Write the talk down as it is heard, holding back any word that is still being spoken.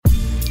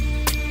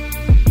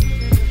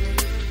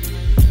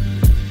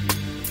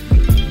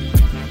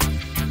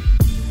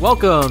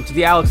Welcome to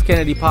the Alex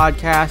Kennedy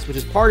Podcast, which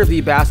is part of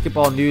the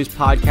Basketball News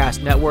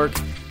Podcast Network.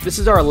 This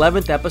is our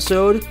 11th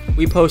episode.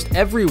 We post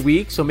every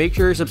week, so make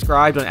sure you're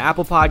subscribed on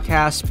Apple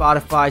Podcasts,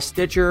 Spotify,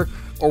 Stitcher,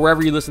 or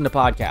wherever you listen to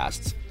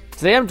podcasts.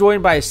 Today I'm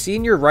joined by a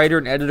senior writer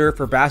and editor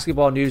for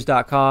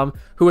basketballnews.com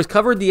who has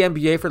covered the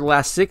NBA for the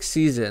last 6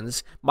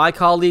 seasons, my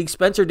colleague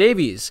Spencer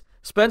Davies.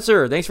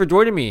 Spencer, thanks for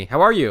joining me.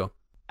 How are you?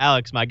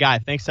 Alex, my guy,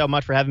 thanks so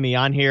much for having me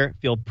on here.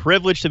 Feel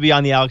privileged to be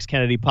on the Alex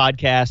Kennedy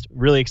Podcast.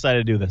 Really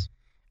excited to do this.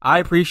 I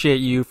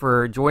appreciate you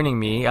for joining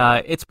me.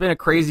 It's been a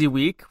crazy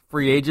week.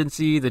 Free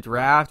agency, the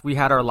draft. We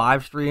had our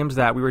live streams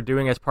that we were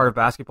doing as part of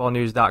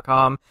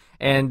basketballnews.com.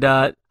 And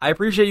I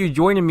appreciate you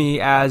joining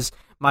me as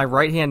my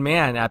right-hand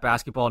man at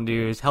Basketball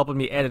News, helping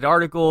me edit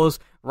articles,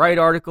 write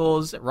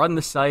articles, run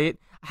the site.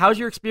 How's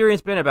your experience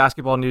been at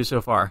Basketball News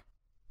so far?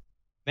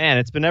 Man,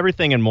 it's been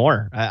everything and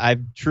more.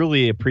 I've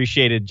truly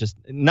appreciated just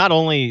not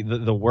only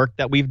the work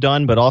that we've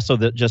done, but also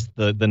the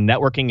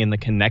networking and the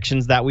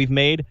connections that we've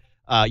made.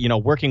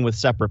 Working with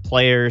separate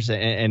players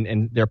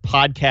and their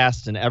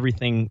podcasts and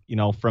everything,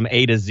 from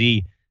A to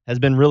Z has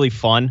been really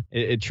fun.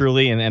 It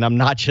truly, and I'm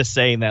not just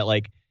saying that,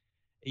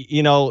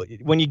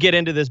 when you get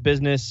into this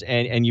business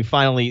and you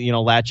finally,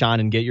 latch on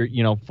and get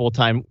your,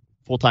 full-time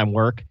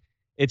work,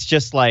 it's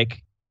just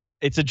like,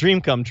 it's a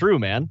dream come true,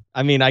 man.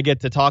 I mean, I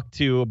get to talk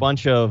to a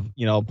bunch of,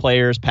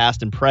 players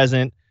past and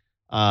present,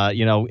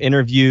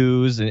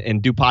 interviews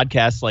and do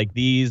podcasts like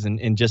these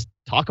and just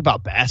talk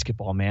about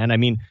basketball, man. I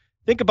mean,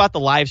 think about the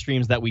live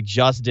streams that we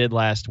just did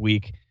last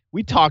week.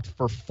 We talked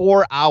for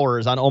 4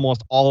 hours on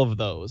almost all of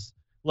those.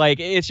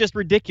 It's just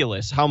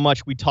ridiculous how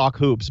much we talk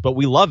hoops, but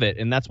we love it,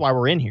 and that's why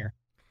we're in here.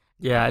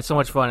 Yeah, it's so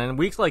much fun. And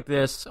weeks like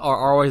this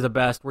are always the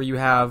best, where you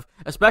have,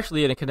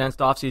 especially in a condensed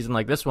offseason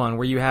like this one,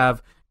 where you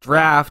have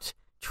draft,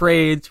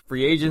 trades,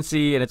 free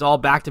agency, and it's all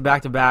back to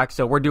back to back.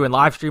 So we're doing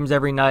live streams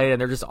every night,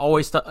 and there's just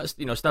always stuff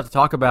to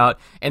talk about.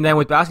 And then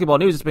with Basketball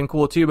News, it's been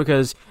cool too,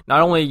 because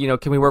not only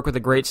can we work with a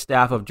great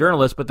staff of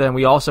journalists, but then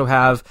we also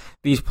have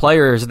these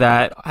players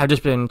that have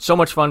just been so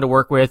much fun to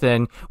work with.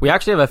 And we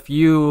actually have a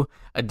few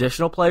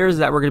additional players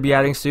that we're going to be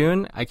adding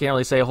soon. I can't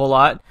really say a whole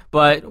lot,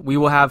 but we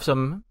will have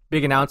some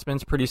big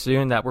announcements pretty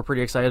soon that we're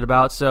pretty excited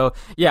about. So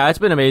yeah, it's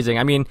been amazing.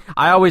 I mean,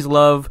 I always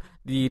love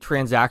the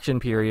transaction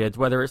periods,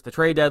 whether it's the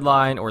trade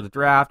deadline or the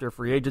draft or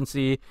free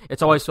agency.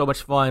 It's always so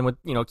much fun with,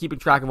 keeping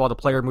track of all the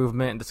player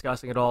movement and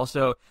discussing it all.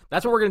 So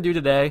that's what we're going to do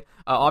today.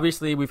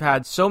 Obviously, we've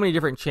had so many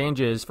different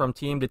changes from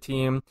team to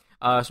team.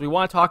 So we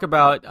want to talk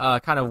about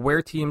kind of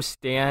where teams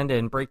stand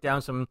and break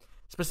down some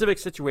specific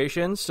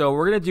situations. So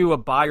we're going to do a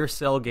buy or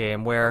sell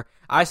game where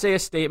I say a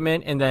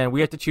statement and then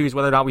we have to choose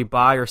whether or not we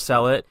buy or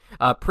sell it.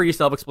 Pretty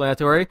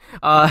self-explanatory.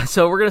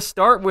 So we're going to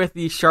start with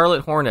the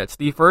Charlotte Hornets,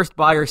 the first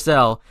buy or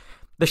sell.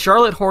 The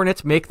Charlotte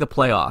Hornets make the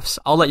playoffs.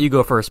 I'll let you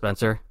go first,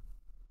 Spencer.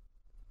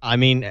 I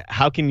mean,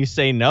 how can you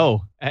say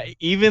no?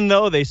 Even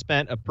though they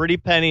spent a pretty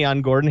penny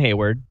on Gordon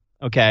Hayward,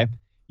 okay,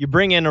 you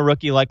bring in a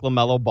rookie like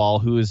LaMelo Ball,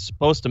 who is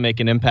supposed to make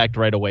an impact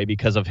right away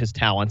because of his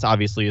talents,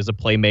 obviously as a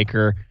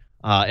playmaker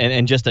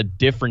and just a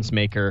difference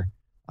maker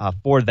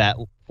for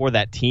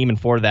that team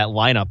and for that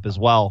lineup as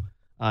well,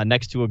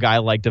 next to a guy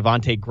like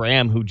Devontae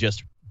Graham, who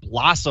just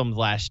blossomed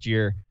last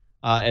year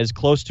as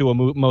close to a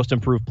most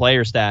improved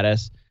player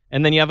status.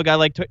 And then you have a guy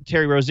like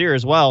Terry Rozier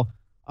as well,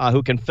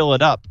 who can fill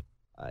it up.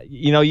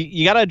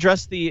 You got to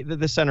address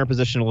the center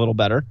position a little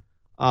better.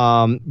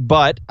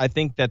 But I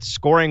think that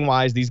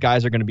scoring-wise, these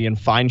guys are going to be in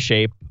fine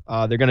shape.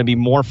 They're going to be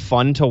more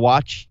fun to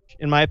watch,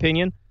 in my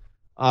opinion.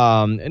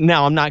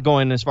 Now, I'm not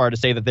going as far to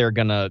say that they're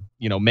going to,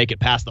 make it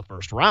past the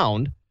first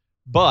round.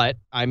 But,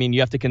 I mean,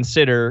 you have to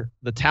consider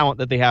the talent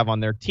that they have on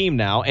their team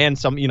now. And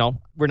some,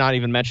 we're not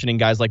even mentioning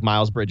guys like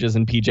Miles Bridges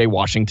and P.J.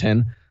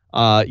 Washington.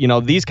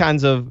 These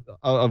kinds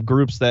of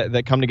groups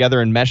that come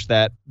together and mesh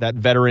that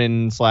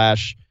veteran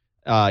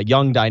 /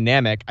 young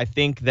dynamic. I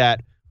think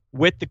that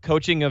with the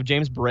coaching of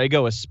James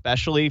Borrego,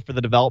 especially for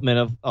the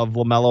development of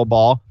LaMelo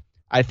Ball,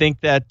 I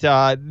think that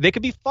they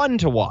could be fun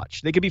to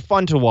watch.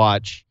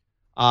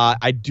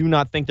 I do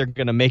not think they're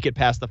going to make it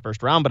past the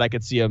first round, but I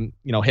could see them,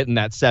 hitting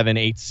that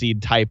 7-8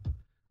 seed type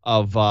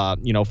of,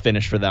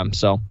 finish for them.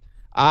 So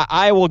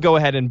I will go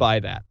ahead and buy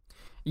that.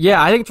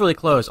 Yeah, I think it's really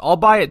close. I'll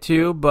buy it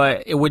too,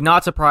 but it would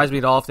not surprise me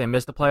at all if they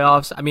missed the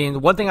playoffs. I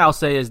mean, one thing I'll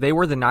say is they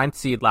were the 9th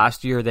seed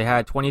last year. They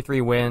had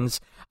 23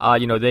 wins.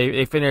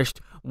 They finished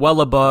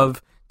well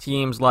above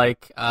teams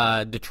like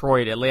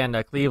Detroit,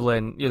 Atlanta,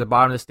 Cleveland, near the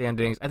bottom of the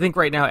standings. I think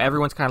right now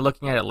everyone's kind of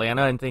looking at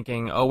Atlanta and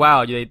thinking, oh,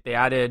 wow, they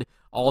added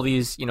all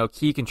these,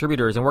 key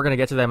contributors, and we're going to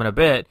get to them in a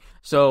bit.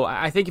 So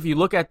I think if you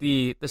look at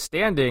the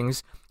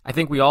standings, I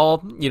think we all,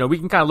 we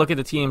can kind of look at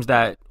the teams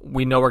that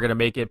we know are going to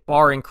make it,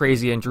 barring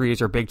crazy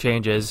injuries or big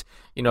changes.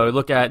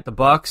 Look at the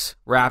Bucks,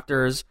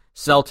 Raptors,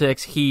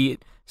 Celtics,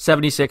 Heat,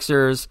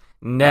 76ers,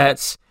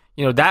 Nets.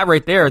 That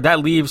right there, that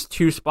leaves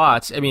 2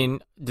 spots. I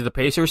mean, do the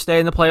Pacers stay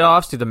in the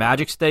playoffs? Do the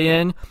Magic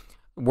stay in?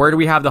 Where do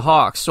we have the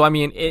Hawks? So, I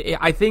mean,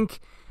 I think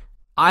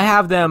I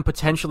have them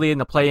potentially in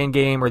the play-in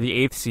game or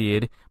the 8th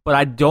seed, but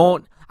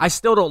I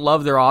still don't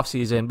love their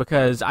offseason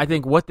because I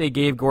think what they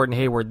gave Gordon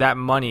Hayward, that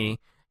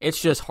money,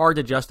 it's just hard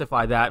to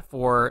justify that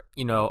for,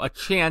 a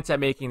chance at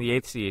making the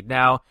 8th seed.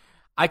 Now,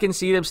 I can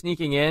see them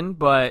sneaking in,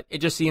 but it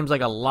just seems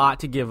like a lot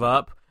to give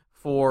up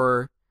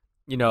for,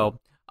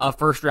 a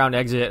first-round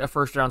exit, a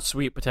first-round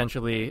sweep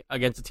potentially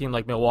against a team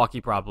like Milwaukee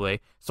probably.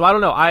 So I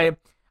don't know.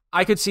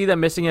 I could see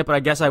them missing it, but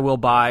I guess I will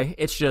buy.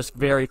 It's just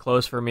very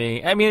close for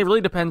me. I mean, it really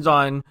depends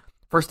on,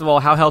 first of all,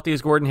 how healthy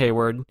is Gordon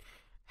Hayward?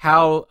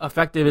 How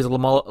effective is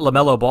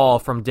LaMelo Ball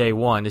from day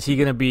one? Is he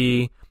going to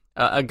be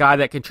a guy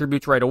that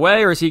contributes right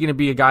away, or is he going to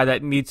be a guy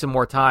that needs some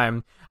more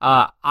time?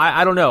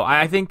 I don't know.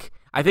 I think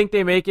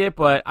they make it,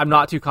 but I'm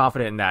not too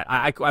confident in that.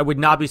 I would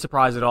not be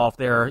surprised at all if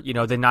they're, the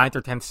 9th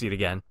or 10th seed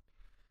again.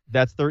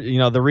 That's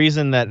the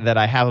reason that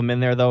I have them in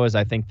there, though, is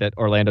I think that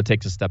Orlando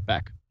takes a step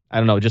back. I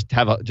don't know, just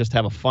have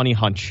a funny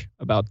hunch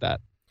about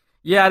that.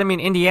 Yeah, I mean,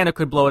 Indiana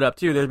could blow it up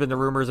too. There's been the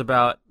rumors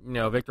about,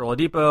 Victor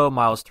Oladipo,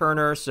 Miles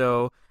Turner.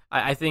 So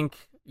I think,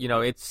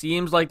 it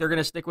seems like they're going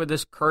to stick with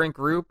this current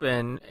group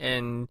and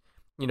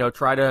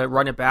try to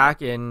run it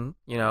back. And,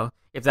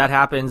 if that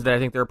happens, then I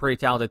think they're a pretty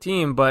talented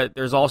team. But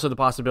there's also the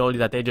possibility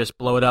that they just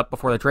blow it up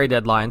before the trade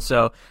deadline.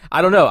 So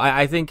I don't know.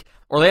 I think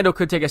Orlando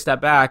could take a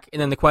step back.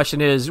 And then the question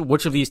is,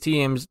 which of these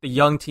teams, the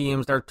young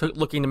teams that are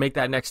looking to make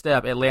that next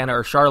step, Atlanta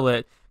or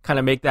Charlotte, kind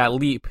of make that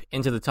leap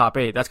into the top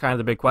 8? That's kind of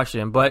the big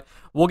question. But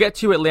we'll get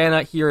to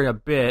Atlanta here in a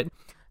bit.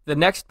 The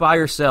next buy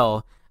or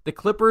sell, the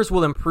Clippers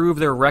will improve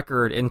their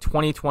record in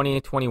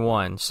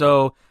 2020-21.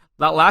 So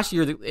last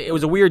year, it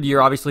was a weird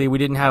year. Obviously, we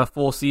didn't have a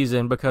full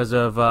season because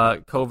of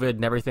COVID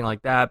and everything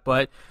like that.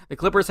 But the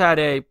Clippers had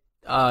a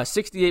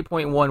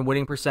 68.1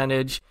 winning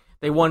percentage.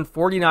 They won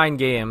 49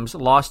 games,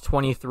 lost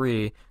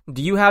 23.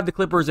 Do you have the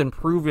Clippers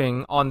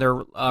improving on their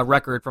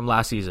record from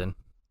last season?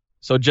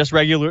 So just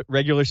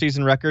regular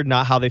season record,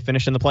 not how they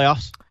finish in the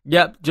playoffs?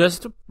 Yep,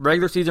 just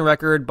regular season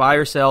record, buy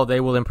or sell, they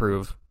will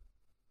improve.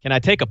 Can I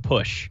take a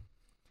push?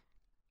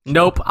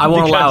 Nope, I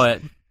won't allow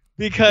it.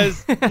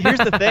 Because here's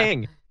the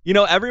thing.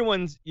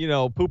 Everyone's,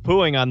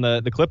 poo-pooing on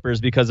the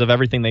Clippers because of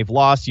everything they've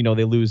lost.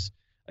 They lose,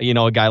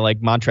 a guy like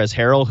Montrezl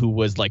Harrell, who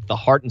was like the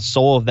heart and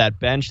soul of that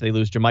bench. They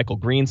lose JaMychal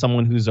Green,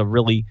 someone who's a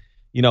really,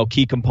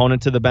 key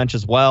component to the bench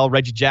as well.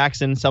 Reggie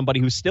Jackson, somebody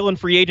who's still in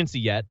free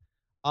agency yet.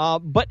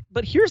 But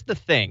here's the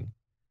thing.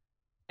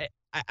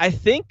 I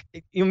think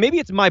maybe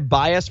it's my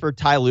bias for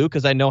Ty Lue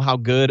because I know how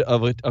good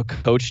of a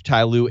coach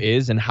Ty Lue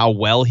is and how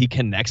well he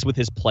connects with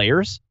his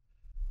players.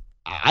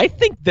 I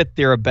think that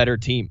they're a better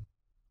team.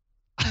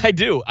 I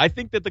do. I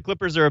think that the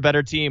Clippers are a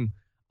better team.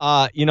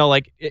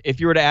 Like if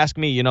you were to ask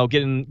me,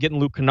 getting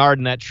Luke Kennard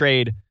in that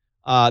trade,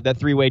 that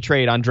three-way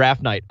trade on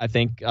draft night, I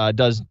think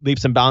does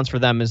leaps and bounds for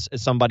them as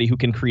somebody who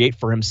can create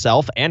for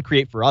himself and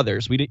create for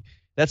others.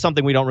 That's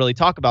something we don't really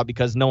talk about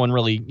because no one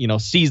really,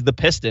 sees the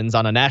Pistons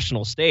on a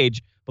national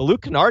stage. But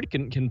Luke Kennard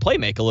can play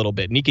make a little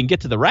bit and he can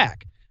get to the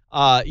rack.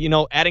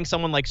 Adding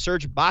someone like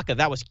Serge Ibaka,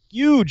 that was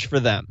huge for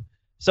them.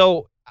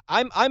 So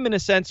I'm in a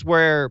sense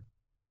where,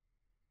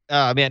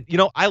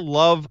 I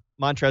love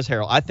Montrezl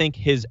Harrell. I think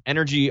his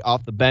energy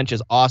off the bench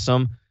is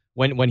awesome.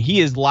 When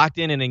he is locked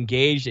in and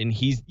engaged and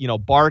he's,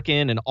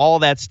 barking and all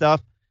that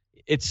stuff,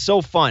 it's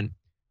so fun.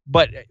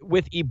 But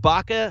with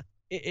Ibaka,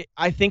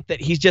 I think that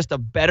he's just a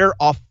better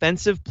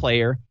offensive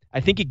player. I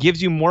think it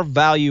gives you more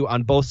value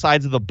on both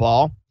sides of the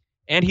ball,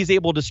 and he's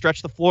able to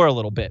stretch the floor a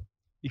little bit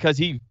because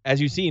he, as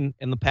you've seen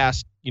in the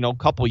past,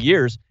 couple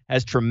years,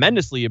 has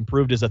tremendously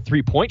improved as a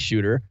three-point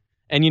shooter.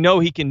 And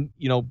he can,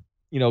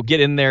 get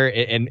in there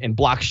and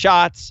block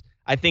shots.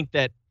 I think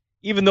that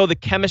even though the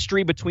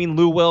chemistry between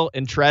Lou Will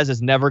and Trez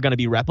is never going to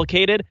be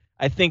replicated,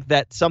 I think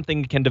that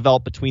something can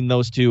develop between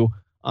those two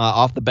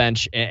off the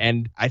bench,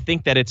 and I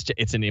think that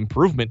it's an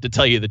improvement, to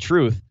tell you the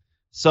truth.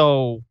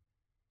 So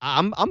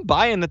I'm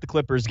buying that the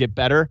Clippers get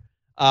better.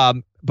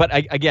 But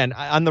again,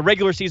 on the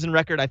regular season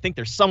record, I think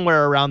they're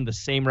somewhere around the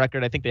same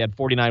record. I think they had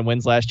 49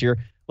 wins last year.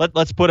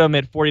 Let's put them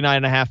at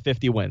 49.5,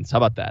 50 wins. How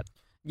about that?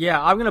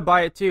 Yeah, I'm going to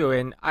buy it too.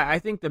 And I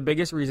think the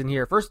biggest reason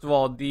here, first of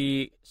all,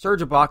 the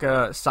Serge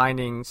Ibaka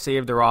signing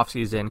saved their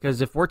offseason.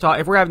 Because if we're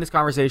having this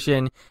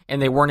conversation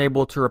and they weren't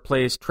able to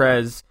replace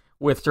Trez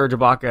with Serge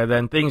Ibaka,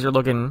 then things are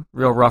looking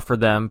real rough for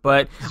them.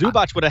 But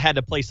Zubac would have had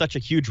to play such a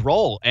huge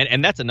role.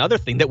 And that's another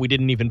thing that we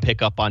didn't even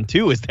pick up on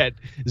too, is that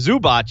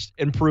Zubac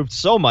improved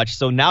so much.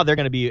 So now they're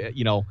going to be,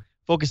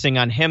 focusing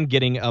on him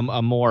getting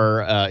a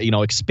more,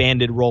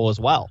 expanded role as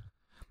well.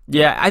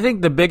 Yeah, I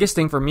think the biggest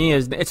thing for me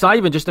is it's not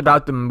even just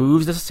about the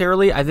moves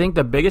necessarily. I think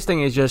the biggest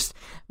thing is just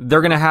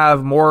they're going to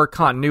have more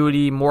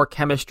continuity, more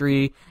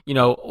chemistry.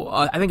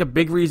 I think a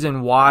big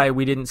reason why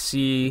we didn't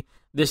see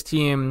this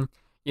team,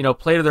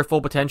 play to their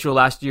full potential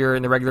last year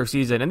in the regular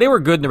season, and they were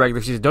good in the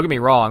regular season, don't get me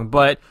wrong,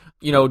 but,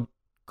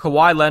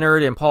 Kawhi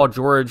Leonard and Paul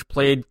George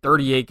played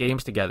 38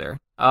 games together,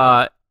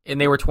 and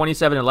they were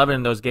 27-11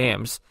 in those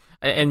games.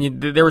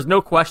 And there was no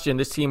question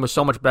this team was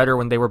so much better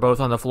when they were both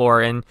on the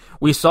floor. And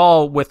we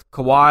saw with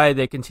Kawhi,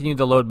 they continued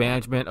the load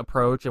management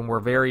approach and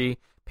were very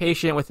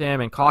patient with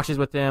him and cautious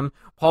with him.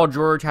 Paul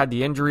George had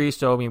the injury,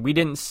 so I mean, we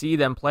didn't see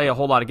them play a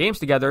whole lot of games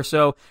together.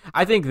 So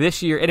I think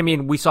this year, and I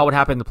mean, we saw what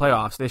happened in the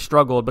playoffs. They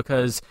struggled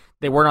because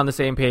they weren't on the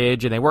same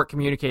page and they weren't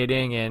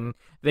communicating, and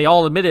they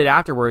all admitted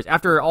afterwards,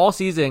 after all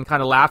season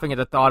kind of laughing at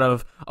the thought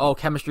of, oh,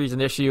 chemistry is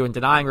an issue and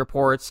denying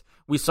reports,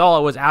 we saw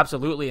it was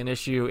absolutely an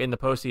issue in the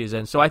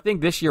postseason. So I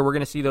think this year we're going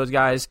to see those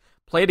guys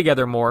play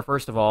together more,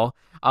 first of all.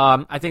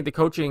 I think the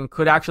coaching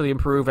could actually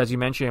improve, as you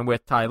mentioned,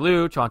 with Ty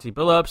Lue, Chauncey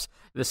Billups,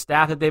 the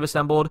staff that they've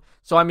assembled.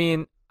 So, I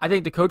mean, I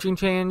think the coaching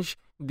change,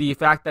 the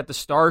fact that the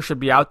stars should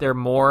be out there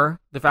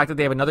more, the fact that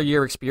they have another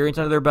year experience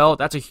under their belt,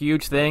 that's a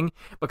huge thing,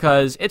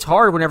 because it's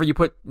hard whenever you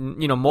put,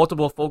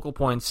 multiple focal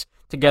points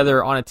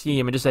together on a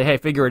team and just say, hey,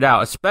 figure it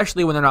out,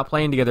 especially when they're not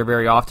playing together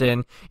very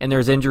often and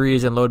there's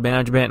injuries and load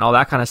management and all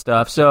that kind of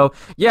stuff. So,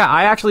 yeah,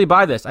 I actually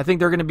buy this. I think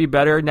they're going to be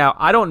better. Now,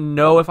 I don't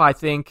know if I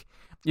think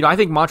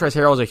Montrezl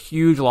Harrell is a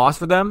huge loss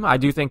for them. I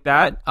do think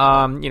that.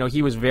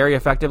 He was very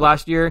effective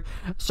last year.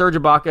 Serge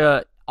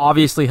Ibaka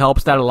obviously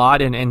helps that a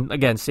lot and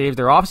again, saves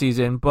their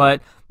offseason.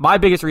 But my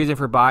biggest reason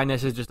for buying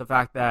this is just the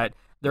fact that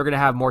they're going to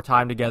have more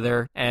time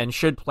together and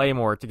should play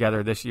more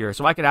together this year.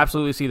 So I could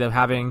absolutely see them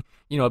having,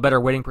 a better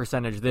winning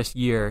percentage this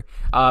year.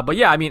 But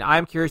yeah, I mean,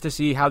 I'm curious to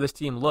see how this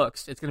team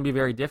looks. It's going to be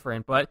very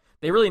different, but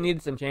they really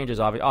needed some changes,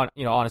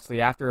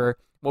 honestly, after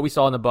what we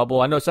saw in the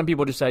bubble. I know some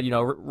people just said,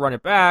 run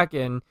it back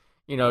and,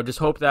 just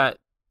hope that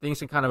things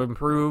can kind of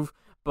improve.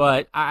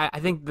 But I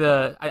think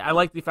I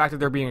like the fact that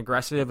they're being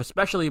aggressive,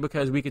 especially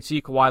because we could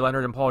see Kawhi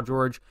Leonard and Paul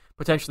George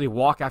potentially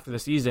walk after the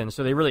season.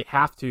 So they really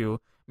have to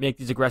make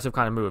these aggressive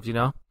kind of moves,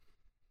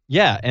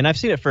 Yeah, and I've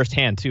seen it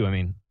firsthand, too. I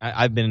mean,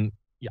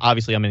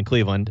 I'm in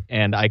Cleveland,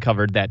 and I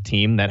covered that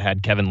team that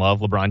had Kevin Love,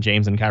 LeBron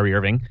James, and Kyrie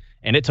Irving,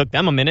 and it took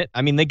them a minute.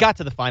 I mean, they got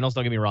to the finals,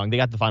 don't get me wrong. They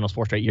got to the finals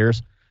 4 straight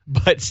years,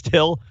 but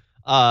still,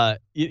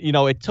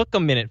 it took a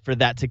minute for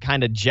that to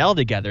kind of gel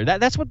together.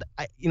 That's what,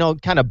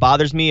 kind of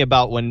bothers me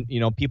about when,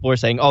 people are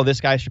saying, oh,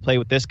 this guy should play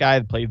with this guy,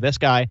 play with this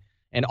guy,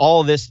 and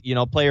all this,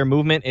 player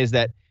movement, is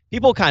that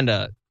people kind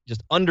of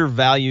just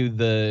undervalue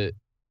the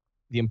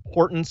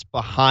importance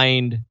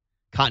behind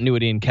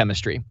continuity and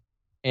chemistry.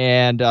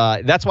 And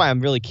that's why I'm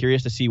really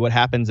curious to see what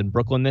happens in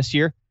Brooklyn this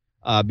year,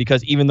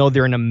 because even though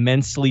they're an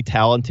immensely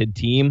talented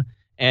team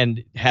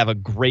and have a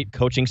great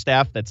coaching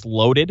staff that's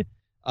loaded,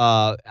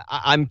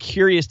 I'm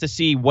curious to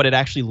see what it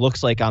actually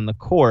looks like on the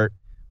court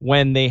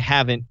when they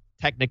haven't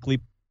technically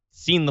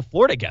seen the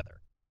floor together.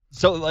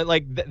 So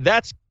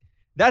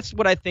that's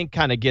what I think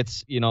kind of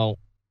gets,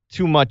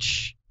 too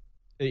much,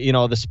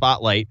 the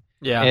spotlight.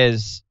 Yeah.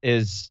 is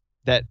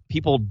that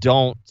people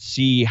don't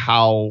see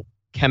how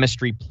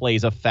chemistry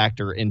plays a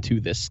factor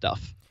into this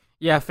stuff.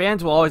 Yeah,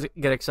 fans will always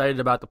get excited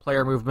about the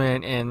player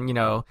movement and,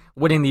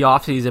 winning the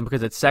offseason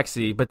because it's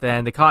sexy, but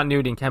then the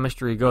continuity and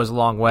chemistry goes a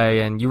long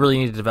way, and you really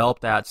need to develop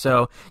that.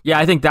 So, yeah,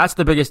 I think that's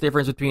the biggest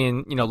difference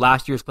between,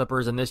 last year's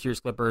Clippers and this year's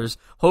Clippers.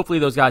 Hopefully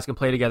those guys can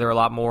play together a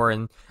lot more,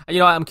 and,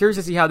 I'm curious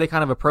to see how they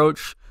kind of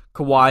approach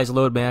Kawhi's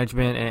load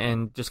management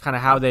and just kind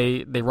of how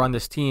they run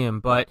this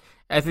team, but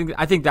I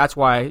think that's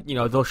why,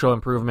 they'll show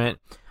improvement.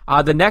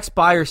 The next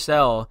buy or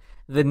sell,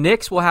 the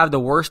Knicks will have the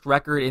worst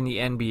record in the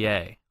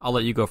NBA. I'll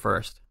let you go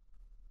first.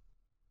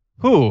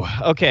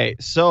 Okay.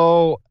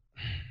 So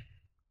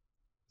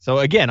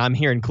again, I'm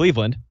here in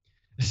Cleveland.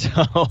 So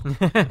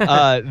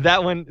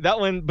that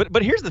one.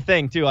 But here's the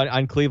thing too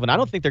on Cleveland. I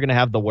don't think they're going to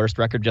have the worst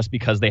record just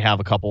because they have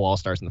a couple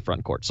All-Stars in the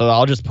front court. So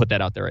I'll just put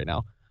that out there right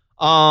now.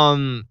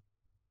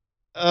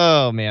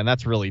 Oh man,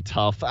 that's really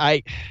tough.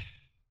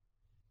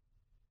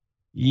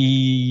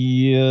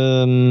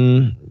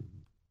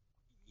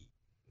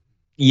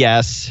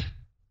 Yes,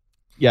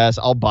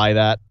 I'll buy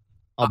that.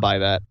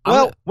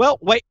 Well,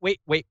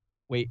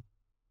 wait.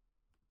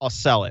 I'll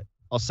sell it.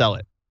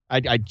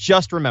 I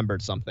just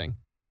remembered something.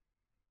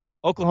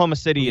 Oklahoma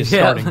City is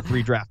starting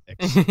 3 draft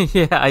picks.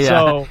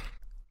 Yeah.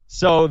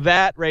 So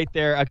that right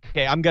there,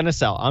 okay, I'm going to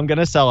sell on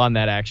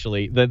that,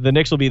 actually. The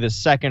Knicks will be the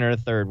second or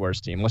third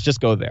worst team. Let's just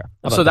go there.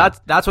 So that's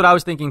what I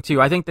was thinking, too.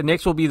 I think the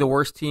Knicks will be the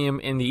worst team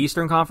in the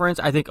Eastern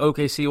Conference. I think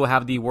OKC will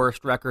have the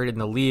worst record in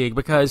the league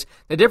because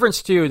the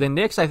difference, too, the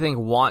Knicks, I think,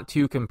 want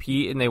to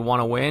compete and they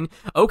want to win.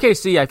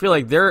 OKC, I feel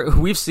like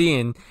we've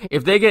seen,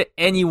 if they get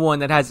anyone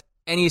that has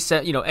any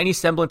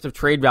semblance of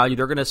trade value,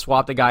 they're going to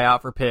swap the guy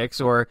out for picks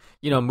or,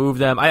 move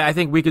them. I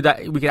think we could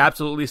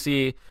absolutely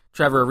see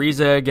Trevor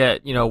Ariza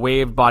get,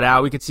 waived, bought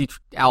out. We could see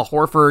Al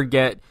Horford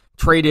get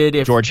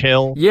traded. George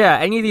Hill. Yeah,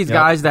 any of these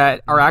guys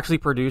that are actually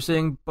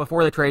producing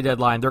before the trade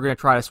deadline, they're going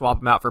to try to swap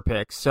them out for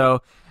picks.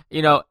 So,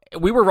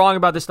 we were wrong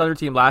about this Thunder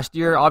team last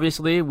year.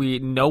 Obviously,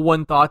 no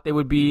one thought they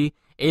would be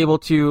able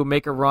to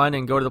make a run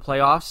and go to the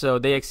playoffs, so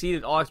they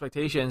exceeded all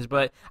expectations,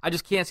 but I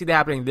just can't see that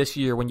happening this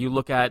year when you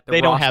look at the roster.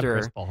 They don't have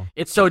Chris Paul.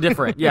 It's so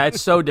different. Yeah,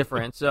 it's so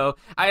different. So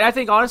I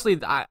think, honestly,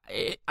 I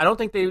don't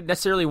think they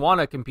necessarily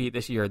want to compete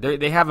this year.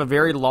 They have a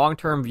very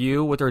long-term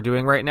view what they're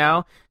doing right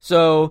now.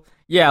 So,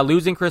 Yeah,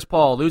 losing Chris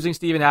Paul, losing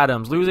Steven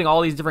Adams, losing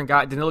all these different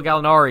guys, Danilo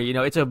Gallinari,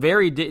 it's a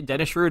very,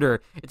 Dennis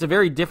Schroeder, it's a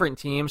very different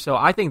team, so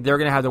I think they're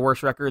going to have the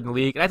worst record in the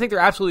league, and I think they're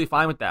absolutely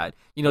fine with that.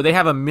 They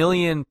have 1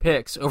 million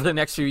picks over the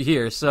next few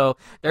years, so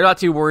they're not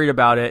too worried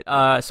about it.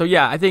 So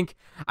yeah, I think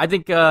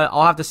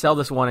I'll have to sell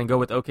this one and go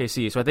with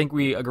OKC, so I think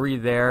we agree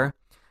there.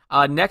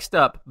 Next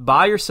up,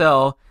 buy or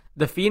sell,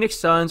 the Phoenix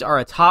Suns are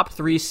a top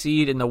 3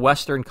 seed in the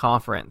Western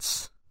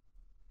Conference.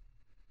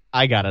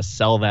 I got to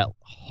sell that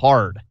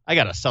hard.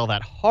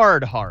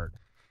 Hard.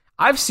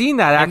 I've seen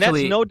that,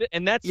 actually.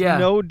 And that's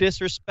no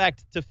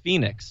disrespect to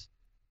Phoenix.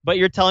 But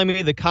you're telling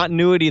me the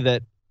continuity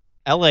that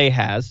LA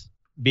has,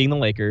 being the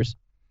Lakers,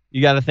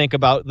 you got to think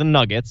about the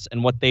Nuggets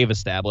and what they've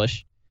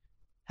established.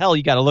 Hell,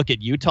 you got to look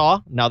at Utah,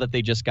 now that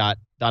they just got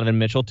Donovan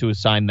Mitchell to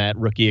sign that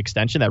rookie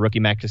extension, that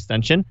rookie max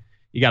extension.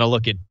 You got to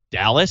look at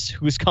Dallas,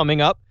 who's coming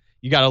up.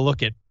 You got to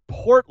look at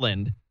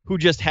Portland, who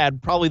just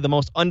had probably the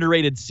most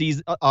underrated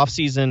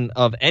offseason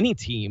of any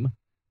team.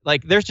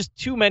 Like, there's just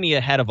too many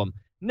ahead of them.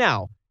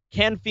 Now,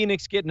 can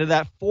Phoenix get into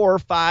that 4,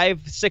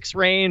 5, 6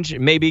 range?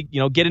 Maybe,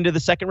 get into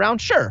the second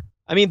round? Sure.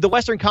 I mean, the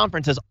Western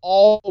Conference is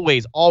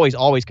always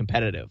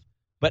competitive.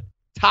 But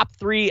top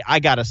 3,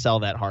 I got to sell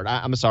that hard.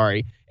 I'm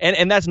sorry.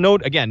 And that's no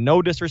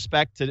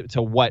disrespect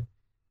to what,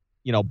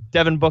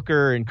 Devin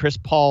Booker and Chris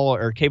Paul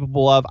are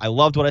capable of. I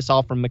loved what I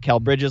saw from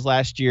Mikal Bridges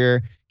last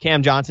year.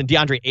 Cam Johnson,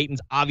 DeAndre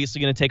Ayton's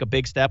obviously going to take a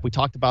big step. We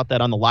talked about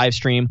that on the live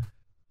stream.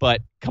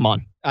 But come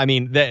on. I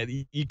mean,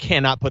 you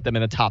cannot put them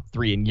in the top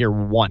 3 in year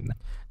 1.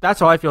 That's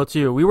how I feel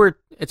too.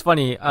 It's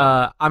funny.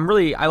 I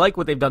like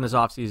what they've done this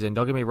offseason.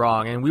 Don't get me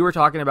wrong. And we were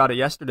talking about it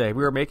yesterday.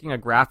 We were making a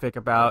graphic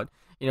about,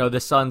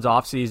 the Suns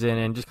offseason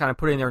and just kind of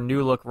putting their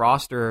new look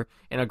roster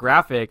in a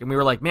graphic. And we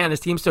were like, man, this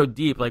team's so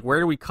deep. Like, where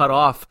do we cut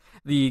off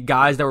the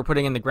guys that we're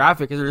putting in the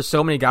graphic? Because there's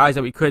so many guys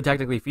that we could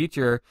technically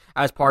feature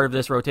as part of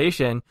this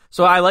rotation.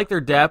 So I like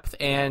their depth,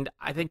 and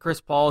I think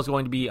Chris Paul is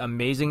going to be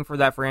amazing for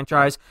that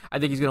franchise. I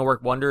think he's going to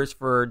work wonders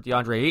for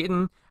DeAndre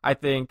Ayton. I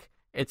think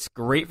it's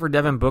great for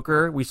Devin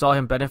Booker. We saw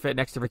him benefit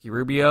next to Ricky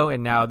Rubio,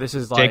 and now this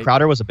is like... Jay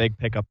Crowder was a big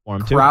pickup for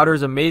him, too.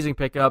 Crowder's amazing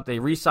pickup. They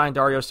re-signed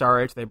Dario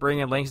Saric. They bring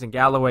in Langston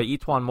Galloway,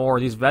 Etuan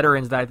Moore, these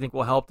veterans that I think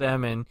will help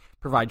them and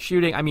provide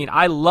shooting. I mean,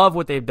 I love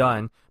what they've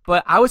done,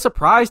 but I was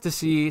surprised to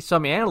see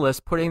some analysts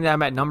putting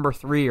them at number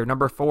 3 or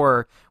number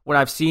 4 when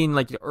I've seen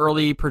like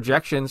early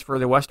projections for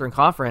the Western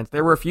Conference.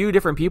 There were a few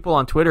different people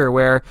on Twitter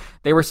where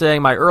they were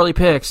saying my early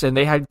picks, and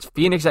they had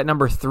Phoenix at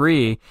number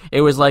 3.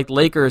 It was like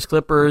Lakers,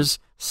 Clippers,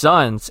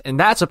 Suns, and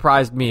that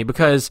surprised me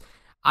because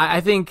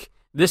I think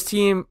this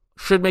team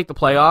should make the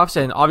playoffs,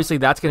 and obviously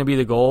that's going to be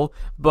the goal,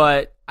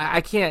 but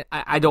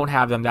I don't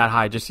have them that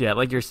high just yet.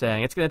 Like you're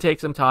saying, it's going to take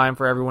some time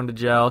for everyone to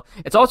gel.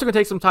 It's also going to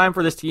take some time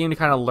for this team to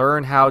kind of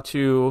learn how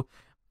to,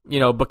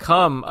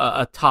 become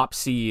a top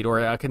seed or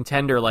a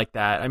contender like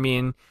that. I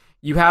mean,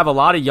 you have a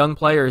lot of young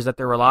players that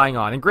they're relying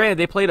on. And granted,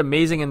 they played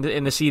amazing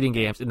in the seeding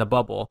games, in the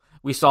bubble.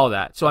 We saw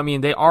that. So, I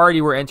mean, they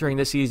already were entering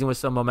this season with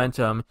some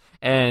momentum,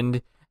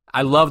 and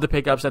I love the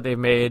pickups that they've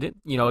made.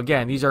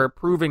 Again, these are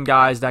proven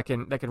guys that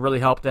can really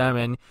help them,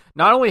 and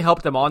not only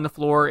help them on the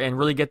floor and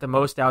really get the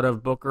most out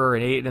of Booker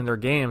and Ayton in their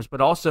games,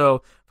 but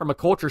also from a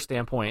culture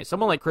standpoint.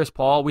 Someone like Chris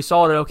Paul, we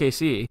saw it at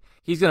OKC.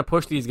 He's going to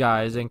push these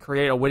guys and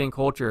create a winning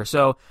culture.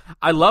 So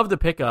I love the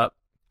pickup.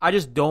 I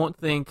just don't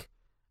think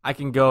I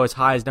can go as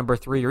high as number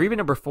 3 or even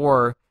number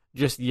 4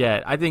 just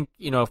yet. I think,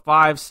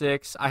 5,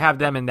 6, I have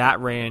them in that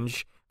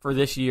range for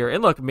this year.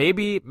 And look,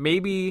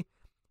 maybe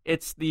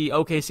it's the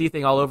OKC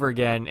thing all over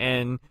again,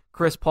 and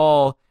Chris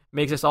Paul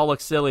makes us all look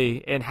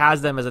silly and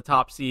has them as a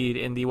top seed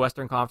in the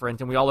Western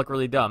Conference, and we all look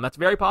really dumb. That's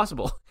very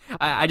possible.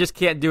 I just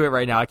can't do it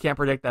right now. I can't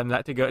predict them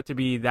to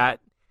be that,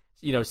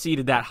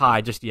 seeded that high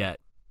just yet.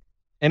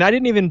 And I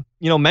didn't even,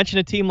 mention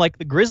a team like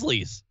the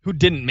Grizzlies, who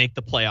didn't make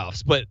the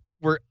playoffs, but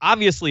were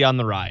obviously on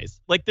the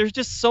rise. Like, there's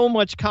just so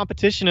much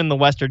competition in the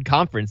Western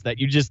Conference that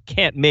you just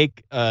can't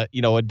make, a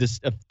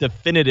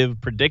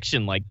definitive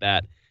prediction like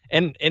that.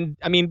 And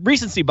I mean,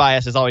 recency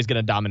bias is always going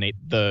to dominate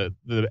the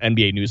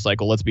NBA news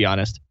cycle, let's be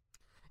honest.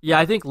 Yeah,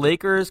 I think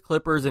Lakers,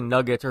 Clippers, and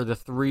Nuggets are the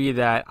 3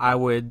 that I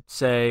would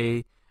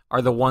say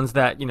are the ones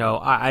that,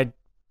 I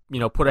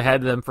put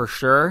ahead of them for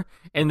sure.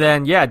 And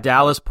then, yeah,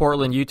 Dallas,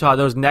 Portland, Utah,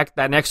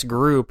 that next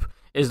group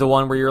is the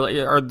one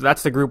where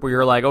that's the group where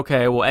you're like,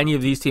 okay, well, any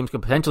of these teams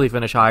could potentially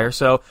finish higher.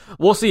 So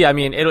we'll see. I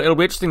mean, it'll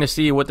be interesting to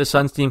see what the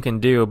Suns team can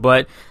do,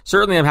 but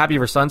certainly I'm happy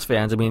for Suns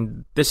fans. I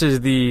mean, this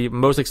is the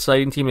most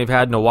exciting team they've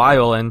had in a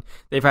while, and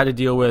they've had to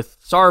deal with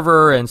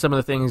Sarver and some of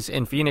the things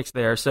in Phoenix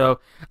there. So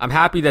I'm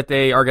happy that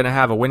they are going to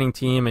have a winning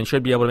team and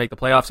should be able to make the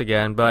playoffs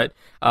again, but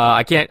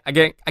I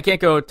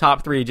can't go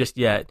top 3 just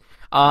yet.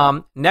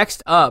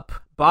 Next up,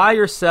 buy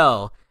or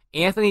sell,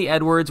 Anthony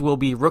Edwards will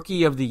be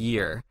Rookie of the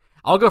Year.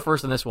 I'll go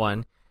first on this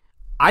one.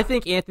 I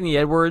think Anthony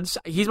Edwards,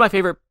 he's my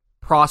favorite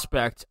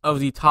prospect of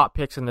the top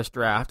picks in this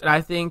draft. And I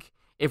think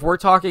if we're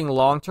talking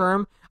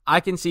long-term, I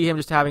can see him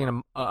just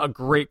having a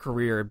great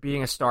career,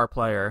 being a star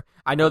player.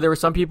 I know there were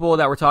some people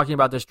that were talking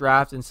about this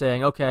draft and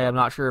saying, okay, I'm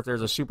not sure if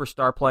there's a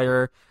superstar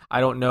player.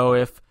 I don't know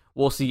if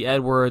we'll see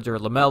Edwards or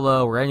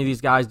LaMelo or any of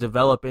these guys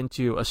develop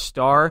into a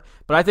star.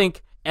 But I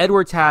think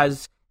Edwards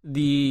has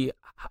the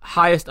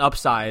highest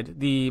upside,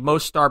 the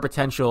most star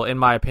potential, in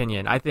my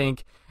opinion. I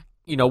think,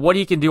 what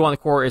he can do on the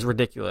court is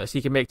ridiculous.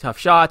 He can make tough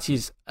shots.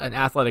 He's an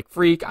athletic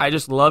freak. I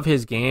just love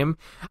his game.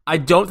 I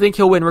don't think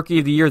he'll win Rookie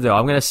of the Year, though.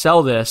 I'm going to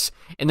sell this.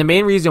 And the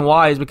main reason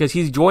why is because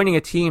he's joining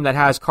a team that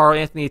has Karl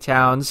Anthony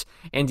Towns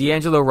and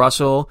D'Angelo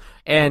Russell.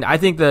 And I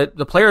think that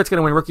the player that's going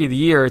to win Rookie of the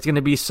Year is going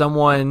to be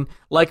someone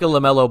like a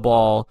LaMelo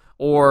Ball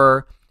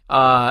or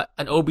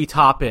an Obi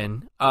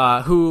Toppin,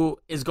 who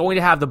is going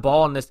to have the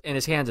ball in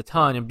his hands a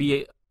ton and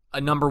be a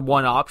number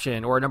one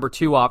option or a number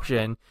two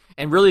option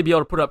and really be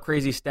able to put up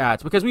crazy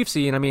stats. Because we've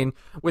seen,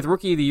 with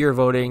Rookie of the Year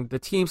voting, the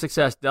team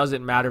success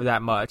doesn't matter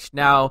that much.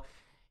 Now,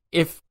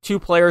 if two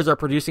players are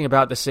producing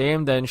about the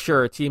same, then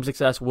sure, team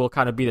success will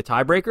kind of be the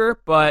tiebreaker.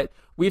 But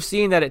we've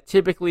seen that it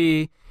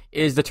typically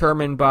is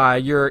determined by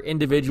your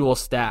individual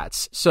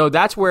stats. So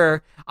that's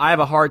where I have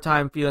a hard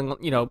time feeling,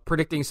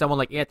 predicting someone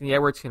like Anthony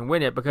Edwards can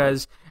win it,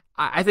 because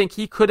I think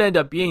he could end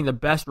up being the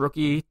best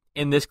rookie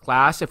in this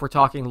class if we're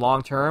talking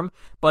long term.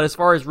 But as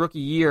far as rookie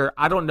year,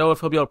 I don't know if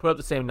he'll be able to put up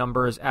the same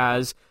numbers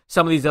as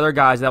some of these other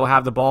guys that will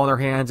have the ball in their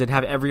hands and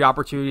have every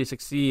opportunity to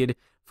succeed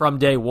from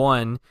day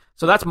one.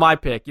 So that's my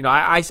pick.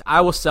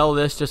 I will sell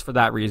this just for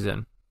that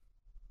reason.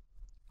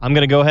 I'm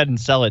going to go ahead and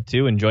sell it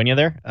too and join you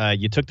there.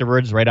 You took the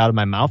words right out of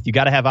my mouth. You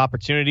got to have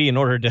opportunity in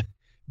order to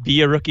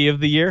be a Rookie of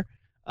the Year.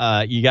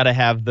 You got to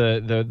have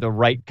the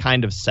right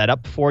kind of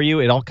setup for you.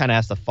 It all kind of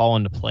has to fall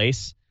into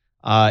place.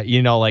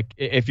 Like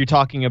if you're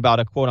talking about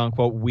a quote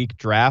unquote weak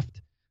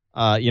draft,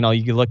 you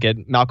can look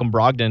at Malcolm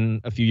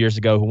Brogdon a few years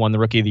ago who won the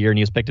Rookie of the Year and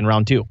he was picked in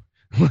round 2.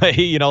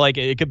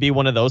 It could be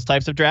one of those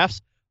types of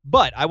drafts.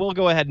 But I will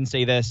go ahead and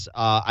say this.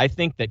 I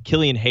think that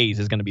Killian Hayes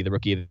is going to be the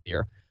Rookie of the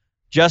Year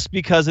just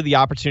because of the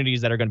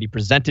opportunities that are going to be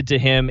presented to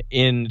him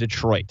in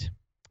Detroit.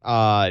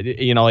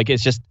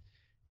 It's just,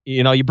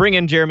 you bring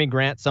in Jeremy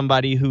Grant,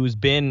 somebody who's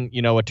been,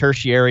 a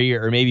tertiary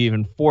or maybe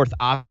even fourth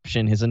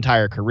option his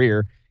entire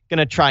career, going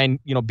to try and,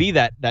 be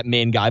that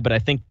main guy. But I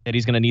think that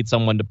he's going to need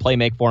someone to play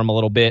make for him a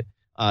little bit,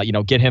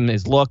 get him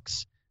his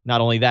looks. Not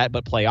only that,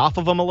 but play off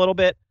of him a little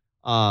bit.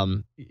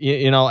 And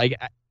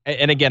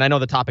again, I know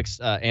the topic's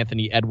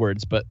Anthony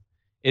Edwards, but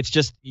it's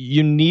just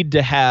you need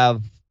to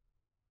have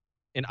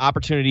an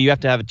opportunity. You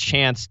have to have a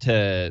chance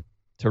to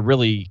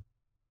really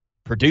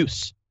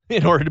produce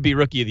in order to be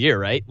Rookie of the Year,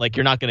 right? Like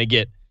you're not going to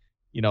get,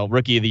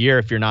 Rookie of the Year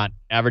if you're not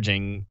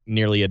averaging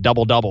nearly a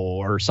double-double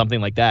or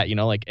something like that,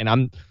 and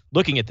I'm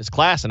looking at this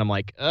class and I'm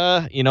like,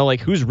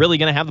 who's really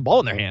going to have the ball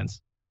in their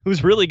hands?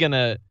 Who's really going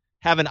to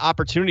have an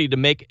opportunity to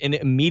make an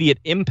immediate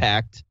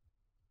impact,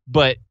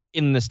 but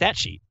in the stat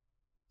sheet?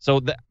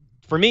 So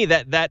for me,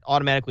 that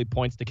automatically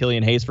points to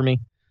Killian Hayes for me.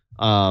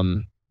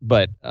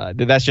 But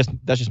that's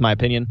just my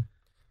opinion.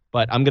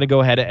 But I'm going to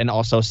go ahead and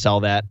also sell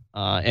that.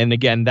 And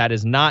again, that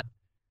is not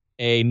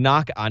a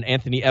knock on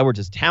Anthony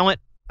Edwards' talent.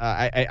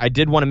 I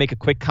did want to make a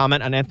quick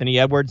comment on Anthony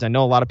Edwards. I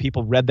know a lot of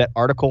people read that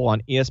article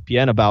on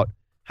ESPN about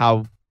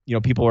how,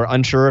 people are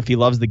unsure if he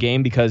loves the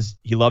game because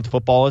he loved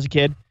football as a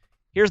kid.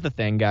 Here's the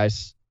thing,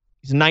 guys.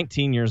 He's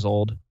 19 years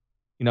old.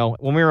 When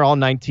we were all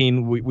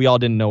 19, we all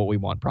didn't know what we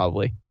want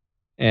probably.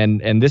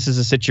 And this is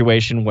a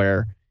situation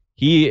where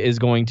he is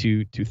going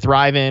to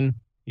thrive in.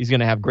 He's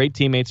going to have great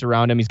teammates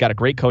around him. He's got a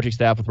great coaching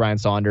staff with Ryan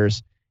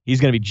Saunders. He's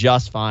going to be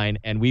just fine.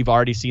 And we've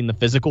already seen the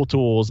physical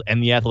tools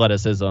and the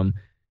athleticism,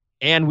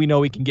 and we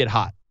know he can get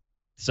hot.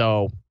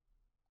 So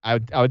I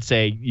would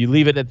say you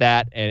leave it at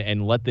that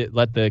and let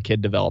the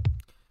kid develop.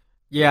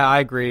 Yeah, I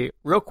agree.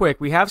 Real quick,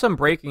 we have some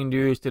breaking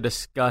news to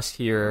discuss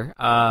here.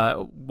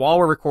 While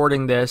we're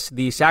recording this,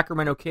 the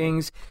Sacramento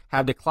Kings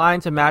have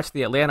declined to match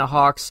the Atlanta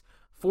Hawks'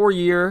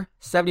 4-year,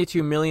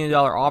 $72 million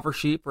offer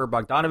sheet for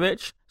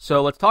Bogdanovic.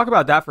 So let's talk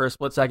about that for a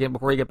split second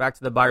before we get back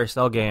to the buy or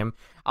sell game.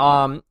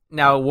 Now,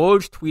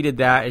 Woj tweeted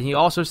that, and he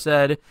also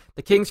said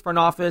the Kings front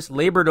office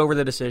labored over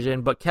the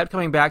decision, but kept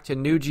coming back to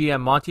new GM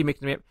Monty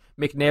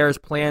McNair's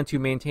plan to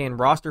maintain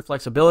roster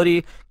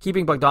flexibility.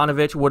 Keeping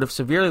Bogdanovic would have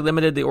severely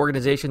limited the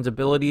organization's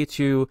ability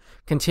to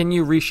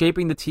continue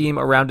reshaping the team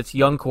around its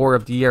young core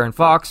of De'Aaron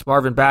Fox,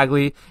 Marvin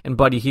Bagley, and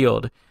Buddy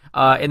Hield.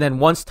 And then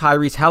once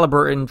Tyrese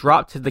Halliburton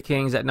dropped to the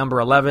Kings at number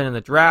 11 in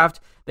the draft,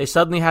 they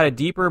suddenly had a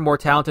deeper, more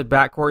talented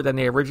backcourt than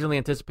they originally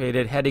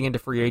anticipated heading into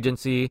free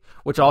agency,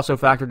 which also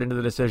factored into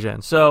the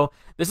decision. So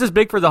this is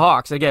big for the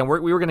Hawks. Again,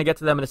 we were going to get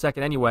to them in a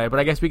second anyway, but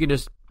I guess we can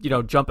just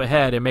jump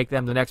ahead and make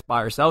them the next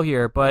buy or sell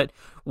here. But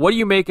what do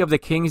you make of the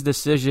Kings'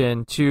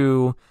 decision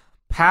to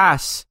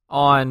pass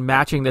on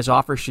matching this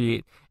offer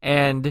sheet?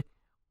 And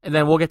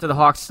then we'll get to the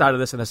Hawks side of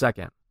this in a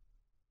second.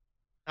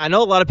 I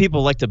know a lot of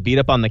people like to beat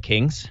up on the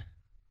Kings.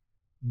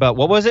 But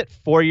what was it?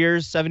 4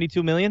 years,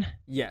 $72 million?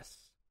 Yes.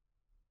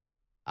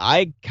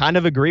 I kind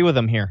of agree with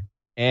him here.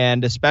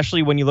 And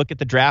especially when you look at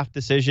the draft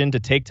decision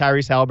to take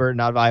Tyrese Halliburton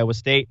out of Iowa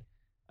State.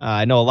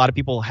 I know a lot of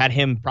people had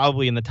him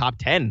probably in the top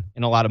 10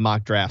 in a lot of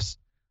mock drafts.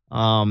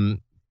 The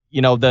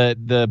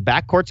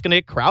backcourt's going to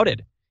get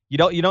crowded. You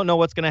don't know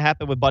what's going to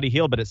happen with Buddy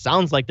Hield, but it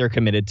sounds like they're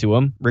committed to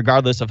him,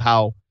 regardless of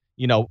how,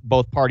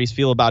 both parties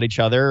feel about each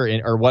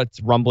other or what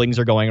rumblings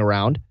are going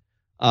around.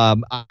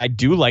 I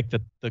do like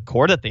the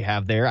core that they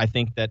have there. I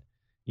think that,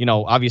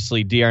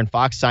 obviously De'Aaron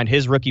Fox signed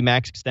his rookie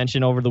max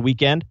extension over the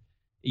weekend.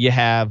 You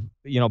have,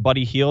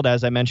 Buddy Hield,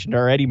 as I mentioned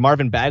already.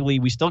 Marvin Bagley,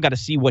 we still got to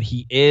see what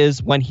he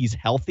is when he's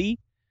healthy.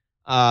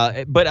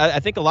 But I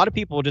think a lot of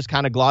people just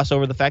kind of gloss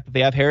over the fact that they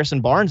have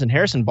Harrison Barnes, and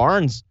Harrison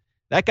Barnes,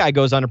 that guy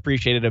goes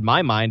unappreciated in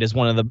my mind as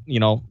one of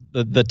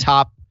the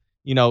top,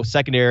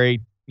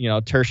 secondary,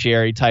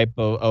 tertiary type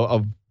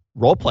of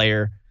role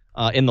player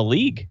in the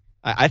league.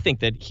 I think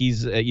that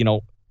he's,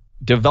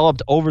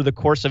 developed over the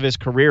course of his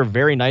career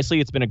very nicely.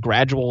 It's been a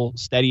gradual,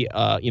 steady,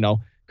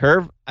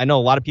 curve. I know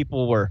a lot of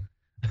people were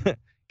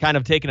kind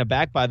of taken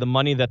aback by the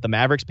money that the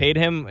Mavericks paid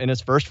him in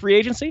his first free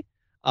agency.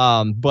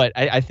 But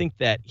I think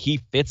that he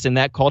fits in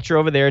that culture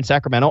over there in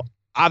Sacramento.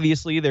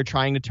 Obviously, they're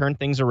trying to turn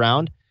things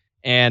around.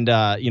 And,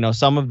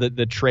 some of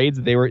the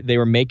trades that they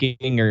were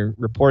making or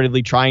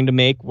reportedly trying to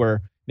make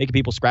were making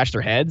people scratch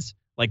their heads,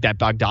 like that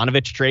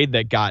Bogdanovich trade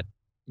that got,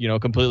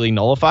 completely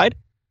nullified.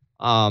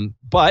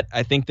 But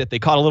I think that they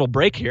caught a little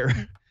break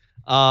here.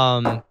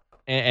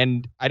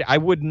 And I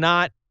would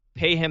not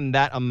pay him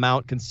that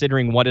amount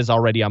considering what is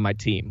already on my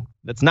team.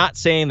 That's not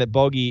saying that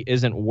Bogey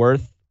isn't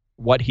worth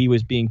what he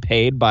was being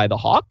paid by the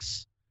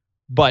Hawks,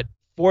 but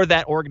for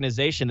that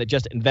organization that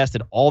just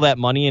invested all that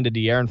money into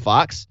De'Aaron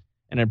Fox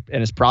and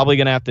is probably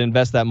going to have to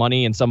invest that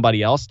money in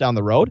somebody else down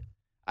the road,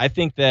 I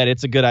think that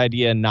it's a good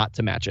idea not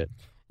to match it.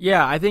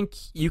 Yeah, I think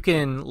you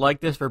can like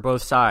this for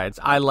both sides.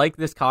 I like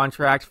this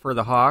contract for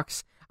the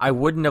Hawks. I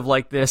wouldn't have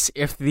liked this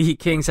if the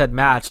Kings had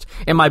matched.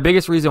 And my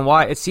biggest reason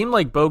why, it seemed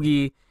like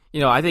Bogey,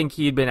 I think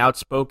he'd been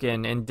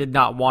outspoken and did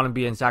not want to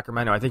be in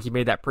Sacramento. I think he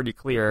made that pretty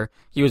clear.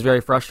 He was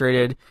very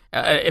frustrated.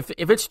 If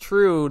it's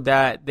true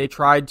that they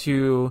tried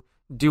to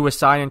do a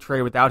sign and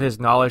trade without his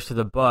knowledge to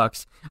the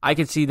Bucks, I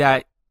could see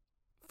that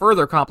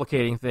further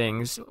complicating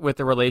things with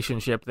the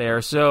relationship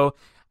there. So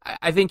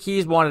I think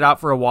he's wanted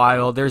out for a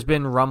while. There's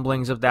been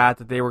rumblings of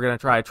that they were going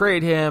to try to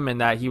trade him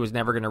and that he was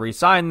never going to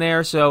re-sign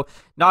there. So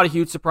not a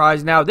huge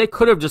surprise. Now, they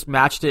could have just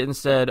matched it and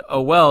said, oh,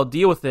 well,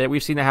 deal with it.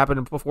 We've seen that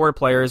happen before to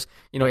players.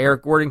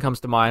 Eric Gordon comes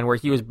to mind where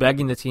he was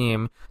begging the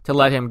team to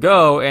let him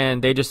go,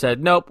 and they just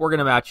said, nope, we're going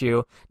to match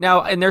you.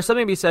 Now, and there's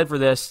something to be said for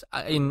this.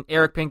 In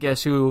Eric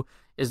Pincus, who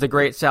is the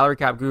great salary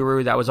cap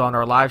guru that was on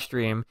our live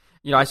stream,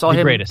 I saw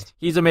him. Greatest.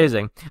 He's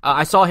amazing.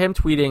 I saw him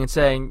tweeting and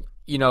saying,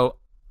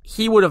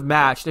 he would have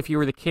matched if he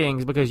were the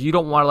Kings because you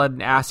don't want to let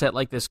an asset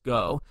like this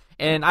go.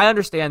 And I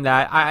understand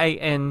that.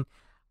 And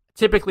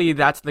typically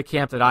that's the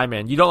camp that I'm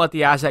in. You don't let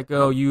the asset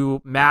go.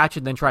 You match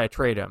and then try to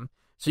trade him.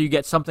 So you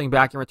get something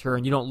back in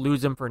return. You don't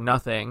lose him for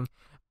nothing.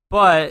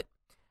 But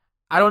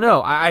I don't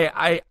know.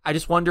 I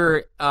just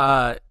wonder,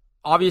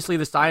 obviously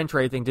the sign and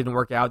trade thing didn't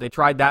work out. They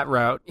tried that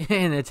route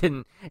and it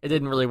didn't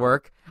really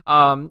work.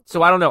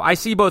 So I don't know. I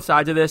see both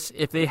sides of this.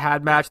 If they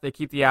had matched, they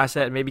keep the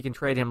asset and maybe can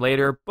trade him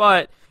later.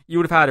 But you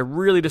would have had a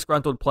really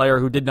disgruntled player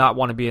who did not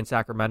want to be in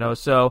Sacramento.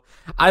 So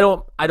I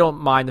don't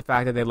mind the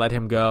fact that they let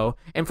him go.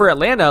 And for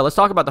Atlanta, let's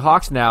talk about the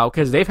Hawks now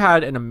because they've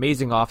had an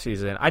amazing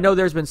offseason. I know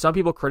there's been some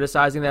people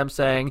criticizing them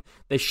saying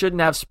they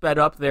shouldn't have sped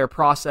up their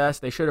process.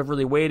 They should have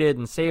really waited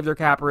and saved their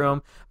cap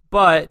room.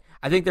 But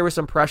I think there was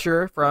some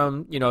pressure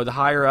from, the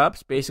higher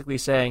ups basically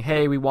saying,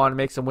 hey, we want to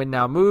make some win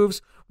now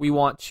moves. We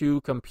want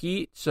to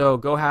compete. So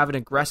go have an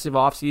aggressive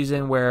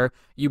offseason where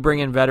you bring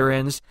in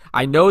veterans.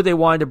 I know they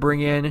wanted to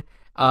bring in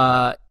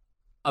a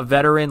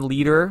veteran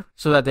leader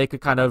so that they could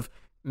kind of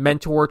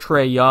mentor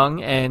Trae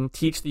Young and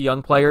teach the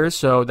young players.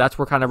 So that's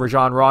where kind of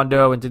Rajon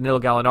Rondo and Danilo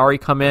Gallinari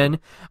come in.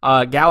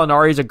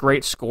 Gallinari is a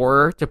great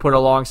scorer to put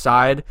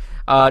alongside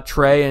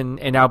Trae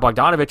and now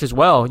Bogdanovich as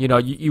well.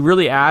 You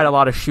really add a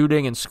lot of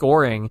shooting and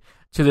scoring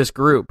to this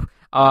group.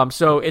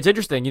 So it's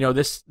interesting.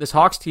 This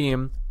Hawks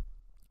team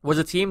was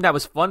a team that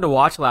was fun to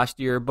watch last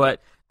year,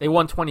 but they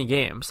won 20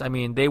 games. I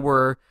mean, they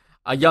were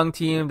a young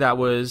team that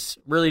was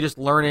really just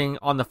learning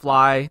on the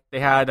fly. They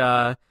had,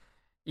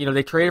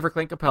 they traded for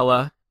Clint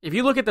Capella. If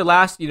you look at the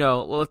last,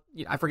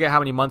 I forget how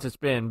many months it's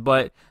been,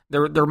 but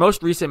their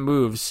most recent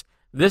moves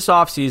this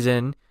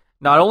offseason,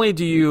 not only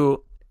do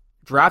you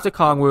draft a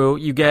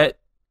Kongwu, you get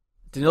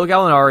Danilo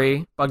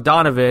Gallinari,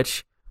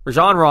 Bogdanovich,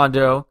 Rajon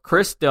Rondo,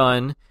 Chris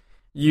Dunn.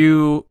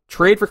 You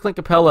trade for Clint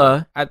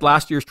Capella at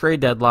last year's trade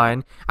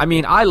deadline. I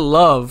mean, I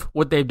love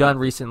what they've done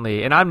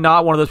recently, and I'm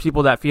not one of those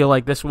people that feel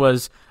like this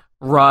was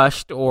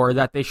rushed or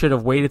that they should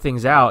have waited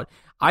things out.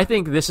 I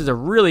think this is a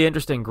really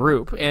interesting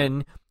group,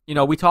 and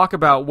we talk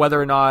about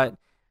whether or not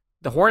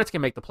the Hornets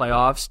can make the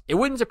playoffs. It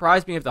wouldn't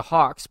surprise me if the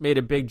Hawks made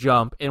a big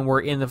jump and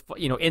were in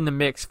the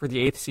mix for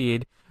the 8th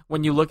seed.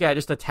 When you look at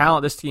just the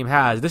talent this team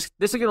has, this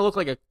is going to look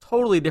like a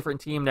totally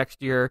different team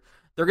next year.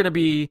 They're going to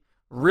be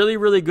really,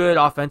 really good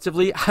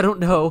offensively. I don't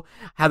know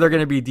how they're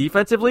going to be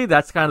defensively.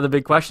 That's kind of the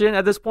big question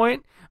at this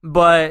point.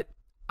 But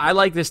I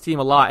like this team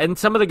a lot. And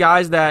some of the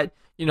guys that,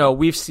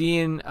 we've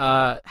seen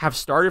have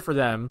started for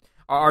them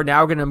are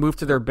now going to move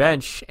to their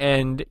bench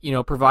and,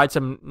 provide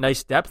some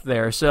nice depth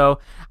there. So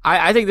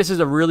I think this is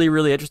a really,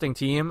 really interesting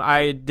team.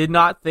 I did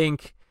not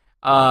think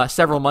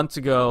several months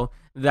ago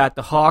that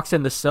the Hawks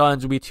and the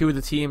Suns would be two of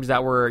the teams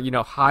that were,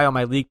 high on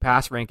my league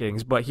pass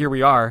rankings, but here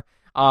we are.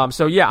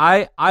 So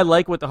yeah, I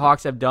like what the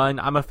Hawks have done.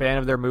 I'm a fan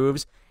of their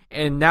moves.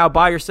 And now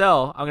buy or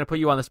sell, I'm going to put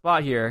you on the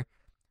spot here.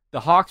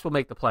 The Hawks will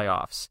make the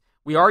playoffs.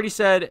 We already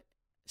said,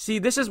 see,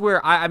 this is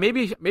where I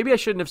maybe I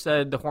shouldn't have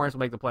said the Hornets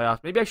will make the playoffs.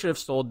 Maybe I should have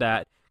sold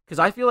that because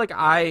I feel like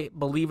I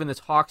believe in this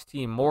Hawks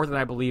team more than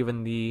I believe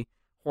in the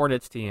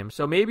Hornets team.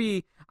 So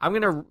maybe I'm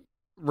going to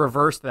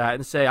reverse that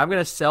and say I'm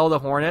going to sell the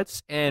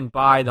Hornets and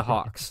buy the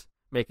Hawks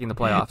making the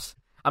playoffs.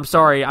 I'm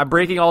sorry, I'm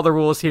breaking all the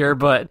rules here,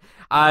 but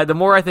the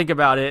more I think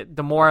about it,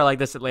 the more I like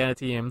this Atlanta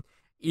team,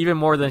 even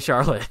more than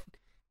Charlotte.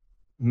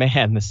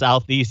 Man, the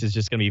Southeast is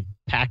just going to be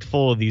packed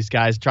full of these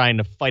guys trying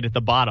to fight at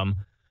the bottom.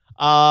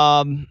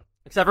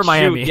 Except for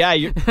Miami. Yeah,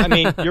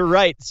 you're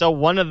right. So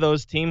one of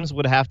those teams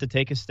would have to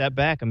take a step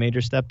back, a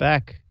major step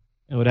back.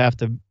 It would have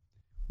to,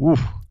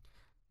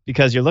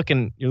 because you're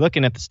looking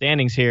at the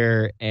standings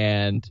here,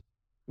 and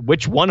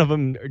which one of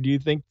them do you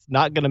think is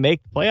not going to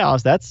make the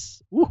playoffs?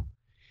 That's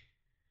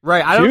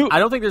right. I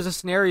don't think there's a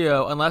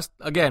scenario, unless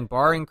again,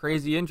 barring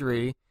crazy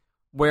injury,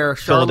 where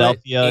Charlotte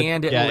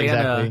and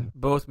Atlanta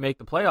both make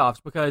the playoffs.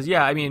 Because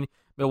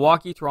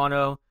Milwaukee,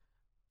 Toronto,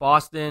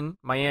 Boston,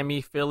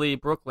 Miami, Philly,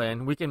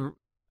 Brooklyn,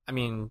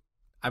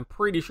 I'm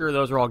pretty sure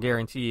those are all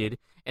guaranteed.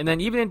 And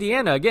then even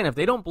Indiana, again, if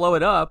they don't blow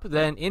it up,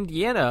 then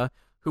Indiana,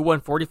 who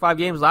won 45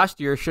 games last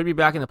year, should be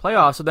back in the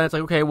playoffs. So then it's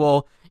like, okay,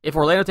 well, if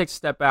Orlando takes a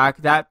step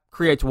back, that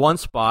creates one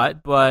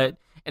spot.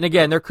 And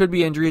again, there could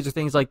be injuries or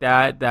things like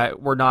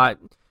that were not,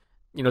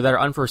 that are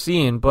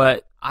unforeseen.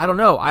 But I don't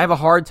know. I have a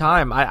hard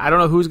time. I don't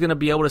know who's going to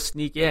be able to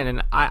sneak in.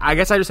 And I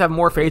guess I just have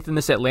more faith in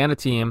this Atlanta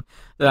team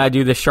than I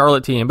do the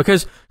Charlotte team,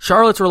 because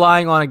Charlotte's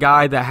relying on a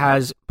guy that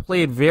has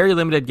played very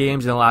limited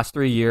games in the last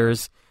 3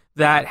 years,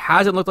 that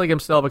hasn't looked like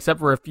himself except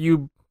for a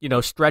few,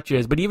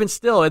 stretches. But even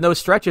still, in those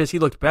stretches, he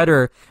looked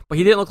better, but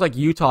he didn't look like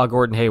Utah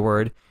Gordon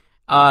Hayward.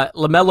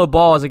 LaMelo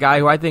Ball is a guy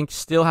who I think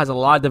still has a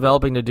lot of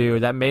developing to do,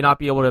 that may not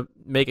be able to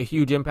make a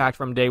huge impact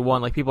from day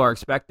one like people are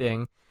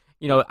expecting.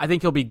 I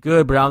think he'll be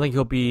good, but I don't think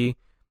he'll be,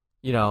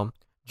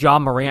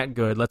 John Morant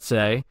good, let's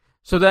say.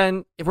 So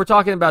then if we're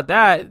talking about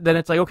that, then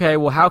it's like, okay,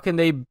 well, how can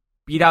they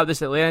beat out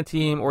this Atlanta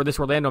team or this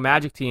Orlando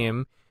Magic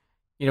team?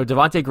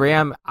 Devontae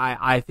Graham,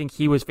 I think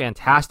he was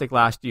fantastic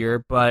last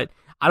year, but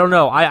I don't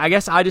know. I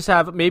guess I just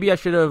maybe I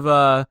should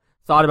have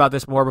thought about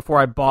this more before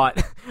I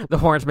bought the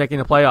Hornets making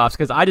the playoffs,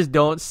 because I just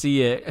don't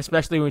see it,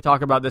 especially when we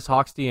talk about this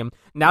Hawks team.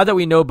 Now that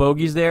we know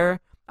Bogey's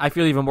there, I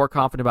feel even more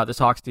confident about this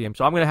Hawks team.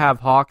 So I'm going to have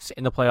Hawks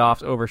in the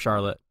playoffs over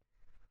Charlotte.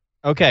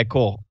 Okay,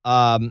 cool.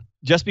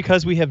 Just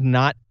because we have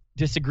not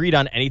disagreed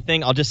on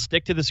anything, I'll just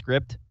stick to the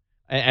script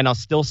and I'll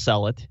still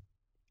sell it.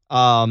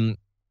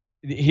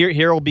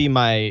 Here will be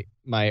my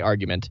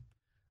argument.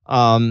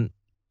 The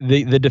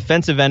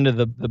defensive end of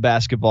the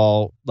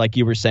basketball, like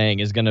you were saying,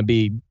 is going to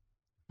be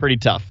pretty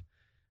tough.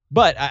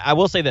 But I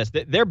will say this,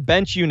 their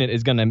bench unit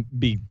is going to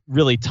be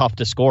really tough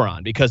to score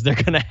on, because they're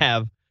going to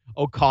have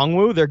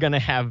Okongwu, they're going to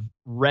have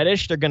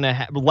Reddish, they're going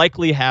to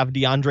likely have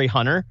DeAndre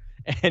Hunter.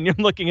 And you're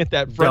looking at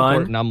that front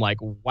court, and I'm like,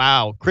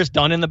 wow, Chris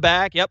Dunn in the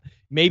back. Yep.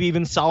 Maybe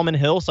even Solomon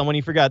Hill, someone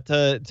you forgot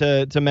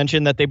to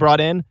mention that they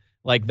brought in.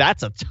 Like,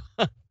 that's a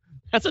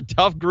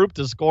tough group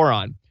to score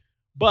on.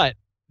 But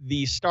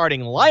the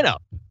starting lineup,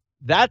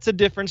 that's a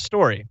different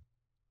story.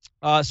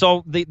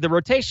 So the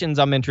rotations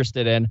I'm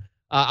interested in.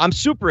 I'm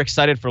super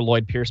excited for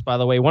Lloyd Pierce, by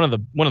the way, one of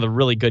the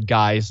really good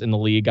guys in the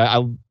league.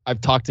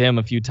 I've talked to him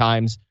a few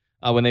times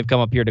when they've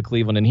come up here to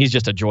Cleveland, and he's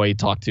just a joy to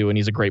talk to, and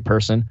he's a great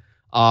person.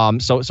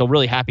 So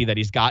really happy that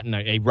he's gotten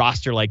a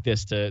roster like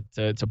this to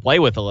play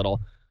with a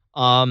little.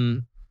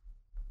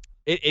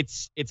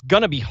 It's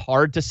gonna be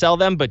hard to sell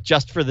them, but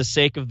just for the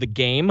sake of the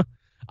game,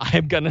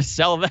 I'm gonna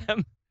sell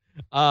them.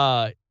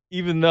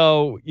 Even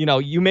though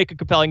you make a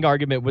compelling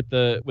argument with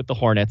the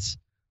Hornets,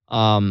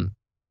 and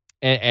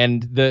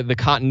the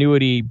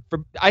continuity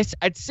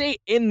I'd say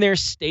in their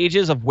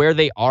stages of where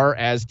they are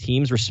as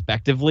teams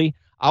respectively,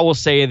 I will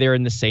say they're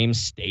in the same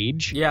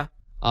stage. Yeah.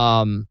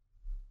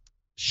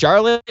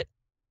 Charlotte.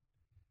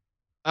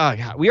 Oh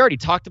God, we already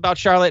talked about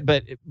Charlotte,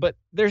 but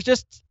there's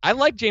just, I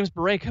like James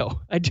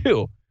Borrego. I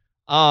do.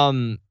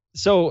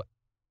 So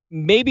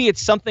maybe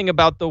it's something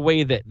about the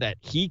way that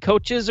he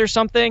coaches or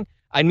something.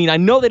 I mean, I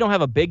know they don't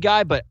have a big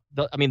guy, but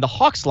the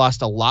Hawks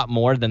lost a lot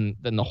more than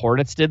the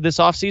Hornets did this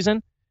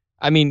offseason.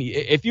 I mean,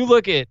 if you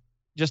look at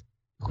just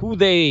who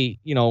they,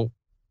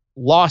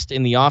 lost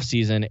in the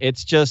offseason,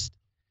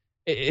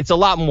 it's a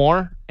lot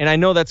more. And I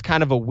know that's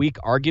kind of a weak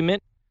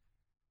argument,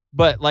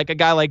 but like a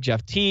guy like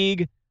Jeff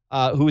Teague,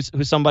 who's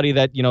somebody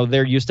that,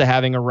 they're used to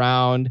having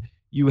around.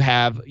 You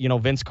have,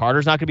 Vince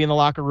Carter's not going to be in the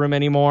locker room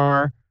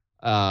anymore.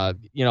 They have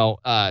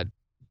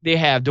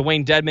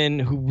Dwayne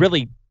Dedman, who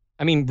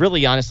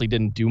really honestly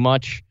didn't do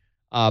much,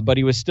 but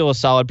he was still a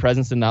solid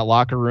presence in that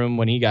locker room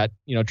when he got,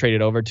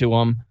 traded over to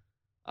him.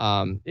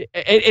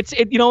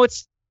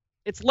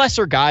 It's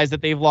lesser guys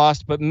that they've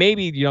lost, but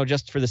maybe,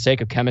 just for the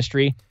sake of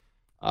chemistry,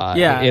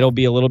 it'll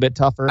be a little bit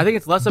tougher. I think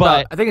it's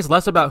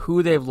less about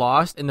who they've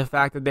lost and the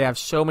fact that they have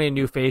so many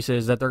new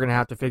faces that they're going to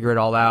have to figure it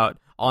all out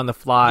on the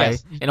fly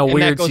Yes, in a and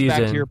weird that goes season.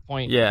 Back to your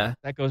point. Yeah.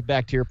 That goes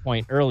back to your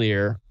point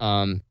earlier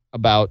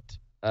about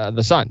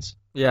the Suns.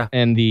 Yeah.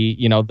 And the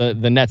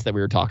Nets that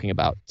we were talking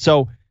about.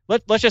 So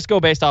let's just go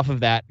based off of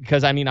that,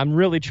 because I mean, I'm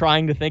really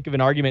trying to think of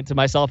an argument to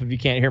myself, if you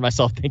can't hear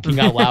myself thinking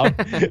out loud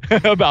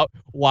about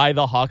why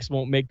the Hawks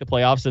won't make the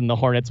playoffs and the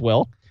Hornets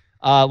will.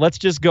 Let's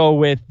just go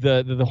with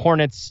the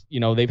Hornets.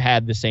 They've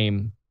had the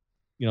same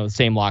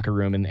locker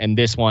room, and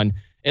this one,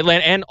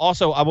 Atlanta. And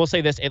also, I will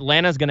say this: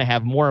 Atlanta's going to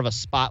have more of a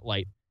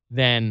spotlight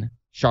than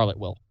Charlotte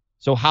will.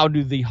 So how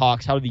do the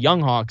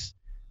young Hawks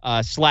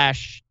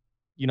slash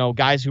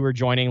guys who are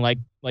joining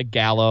like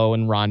Gallo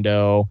and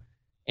Rondo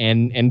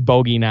and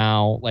Bogey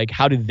now, like,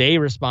 how do they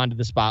respond to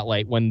the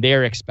spotlight when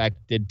they're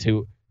expected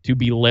to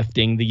be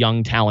lifting the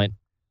young talent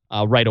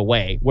right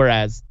away?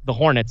 Whereas the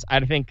Hornets, I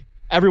think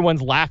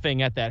everyone's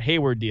laughing at that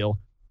Hayward deal.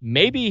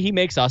 Maybe he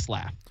makes us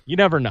laugh. You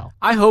never know.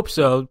 I hope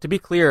so. To be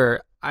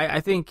clear,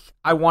 I think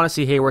I want to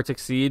see Hayward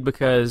succeed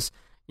because,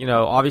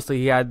 obviously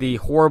he had the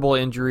horrible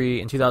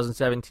injury in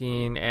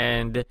 2017,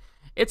 and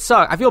it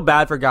sucks. I feel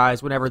bad for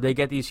guys whenever they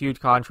get these huge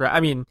contracts.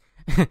 I mean,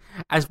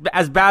 as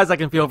bad as I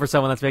can feel for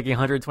someone that's making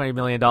 $120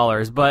 million,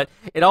 but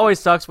it always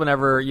sucks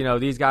whenever,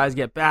 these guys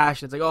get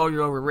bashed. It's like, oh,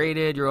 you're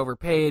overrated, you're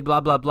overpaid, blah,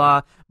 blah,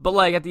 blah. But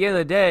like at the end of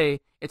the day,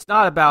 it's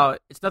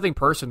nothing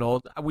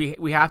personal.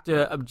 We have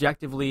to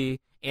objectively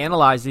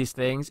analyze these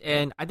things.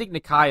 And I think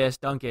Nikias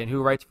Duncan,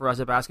 who writes for us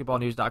at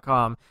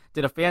basketballnews.com,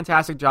 did a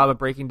fantastic job of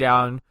breaking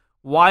down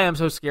why I'm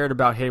so scared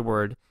about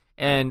Hayward.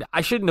 And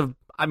I shouldn't have.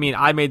 I mean,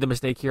 I made the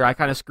mistake here. I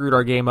kind of screwed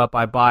our game up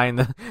by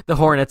buying the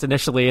Hornets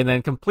initially and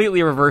then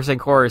completely reversing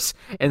course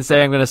and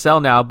saying I'm going to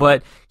sell now.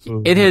 But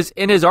in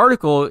his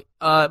article,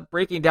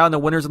 breaking down the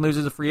winners and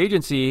losers of free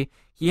agency,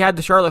 he had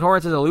the Charlotte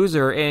Hornets as a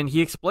loser, and he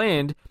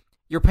explained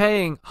you're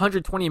paying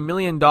 $120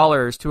 million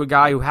to a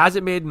guy who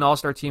hasn't made an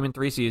all-star team in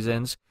 3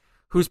 seasons,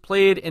 who's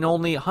played in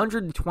only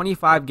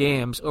 125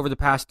 games over the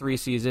past 3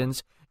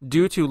 seasons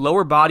due to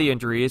lower body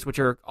injuries, which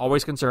are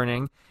always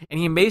concerning, and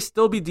he may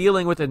still be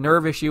dealing with a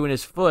nerve issue in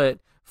his foot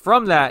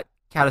from that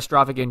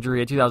catastrophic injury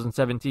in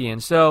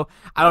 2017. So,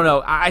 I don't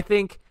know. I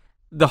think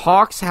the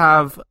Hawks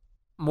have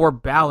more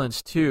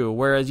balance, too,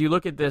 whereas you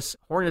look at this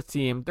Hornets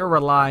team, they're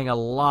relying a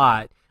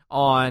lot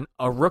on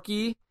a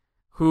rookie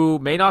who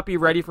may not be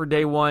ready for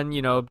day one,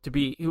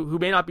 who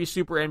may not be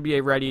super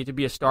NBA ready to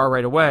be a star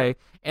right away,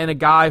 and a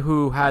guy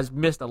who has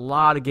missed a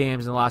lot of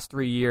games in the last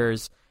 3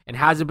 years and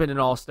hasn't been an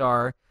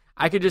all-star.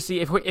 I could just see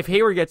if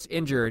Hayward gets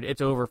injured,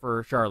 it's over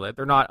for Charlotte.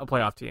 They're not a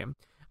playoff team.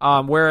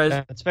 Whereas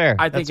that's fair.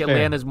 I think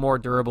Atlanta's more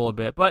durable a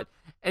bit. But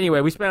anyway,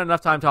 we spent enough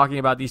time talking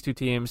about these two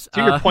teams.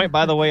 To your point,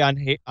 by the way,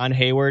 on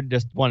Hayward,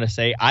 just want to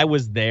say I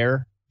was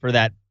there for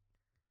that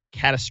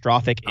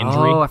catastrophic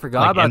injury. Oh, I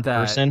forgot about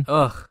that. Person.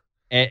 Ugh.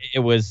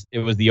 It was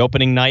the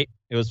opening night.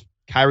 It was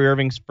Kyrie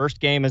Irving's first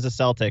game as a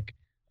Celtic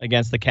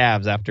against the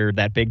Cavs after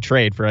that big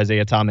trade for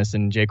Isaiah Thomas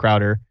and Jay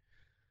Crowder,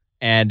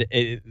 and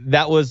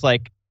that was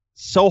like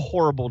so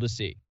horrible to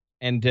see,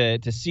 and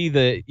to see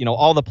the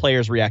all the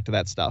players react to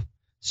that stuff.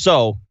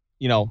 So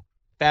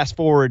fast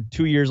forward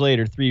 2 years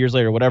later, 3 years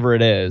later, whatever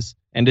it is,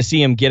 and to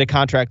see him get a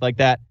contract like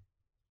that,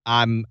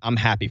 I'm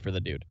happy for the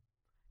dude.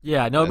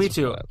 Yeah, no, me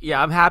too.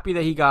 Yeah, I'm happy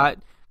that he got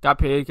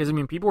paid because, I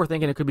mean, people were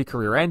thinking it could be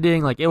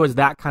career-ending. Like, it was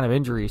that kind of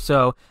injury.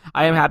 So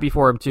I am happy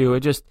for him, too.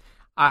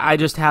 I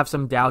just have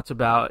some doubts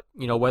about,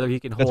 whether he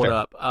can hold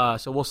up.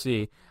 So we'll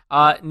see.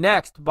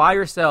 Next, buy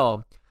or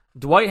sell.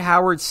 Dwight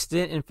Howard's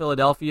stint in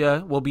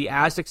Philadelphia will be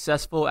as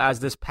successful as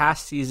this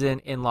past season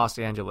in Los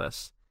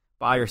Angeles.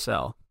 Buy or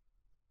sell?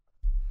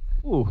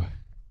 Ooh.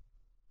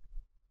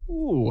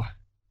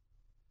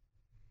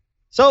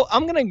 So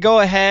I'm going to go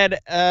ahead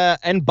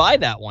and buy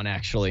that one,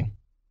 actually.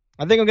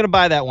 I think I'm going to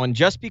buy that one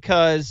just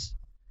because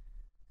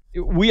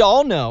we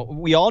all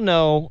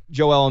know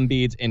Joel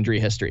Embiid's injury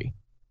history.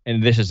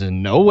 And this is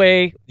in no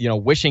way,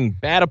 wishing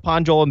bad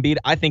upon Joel Embiid.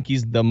 I think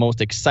he's the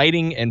most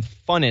exciting and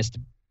funnest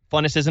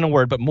isn't a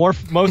word, but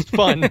most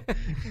fun,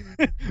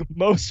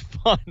 most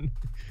fun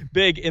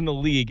big in the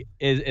league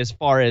as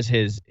far as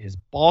his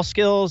ball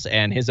skills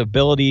and his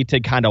ability to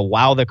kind of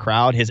wow the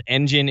crowd. His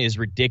engine is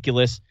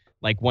ridiculous.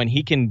 Like when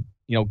he can,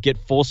 get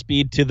full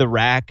speed to the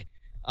rack,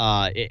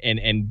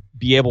 and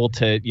be able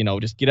to,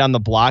 just get on the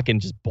block and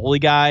just bully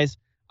guys.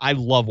 I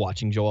love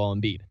watching Joel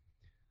Embiid.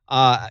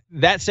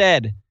 That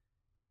said,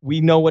 we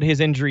know what his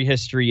injury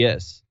history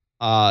is.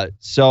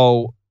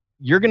 So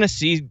you're gonna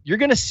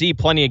see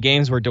plenty of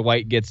games where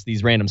Dwight gets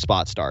these random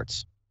spot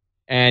starts,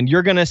 and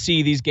you're gonna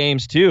see these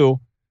games too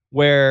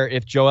where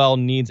if Joel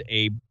needs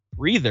a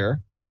breather,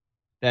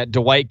 that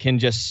Dwight can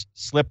just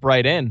slip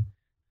right in.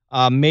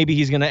 Maybe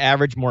he's gonna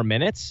average more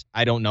minutes.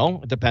 I don't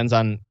know. It depends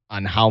on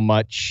how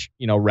much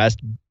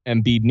rest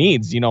Embiid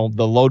needs.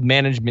 The load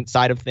management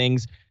side of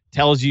things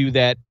tells you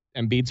that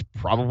Embiid's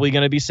probably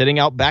going to be sitting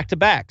out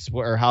back-to-backs,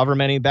 or however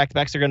many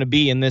back-to-backs are going to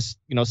be in this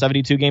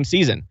 72-game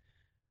season.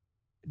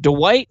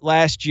 Dwight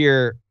last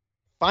year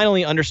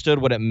finally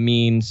understood what it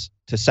means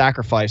to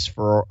sacrifice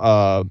for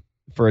a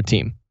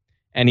team,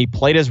 and he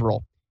played his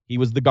role. He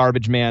was the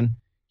garbage man.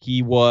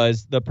 He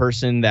was the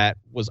person that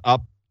was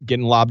up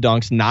getting lob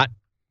dunks, not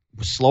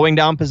slowing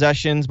down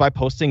possessions by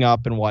posting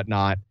up and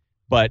whatnot,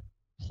 but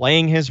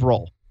playing his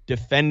role,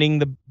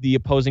 defending the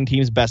opposing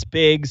team's best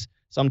bigs,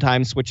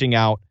 sometimes switching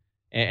out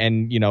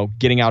and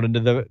getting out into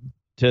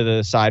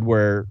the side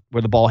where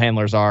the ball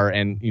handlers are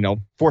and,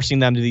 forcing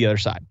them to the other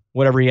side,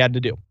 whatever he had to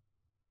do.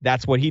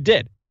 That's what he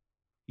did.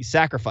 He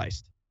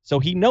sacrificed. So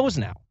he knows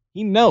now.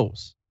 He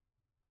knows.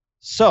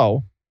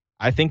 So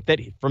I think that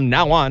from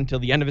now on till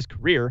the end of his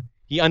career,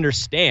 he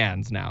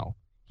understands now.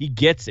 He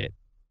gets it.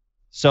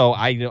 So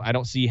I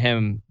don't see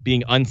him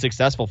being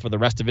unsuccessful for the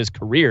rest of his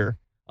career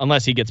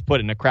unless he gets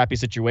put in a crappy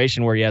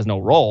situation where he has no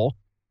role.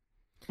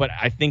 But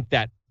I think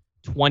that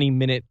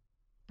 20-minute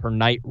per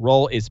night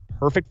role is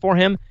perfect for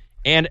him.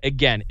 And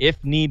again,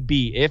 if need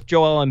be, if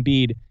Joel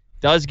Embiid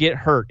does get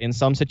hurt in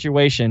some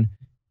situation,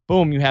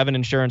 boom, you have an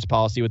insurance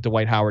policy with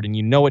Dwight Howard, and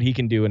you know what he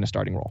can do in a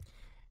starting role.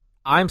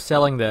 I'm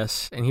selling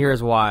this, and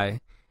here's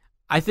why.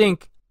 I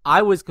think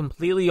I was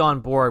completely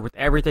on board with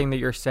everything that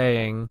you're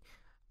saying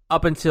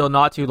up until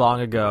not too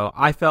long ago.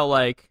 I felt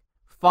like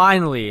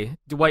finally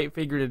Dwight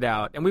figured it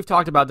out. And we've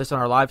talked about this on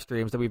our live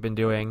streams that we've been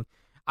doing.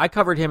 I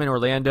covered him in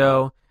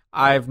Orlando.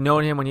 I've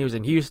known him when he was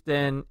in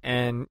Houston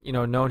and,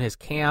 known his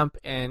camp.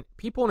 And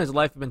people in his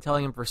life have been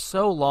telling him for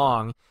so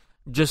long,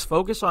 just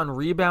focus on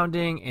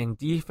rebounding and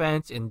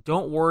defense and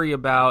don't worry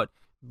about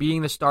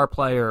being the star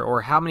player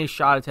or how many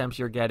shot attempts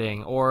you're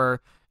getting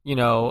or,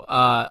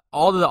 all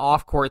of the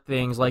off-court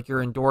things like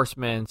your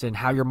endorsements and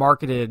how you're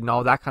marketed and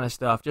all that kind of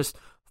stuff. Just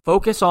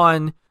focus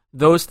on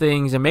those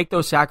things and make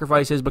those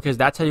sacrifices because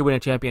that's how you win a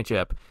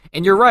championship.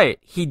 And you're right.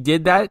 He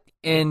did that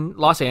in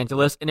Los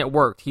Angeles and it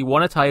worked. He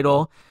won a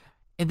title.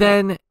 And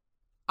then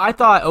I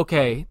thought,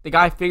 okay, the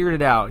guy figured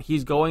it out.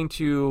 He's going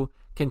to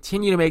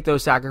continue to make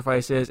those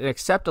sacrifices and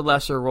accept a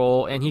lesser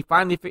role. And he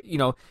finally,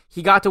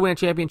 he got to win a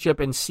championship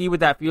and see what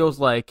that feels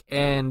like.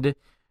 And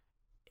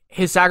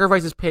his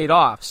sacrifices paid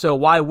off. So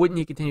why wouldn't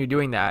he continue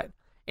doing that?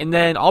 And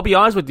then I'll be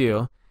honest with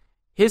you,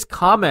 his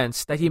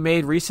comments that he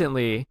made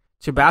recently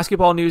to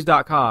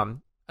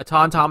basketballnews.com,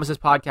 Aton Thomas's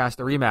podcast,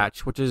 The Rematch,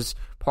 which is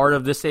part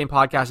of this same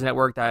podcast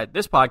network that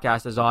this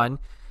podcast is on,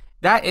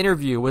 that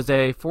interview was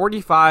a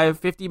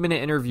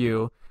 50-minute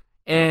interview.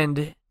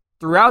 And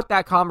throughout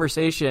that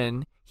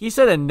conversation, he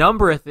said a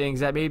number of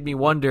things that made me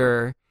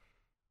wonder,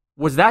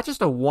 was that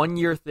just a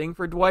one-year thing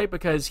for Dwight?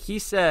 Because he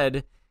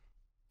said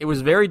it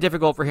was very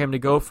difficult for him to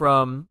go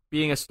from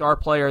being a star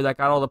player that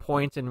got all the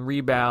points and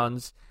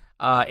rebounds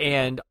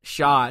and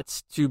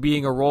shots to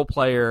being a role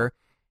player.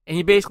 And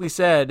he basically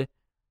said,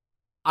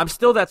 I'm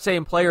still that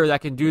same player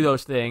that can do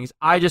those things.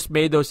 I just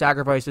made those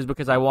sacrifices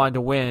because I wanted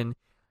to win.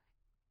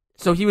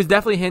 So he was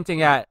definitely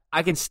hinting at,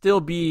 I can still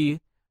be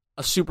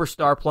a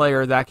superstar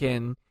player that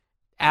can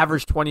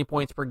average 20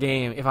 points per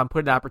game if I'm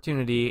put an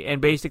opportunity. And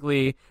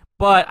basically,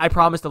 but I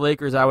promised the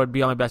Lakers I would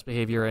be on my best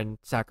behavior and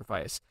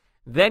sacrifice.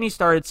 Then he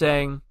started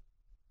saying,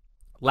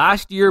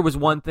 last year was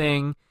one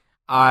thing.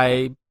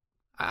 I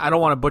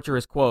don't want to butcher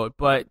his quote,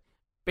 but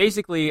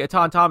basically,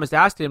 Aton Thomas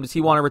asked him, does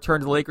he want to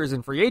return to the Lakers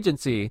in free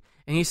agency?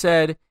 And he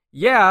said,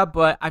 yeah,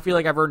 but I feel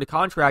like I've earned a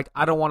contract.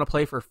 I don't want to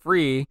play for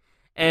free.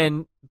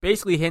 And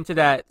basically hinted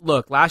at,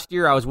 look, last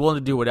year I was willing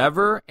to do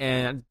whatever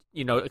and,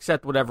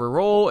 accept whatever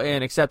role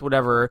and accept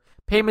whatever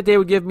payment they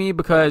would give me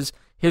because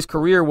his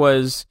career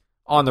was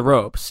on the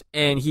ropes.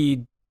 And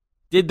he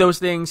did those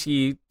things.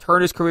 He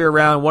turned his career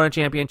around, won a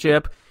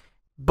championship.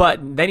 But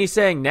then he's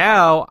saying,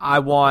 now I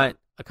want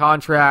a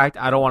contract.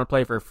 I don't want to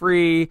play for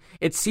free.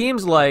 It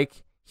seems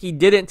like he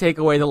didn't take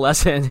away the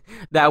lesson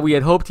that we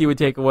had hoped he would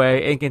take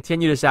away and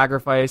continue to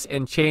sacrifice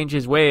and change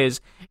his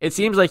ways. It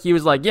seems like he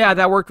was like, yeah,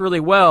 that worked really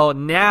well.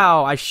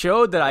 Now I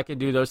showed that I can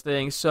do those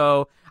things,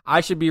 so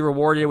I should be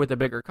rewarded with a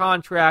bigger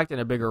contract and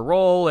a bigger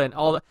role and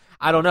all that.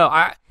 I don't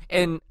know.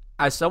 And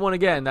as someone,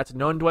 again, that's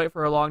known Dwight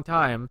for a long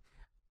time,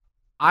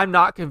 I'm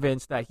not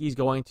convinced that he's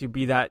going to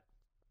be that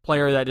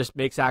player that just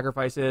makes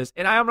sacrifices.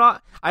 And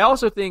I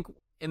also think,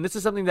 and this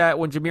is something that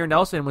when Jameer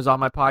Nelson was on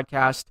my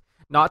podcast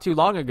not too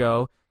long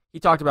ago, he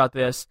talked about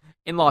this.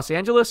 In Los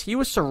Angeles, he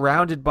was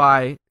surrounded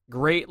by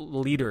great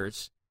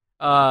leaders.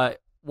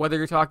 Whether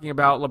you're talking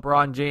about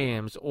LeBron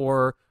James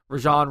or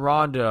Rajon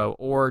Rondo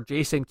or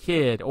Jason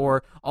Kidd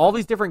or all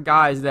these different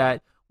guys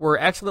that were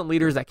excellent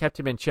leaders that kept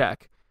him in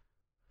check.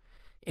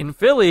 In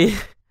Philly,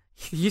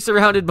 he's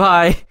surrounded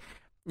by,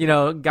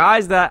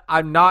 guys that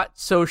I'm not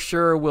so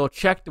sure will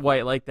check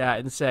Dwight like that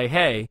and say,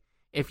 hey,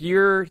 if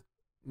you're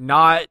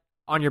not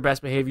on your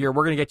best behavior,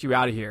 we're going to get you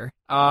out of here.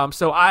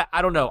 So I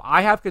don't know.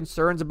 I have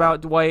concerns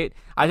about Dwight.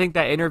 I think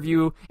that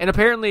interview, and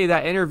apparently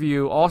that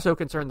interview also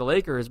concerned the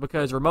Lakers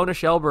because Ramona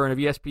Shelburne of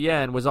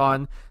ESPN was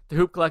on the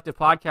Hoop Collective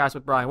podcast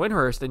with Brian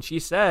Windhurst, and she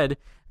said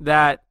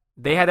that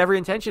they had every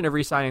intention of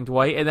re-signing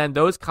Dwight, and then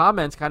those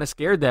comments kind of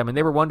scared them, and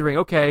they were wondering,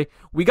 okay,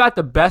 we got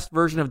the best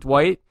version of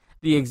Dwight,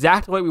 the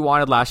exact Dwight we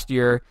wanted last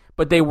year,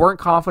 but they weren't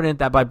confident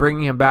that by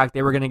bringing him back,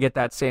 they were going to get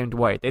that same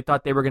Dwight. They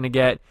thought they were going to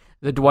get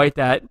the Dwight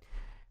that,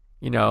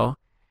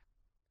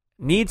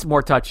 needs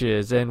more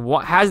touches and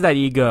has that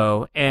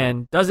ego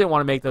and doesn't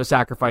want to make those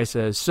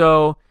sacrifices.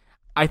 So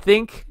I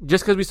think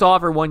just because we saw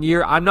it for 1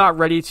 year, I'm not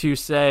ready to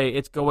say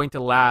it's going to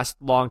last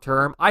long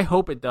term. I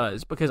hope it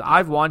does because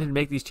I've wanted to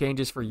make these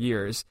changes for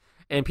years.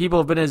 And people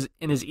have been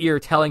in his ear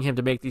telling him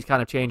to make these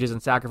kind of changes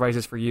and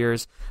sacrifices for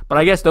years. But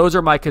I guess those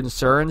are my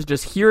concerns.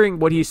 Just hearing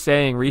what he's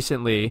saying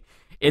recently,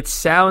 it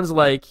sounds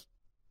like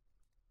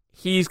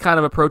he's kind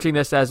of approaching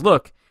this as,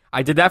 look,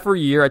 I did that for a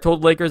year. I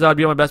told the Lakers I would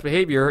be on my best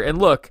behavior. And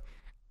look,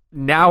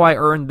 now I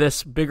earned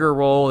this bigger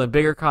role and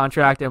bigger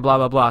contract and blah,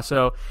 blah, blah.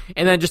 So,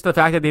 and then just the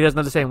fact that he doesn't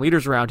have the same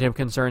leaders around him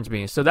concerns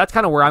me. So that's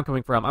kind of where I'm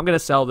coming from. I'm going to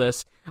sell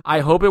this. I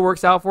hope it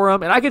works out for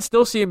him. And I could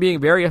still see him being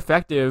very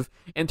effective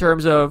in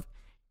terms of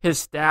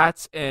his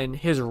stats and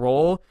his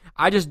role.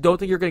 I just don't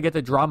think you're going to get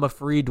the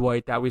drama-free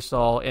Dwight that we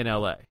saw in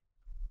LA.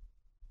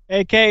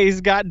 AK,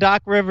 he's got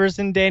Doc Rivers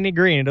and Danny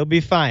Green. It'll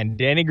be fine.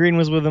 Danny Green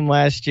was with him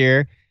last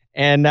year,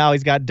 and now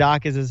he's got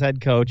Doc as his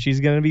head coach. He's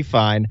going to be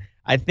fine.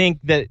 I think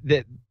that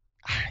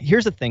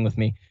here's the thing with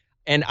me,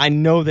 and I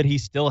know that he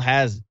still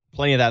has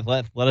plenty of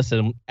that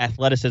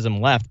athleticism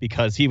left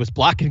because he was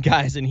blocking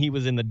guys and he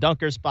was in the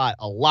dunker spot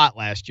a lot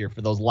last year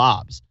for those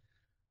lobs.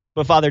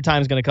 But Father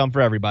Time's going to come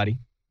for everybody.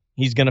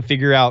 He's going to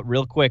figure out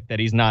real quick that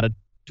he's not a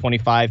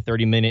 25,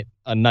 30-minute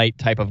a night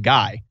type of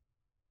guy.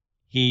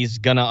 He's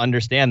going to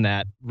understand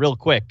that real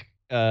quick.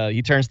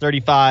 He turns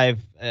 35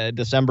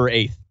 December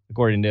 8th,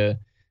 according to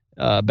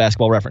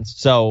Basketball Reference.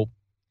 So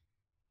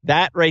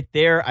that right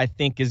there, I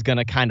think, is going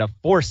to kind of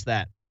force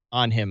that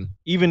on him.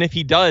 Even if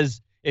he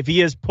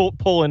is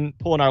pulling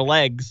our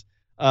legs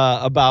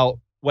about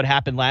what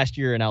happened last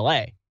year in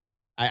LA.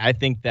 I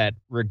think that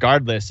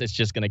regardless, it's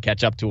just going to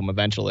catch up to him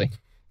eventually.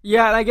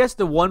 Yeah, and I guess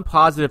the one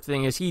positive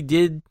thing is he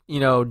did,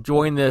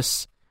 join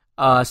this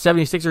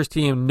 76ers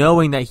team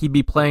knowing that he'd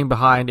be playing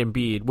behind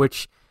Embiid,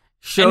 which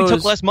shows... And he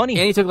took less money.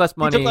 He took less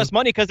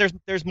money because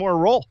there's more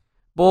role.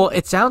 Well,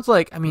 it sounds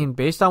like,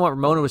 based on what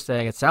Ramona was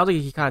saying, it sounds like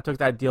he kind of took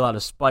that deal out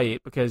of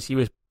spite because he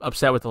was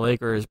upset with the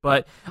Lakers.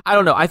 But I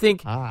don't know. I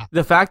think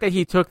the fact that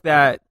he took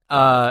that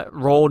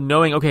role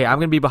knowing, okay, I'm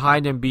going to be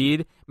behind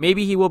Embiid,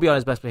 maybe he will be on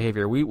his best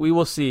behavior. We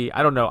will see.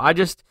 I don't know.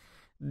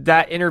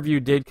 That interview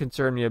did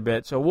concern me a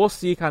bit, so we'll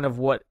see kind of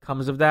what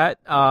comes of that.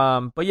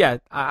 But yeah,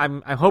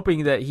 I'm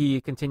hoping that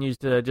he continues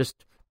to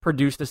just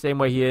produce the same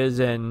way he is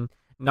and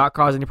not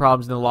cause any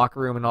problems in the locker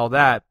room and all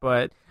that.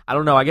 But I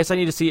don't know. I guess I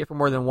need to see it for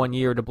more than 1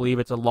 year to believe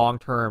it's a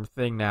long-term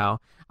thing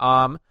now.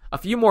 A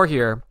few more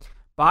here.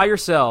 Buy or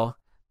sell.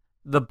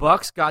 The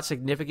Bucks got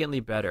significantly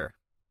better.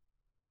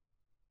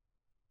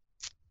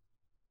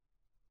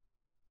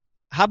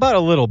 How about a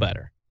little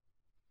better?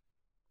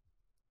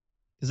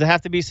 Does it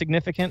have to be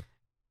significant?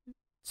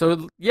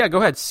 So, yeah, go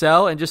ahead.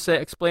 Sell and just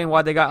explain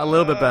why they got a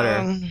little bit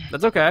better.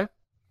 That's okay.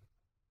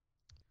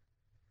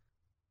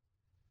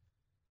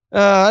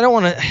 I don't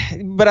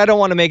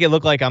want to make it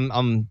look like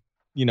I'm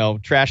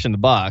trashing the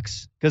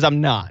Bucks because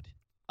I'm not.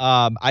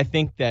 I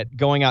think that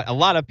going out, a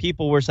lot of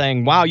people were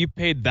saying, wow, you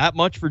paid that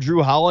much for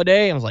Drew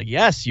Holiday? I was like,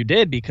 yes, you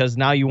did, because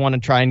now you want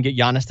to try and get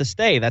Giannis to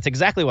stay. That's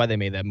exactly why they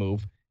made that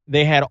move.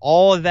 They had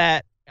all of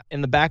that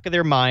in the back of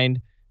their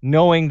mind,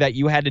 knowing that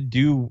you had to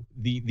do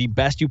the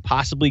best you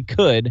possibly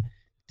could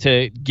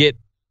to get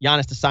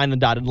Giannis to sign the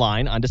dotted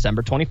line on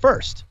December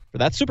 21st for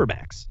that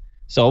Supermax.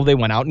 So they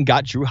went out and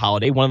got Drew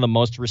Holiday, one of the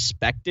most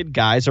respected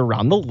guys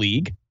around the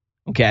league.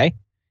 Okay.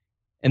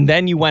 And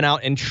then you went out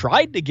and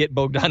tried to get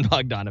Bogdan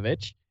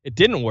Bogdanović. It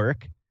didn't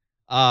work.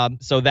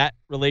 So that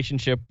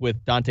relationship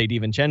with Dante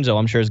DiVincenzo,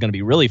 I'm sure, is going to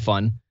be really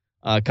fun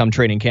come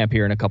training camp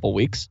here in a couple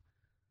weeks.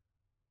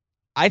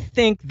 I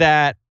think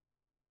that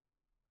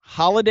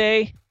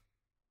Holiday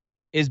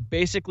is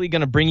basically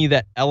going to bring you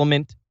that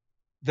element,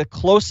 the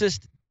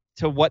closest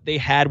to what they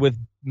had with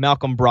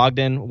Malcolm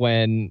Brogdon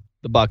when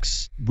the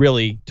Bucks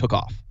really took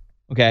off.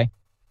 Okay.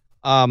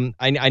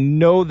 I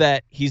know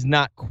that he's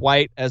not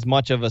quite as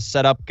much of a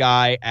setup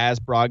guy as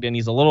Brogdon.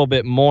 He's a little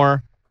bit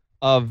more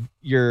of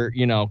your,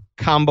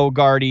 combo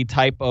guardy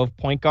type of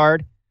point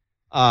guard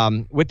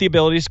with the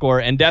ability to score.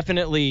 And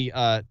definitely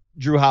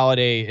Drew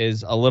Holiday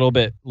is a little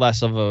bit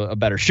less of a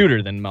better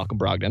shooter than Malcolm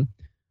Brogdon.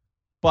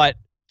 But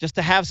just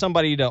to have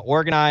somebody to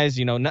organize,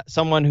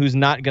 someone who's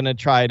not going to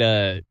try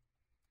to,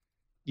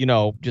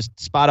 just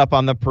spot up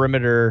on the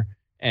perimeter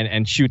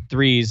and shoot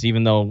threes,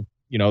 even though,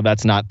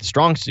 that's not the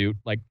strong suit,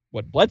 like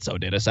what Bledsoe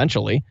did,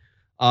 essentially.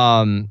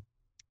 I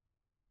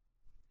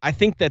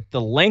think that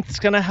the length's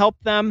going to help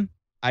them.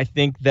 I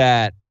think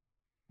that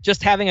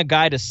just having a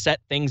guy to set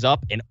things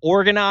up and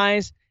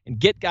organize and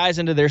get guys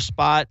into their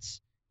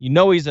spots,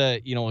 he's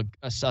a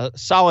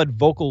solid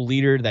vocal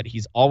leader that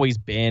he's always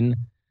been.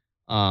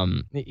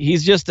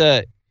 He's just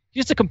a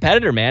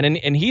competitor, man.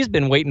 And he's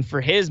been waiting for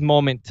his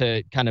moment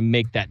to kind of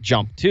make that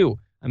jump too.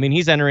 I mean,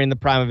 he's entering the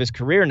prime of his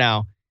career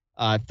now,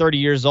 30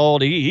 years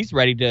old. He's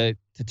ready to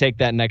take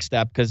that next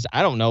step. Cause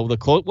I don't know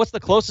what's the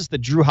closest that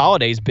Drew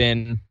Holiday's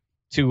been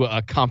to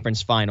a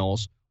conference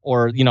finals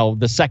or,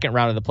 the second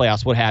round of the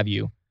playoffs, what have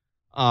you.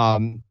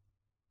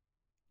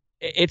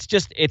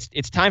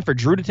 It's time for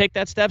Drew to take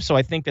that step. So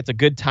I think that's a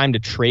good time to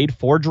trade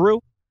for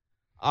Drew.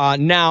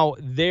 Now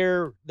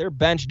their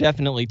bench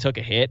definitely took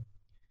a hit.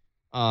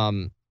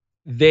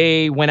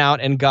 they went out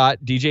and got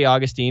DJ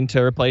Augustine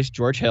to replace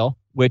George Hill,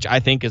 which I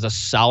think is a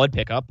solid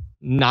pickup.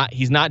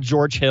 He's not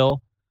George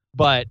Hill,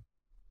 but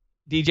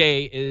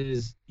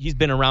he's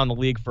been around the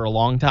league for a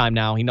long time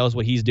now. He knows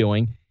what he's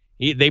doing.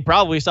 They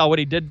probably saw what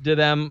he did to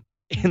them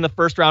in the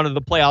first round of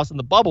the playoffs in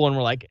the bubble and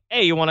were like,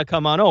 hey, you want to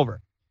come on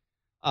over?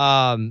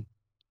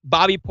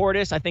 Bobby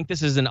Portis, I think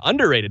this is an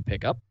underrated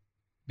pickup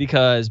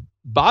because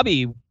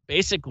Bobby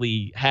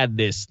basically had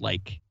this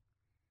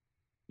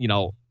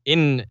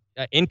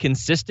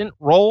inconsistent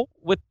role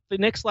with the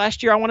Knicks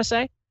last year, I want to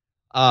say.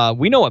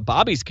 We know what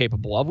Bobby's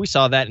capable of. We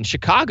saw that in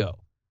Chicago.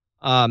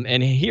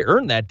 And he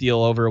earned that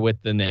deal over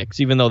with the Knicks,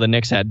 even though the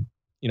Knicks had,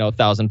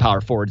 1,000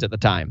 power forwards at the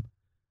time.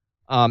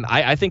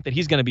 I think that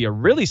he's going to be a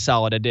really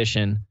solid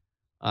addition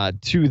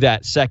to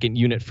that second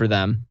unit for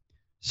them.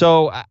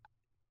 So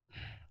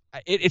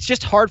it's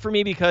just hard for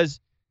me because,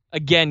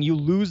 again, you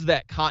lose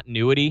that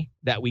continuity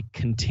that we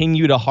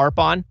continue to harp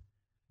on.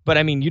 But,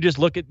 I mean,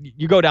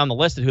 you go down the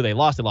list of who they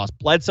lost. They lost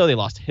Bledsoe. They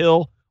lost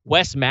Hill.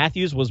 Wes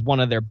Matthews was one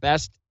of their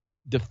best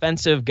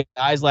defensive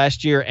guys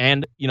last year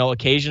and,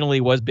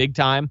 occasionally was big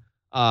time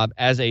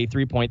as a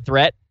three-point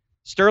threat.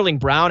 Sterling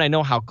Brown, I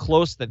know how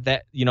close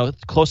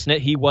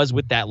close-knit he was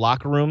with that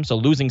locker room. So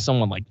losing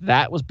someone like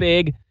that was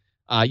big.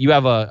 You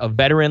have a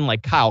veteran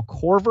like Kyle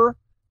Korver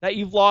that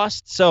you've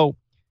lost. So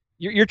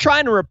you're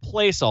trying to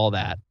replace all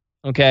that,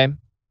 okay?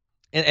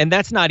 And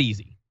that's not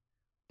easy.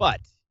 But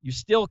you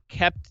still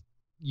kept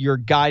your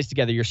guys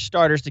together, your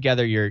starters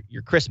together, your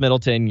Chris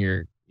Middleton,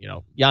 your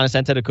Giannis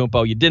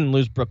Antetokounmpo. You didn't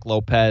lose Brook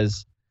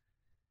Lopez.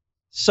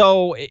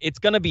 So it's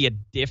going to be a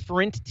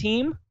different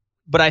team,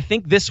 but I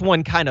think this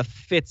one kind of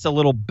fits a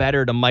little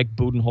better to Mike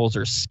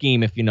Budenholzer's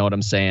scheme, if you know what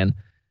I'm saying.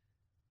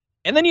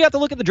 And then you have to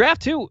look at the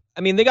draft, too.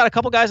 I mean, they got a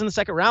couple guys in the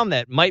second round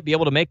that might be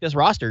able to make this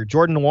roster.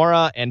 Jordan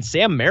Nwora and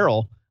Sam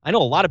Merrill. I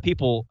know a lot of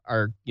people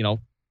are,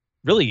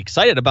 really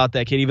excited about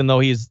that kid, even though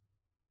he's,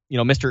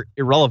 Mr.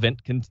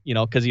 Irrelevant,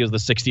 because he was the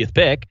 60th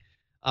pick.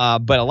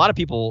 But a lot of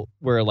people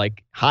were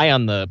high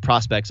on the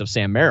prospects of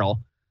Sam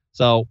Merrill.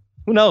 So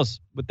who knows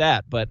with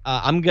that? But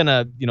I'm going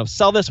to,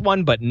 sell this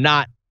one, but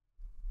not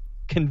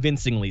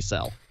convincingly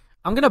sell.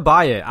 I'm going to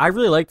buy it. I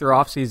really like their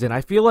offseason.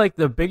 I feel like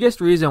the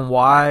biggest reason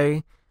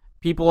why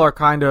people are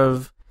kind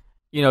of,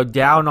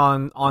 down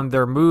on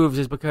their moves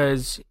is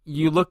because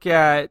you look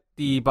at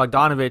the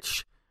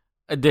Bogdanovich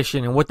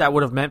addition and what that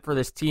would have meant for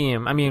this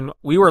team. I mean,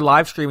 we were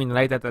live streaming the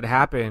night that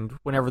happened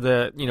whenever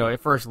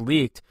it first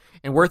leaked,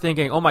 and we're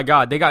thinking, oh my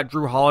God, they got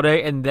Drew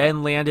Holiday and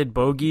then landed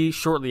Bogey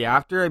shortly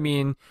after. I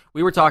mean,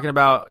 we were talking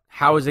about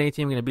how is any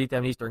team going to beat them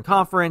in the Eastern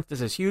Conference?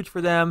 This is huge for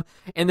them.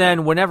 And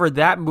then whenever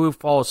that move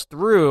falls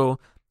through,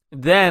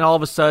 then all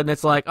of a sudden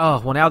it's like,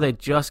 oh, well, now they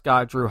just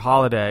got Drew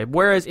Holiday.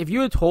 Whereas if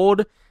you had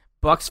told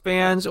Bucks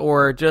fans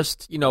or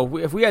just,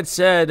 if we had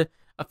said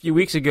a few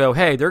weeks ago,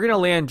 hey, they're going to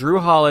land Drew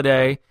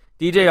Holiday,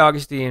 DJ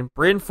Augustine,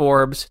 Bryn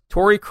Forbes,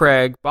 Torrey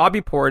Craig,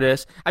 Bobby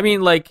Portis. I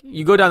mean,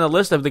 you go down the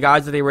list of the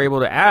guys that they were able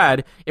to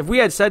add. If we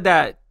had said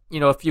that,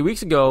 a few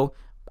weeks ago,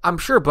 I'm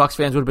sure Bucks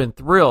fans would have been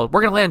thrilled.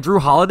 We're going to land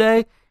Drew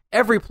Holiday.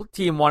 Every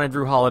team wanted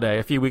Drew Holiday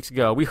a few weeks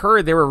ago. We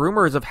heard there were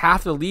rumors of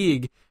half the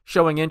league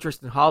showing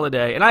interest in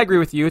Holiday. And I agree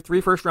with you.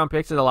 3 first-round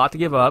picks is a lot to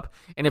give up.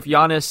 And if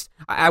Giannis,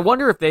 I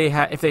wonder if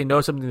they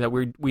know something that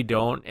we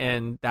don't,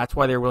 and that's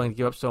why they're willing to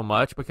give up so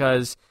much.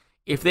 Because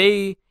if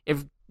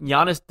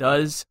Giannis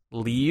does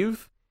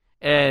leave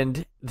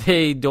and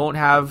they don't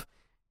have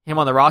him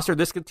on the roster,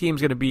 this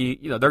team's going to be,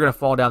 they're going to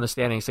fall down the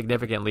standings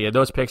significantly. And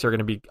those picks are going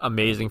to be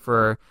amazing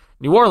for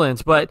New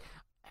Orleans. But,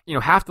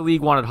 half the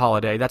league wanted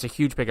Holiday. That's a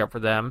huge pickup for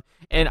them.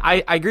 And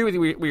I agree with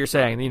what you're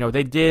saying.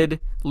 They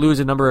did lose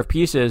a number of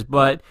pieces,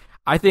 but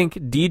I think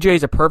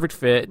DJ's a perfect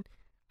fit.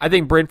 I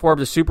think Bryn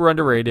Forbes is super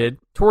underrated.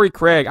 Torrey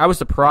Craig, I was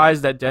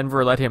surprised that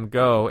Denver let him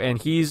go,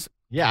 and he's...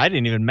 Yeah, I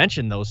didn't even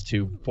mention those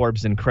two,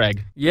 Forbes and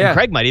Craig. Yeah. And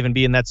Craig might even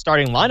be in that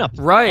starting lineup.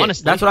 Right.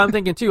 Honestly. That's what I'm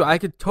thinking, too. I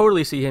could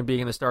totally see him being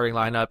in the starting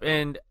lineup.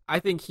 And I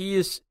think he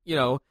is,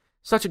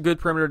 such a good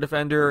perimeter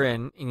defender,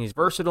 and he's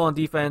versatile on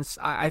defense.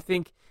 I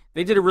think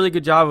they did a really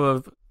good job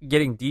of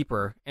getting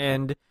deeper.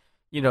 And,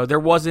 there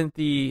wasn't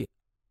the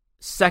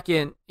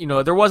second,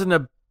 there wasn't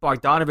a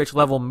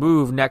Bogdanovich-level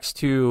move next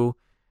to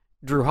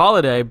Drew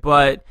Holiday,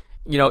 but...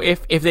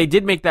 if they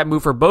did make that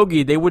move for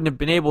Bogey, they wouldn't have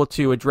been able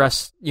to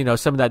address,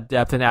 some of that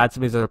depth and add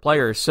some of these other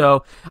players.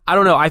 So I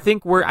don't know. I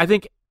think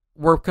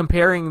we're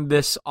comparing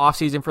this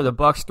offseason for the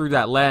Bucks through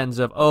that lens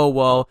of, oh,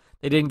 well,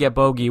 they didn't get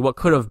Bogey, what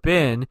could have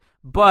been.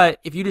 But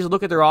if you just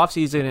look at their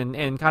offseason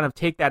and kind of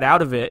take that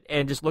out of it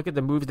and just look at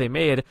the moves they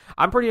made,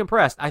 I'm pretty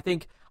impressed. I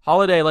think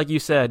Holiday, like you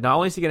said, not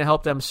only is he going to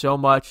help them so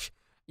much,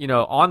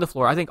 on the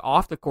floor, I think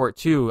off the court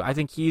too. I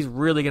think he's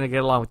really going to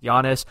get along with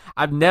Giannis.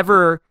 I've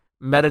never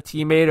met a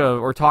teammate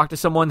or talked to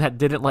someone that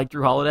didn't like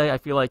Drew Holiday. I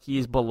feel like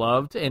he's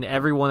beloved, and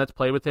everyone that's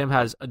played with him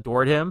has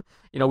adored him.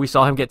 We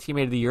saw him get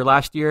Teammate of the Year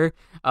last year,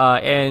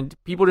 and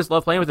people just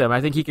love playing with him. I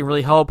think he can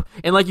really help.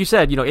 And like you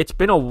said, it's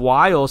been a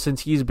while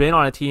since he's been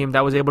on a team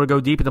that was able to go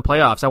deep in the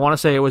playoffs. I want to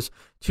say it was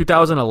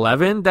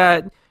 2011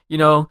 that,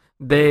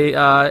 they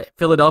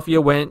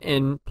Philadelphia went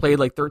and played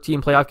like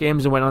 13 playoff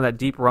games and went on that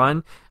deep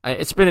run.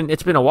 It's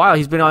been a while.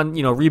 He's been on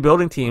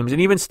rebuilding teams,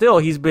 and even still,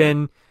 he's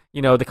been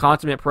the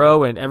consummate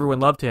pro, and everyone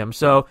loved him.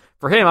 So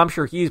for him, I'm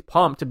sure he's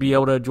pumped to be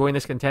able to join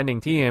this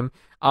contending team.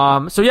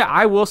 So yeah,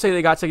 I will say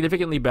they got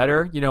significantly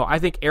better. I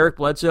think Eric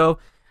Bledsoe,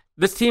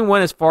 this team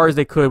went as far as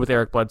they could with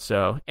Eric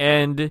Bledsoe,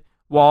 and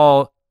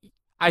while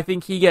I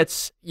think he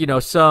gets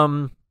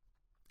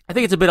I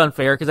think it's a bit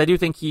unfair because I do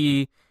think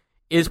he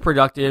is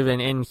productive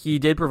and he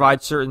did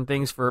provide certain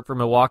things for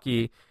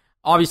Milwaukee.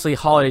 Obviously,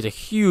 Holiday's a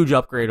huge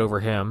upgrade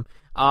over him.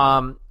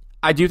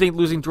 I do think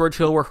losing George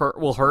Hill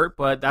will hurt,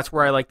 but that's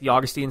where I like the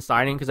Augustine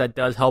signing because that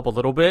does help a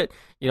little bit.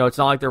 It's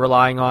not like they're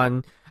relying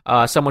on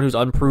someone who's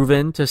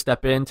unproven to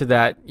step into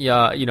that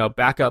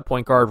backup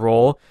point guard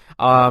role.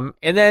 And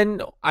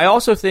then I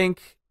also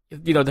think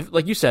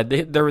like you said,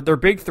 their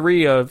big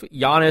three of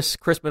Giannis,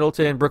 Chris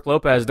Middleton, Brook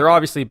Lopez, they're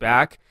obviously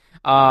back.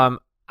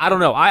 I don't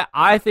know.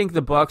 I think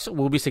the Bucks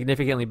will be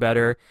significantly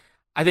better.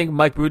 I think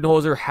Mike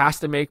Budenholzer has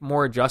to make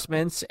more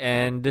adjustments,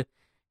 and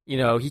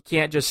he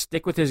can't just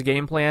stick with his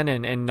game plan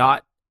and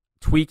not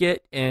tweak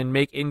it and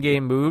make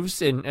in-game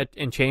moves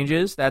and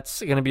changes.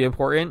 That's going to be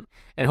important,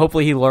 and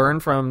hopefully he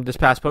learned from this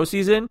past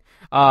postseason.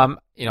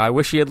 I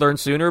wish he had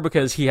learned sooner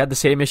because he had the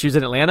same issues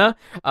in Atlanta,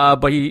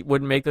 but he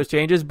wouldn't make those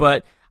changes.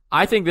 But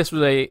I think this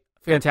was a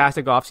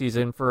fantastic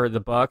offseason for the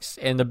Bucks,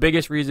 and the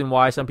biggest reason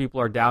why some people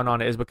are down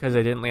on it is because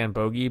they didn't land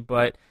Bogey.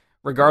 But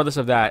regardless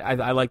of that,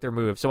 I like their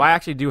move. So I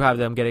actually do have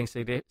them getting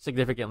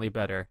significantly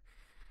better.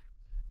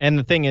 And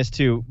the thing is,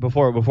 too,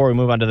 before we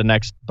move on to the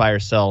next buy or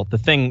sell, the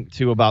thing,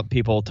 too, about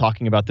people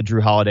talking about the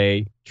Drew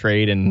Holiday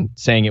trade and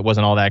saying it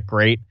wasn't all that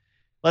great,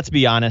 let's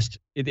be honest,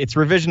 it's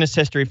revisionist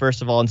history,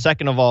 first of all. And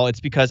second of all, it's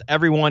because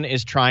everyone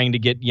is trying to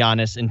get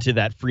Giannis into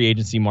that free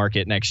agency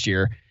market next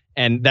year.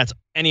 And that's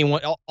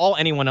all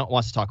anyone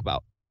wants to talk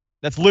about.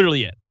 That's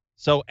literally it.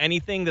 So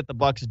anything that the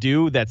Bucks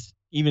do that's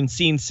even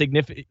seen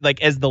significant,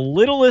 like as the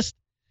littlest,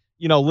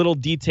 little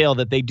detail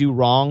that they do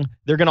wrong,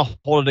 they're going to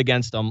hold it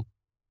against them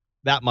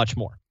that much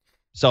more.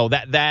 So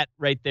that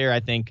right there, I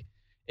think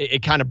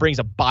it kind of brings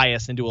a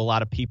bias into a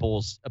lot of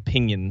people's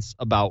opinions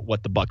about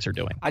what the Bucks are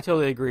doing. I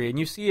totally agree. And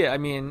you see it. I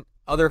mean,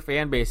 other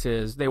fan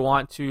bases, they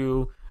want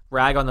to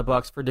rag on the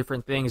Bucks for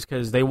different things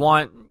because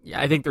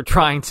I think they're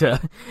trying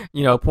to,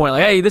 point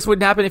like, hey, this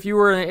wouldn't happen if you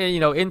were,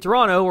 in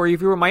Toronto or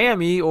if you were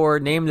Miami or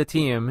name the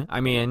team.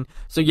 I mean,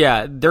 so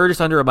yeah, they're just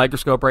under a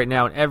microscope right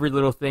now and every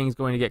little thing's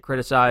going to get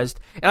criticized.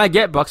 And I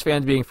get Bucks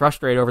fans being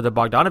frustrated over the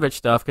Bogdanovich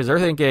stuff because they're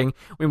thinking,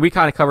 we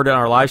kind of covered it on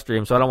our live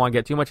stream, so I don't want to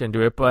get too much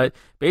into it, but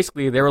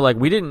basically they were like,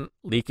 we didn't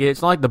leak it.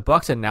 It's not like the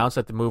Bucks announced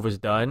that the move was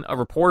done. A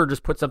reporter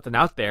just put something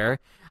out there.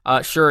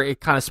 Sure, it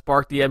kind of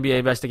sparked the NBA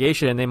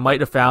investigation, and they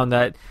might have found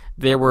that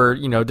they were,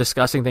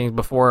 discussing things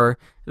before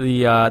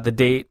the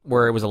date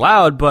where it was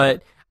allowed.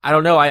 But I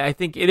don't know. I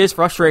think it is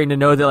frustrating to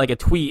know that like a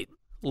tweet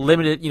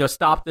limited,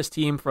 stopped this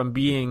team from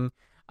being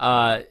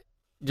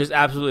just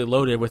absolutely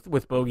loaded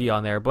with Bogey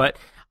on there. But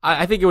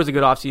I think it was a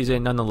good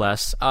offseason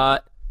nonetheless.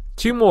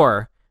 Two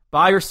more,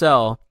 buy or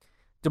sell.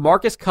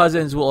 DeMarcus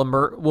Cousins will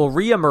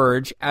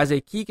reemerge as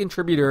a key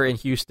contributor in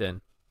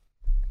Houston.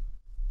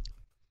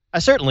 I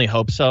certainly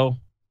hope so.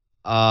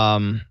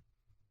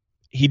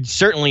 He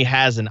certainly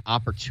has an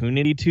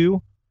opportunity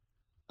to.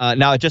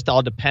 Now, it just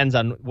all depends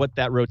on what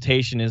that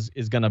rotation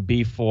is going to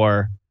be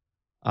for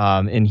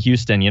in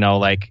Houston. We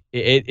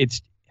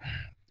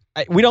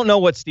don't know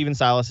what Steven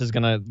Silas is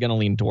going to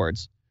lean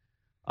towards.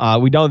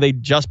 We know they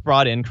just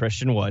brought in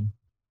Christian Wood,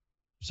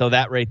 so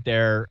that right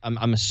there,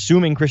 I'm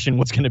assuming Christian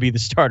Wood's going to be the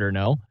starter.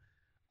 No,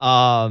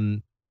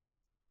 I'm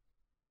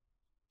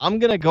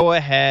going to go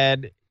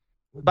ahead.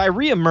 By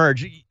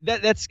reemerge,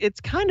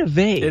 it's kind of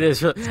vague. It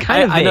is. It's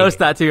kind of vague. I noticed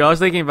that too. I was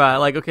thinking about it,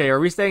 like, okay, are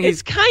we saying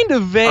it's kind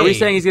of vague? Are we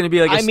saying he's going to be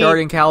like a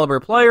starting caliber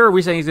player? Are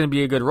we saying he's going to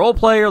be a good role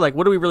player? Like,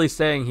 what are we really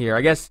saying here?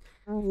 I guess.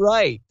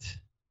 Right.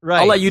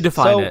 I'll let you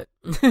define it.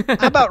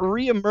 How about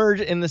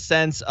reemerge in the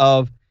sense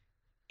of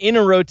in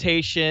a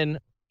rotation,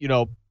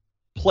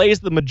 plays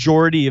the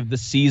majority of the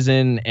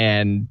season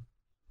and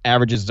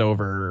averages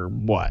over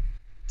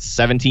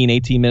 17,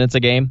 18 minutes a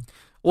game?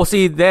 Well,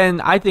 see,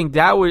 then I think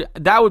that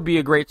would be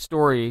a great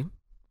story,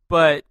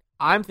 but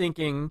I'm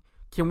thinking,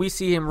 can we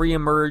see him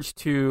reemerge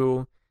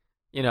to,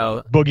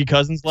 Boogie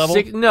Cousins level?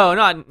 He's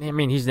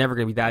never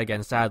going to be that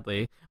again,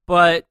 sadly,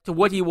 but to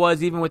what he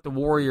was even with the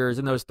Warriors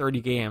in those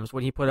 30 games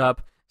when he put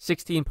up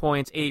 16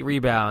 points, 8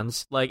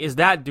 rebounds, like, is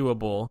that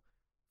doable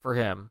for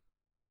him?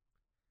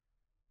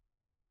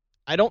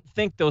 I don't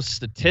think those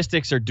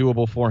statistics are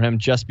doable for him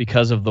just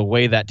because of the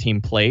way that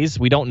team plays.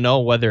 We don't know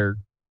whether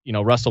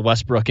Russell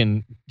Westbrook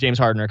and James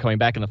Harden are coming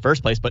back in the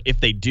first place, but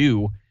if they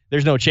do,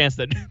 there's no chance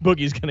that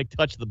Boogie's going to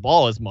touch the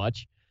ball as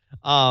much.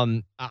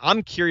 I'm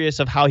curious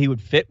of how he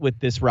would fit with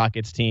this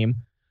Rockets team,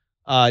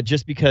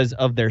 just because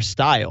of their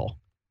style.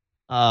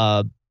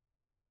 We're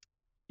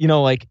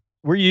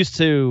used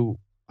to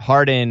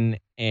Harden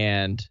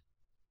and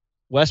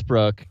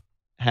Westbrook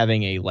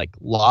having a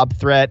lob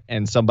threat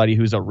and somebody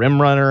who's a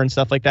rim runner and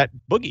stuff like that.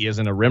 Boogie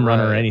isn't a rim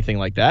runner or anything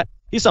like that.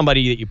 He's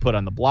somebody that you put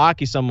on the block.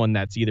 He's someone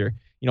that's either,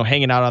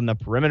 hanging out on the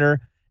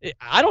perimeter.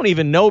 I don't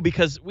even know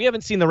because we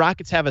haven't seen the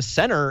Rockets have a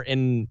center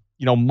in,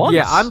 months.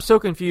 Yeah, I'm so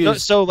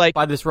confused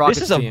by this Rockets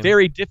This is team. A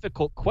very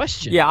difficult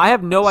question. Yeah, I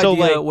have no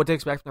idea what to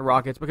expect from the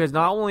Rockets because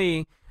not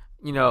only,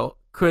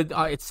 could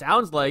it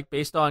sounds like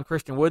based on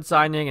Christian Wood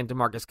signing and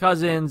DeMarcus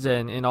Cousins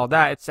and all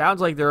that, it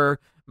sounds like they're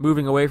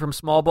moving away from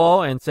small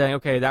ball and saying,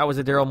 okay, that was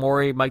a Daryl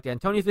Morey, Mike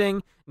D'Antoni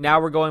thing. Now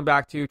we're going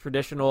back to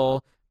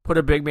traditional, put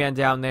a big man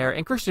down there.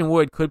 And Christian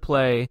Wood could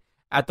play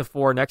at the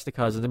 4 next to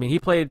Cousins. I mean, he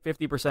played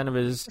 50% of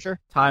his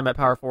time at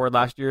power forward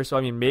last year. So,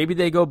 I mean, maybe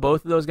they go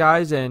both of those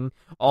guys and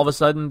all of a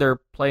sudden they're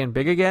playing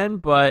big again.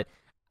 But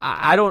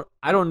I don't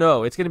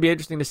know. It's going to be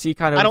interesting to see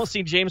kind of. I don't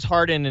see James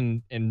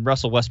Harden and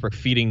Russell Westbrook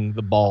feeding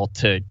the ball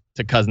to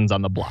Cousins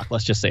on the block.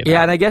 Let's just say that.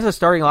 Yeah, and I guess a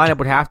starting lineup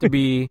would have to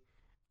be.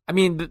 I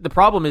mean, the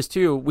problem is,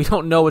 too, we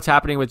don't know what's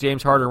happening with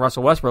James Harden and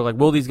Russell Westbrook. Like,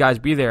 will these guys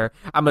be there?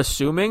 I'm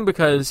assuming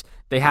because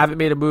they haven't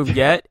made a move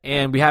yet,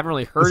 and we haven't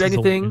really heard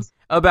anything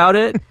about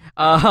it.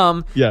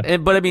 Yeah.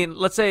 But, I mean,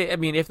 let's say,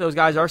 if those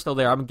guys are still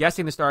there, I'm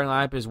guessing the starting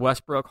lineup is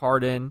Westbrook,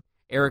 Harden,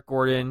 Eric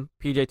Gordon,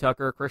 PJ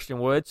Tucker, Christian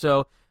Wood.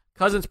 So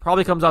Cousins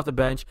probably comes off the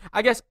bench.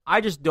 I guess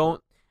I just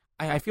don't –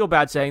 I feel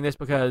bad saying this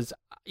because,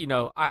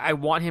 I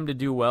want him to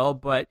do well,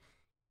 but –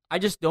 I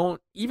just don't.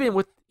 Even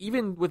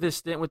with his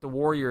stint with the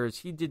Warriors,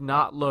 he did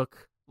not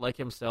look like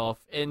himself,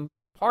 and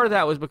part of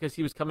that was because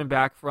he was coming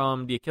back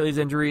from the Achilles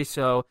injury.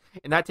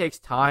 And that takes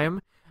time.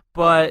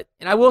 And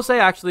I will say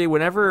actually,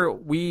 whenever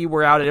we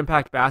were out at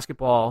Impact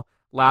Basketball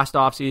last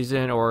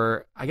offseason,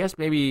 or I guess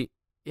maybe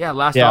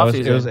last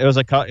offseason.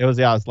 It was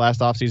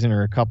last offseason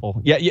or a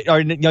couple.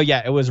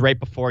 It was right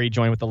before he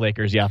joined with the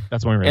Lakers. Yeah,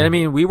 that's when we were. And I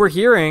mean, we were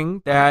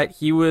hearing that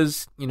he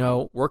was,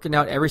 working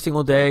out every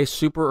single day,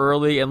 super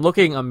early, and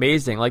looking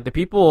amazing. Like the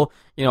people,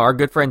 our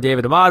good friend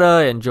David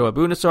Amata and Joe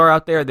Abunassar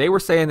out there, they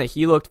were saying that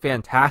he looked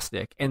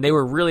fantastic, and they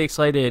were really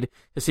excited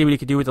to see what he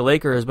could do with the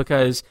Lakers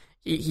because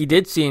he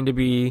did seem to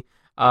be,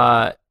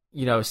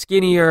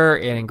 skinnier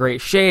and in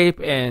great shape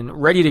and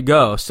ready to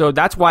go. So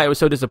that's why it was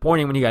so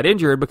disappointing when he got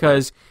injured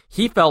because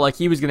he felt like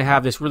he was going to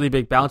have this really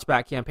big bounce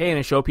back campaign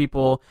and show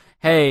people,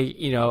 hey,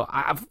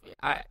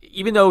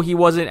 even though he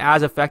wasn't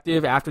as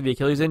effective after the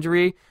Achilles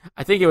injury,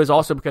 I think it was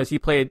also because he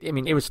played,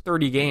 it was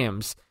 30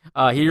 games.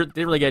 He didn't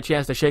really get a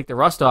chance to shake the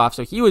rust off.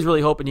 So he was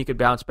really hoping he could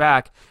bounce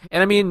back.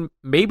 And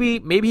maybe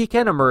he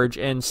can emerge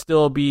and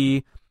still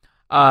be,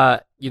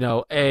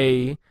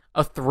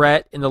 a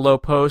threat in the low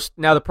post.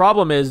 Now, the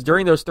problem is,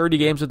 during those 30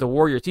 games with the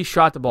Warriors, he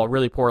shot the ball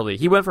really poorly.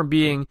 He went from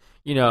being,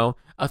 a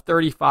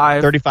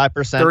 35%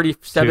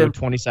 37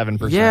 to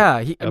 27%. Yeah,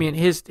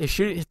 his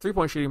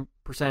three-point shooting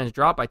percentage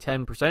dropped by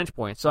 10 percentage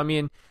points. So,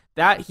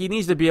 that he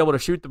needs to be able to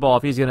shoot the ball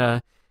if he's going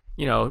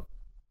to,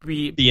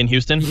 be in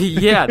Houston.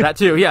 Yeah, that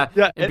too. Yeah,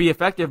 and be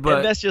effective.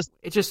 But it's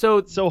just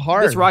so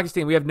hard. This Rockets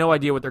team, we have no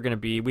idea what they're going to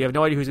be. We have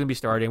no idea who's going to be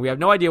starting. We have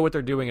no idea what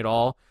they're doing at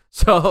all.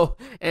 So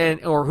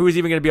or who's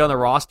even going to be on the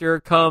roster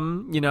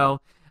come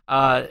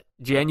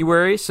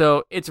January.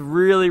 So it's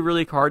really,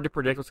 really hard to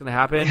predict what's going to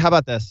happen. How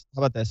about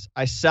this?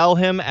 I sell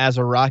him as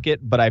a Rocket,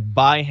 but I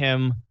buy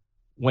him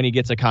when he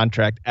gets a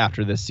contract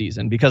after this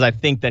season because I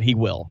think that he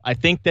will. I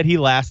think that he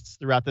lasts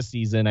throughout the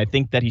season. I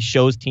think that he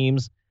shows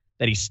teams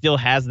that he still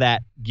has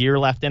that gear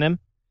left in him,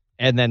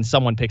 and then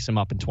someone picks him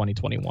up in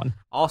 2021.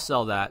 I'll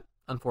sell that,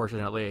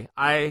 unfortunately.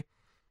 I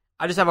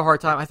just have a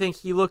hard time. I think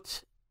he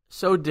looked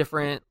so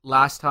different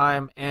last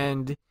time,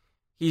 and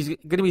he's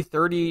going to be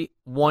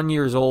 31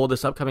 years old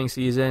this upcoming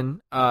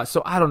season.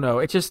 So I don't know.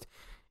 It just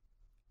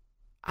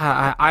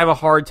I have a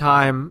hard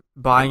time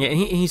buying it. And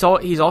he's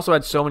also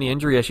had so many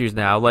injury issues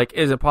now. Like,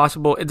 is it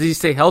possible? Does he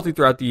stay healthy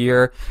throughout the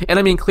year?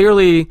 And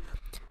clearly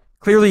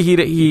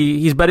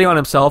he's betting on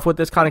himself with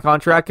this kind of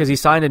contract because he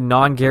signed a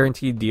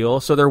non-guaranteed deal.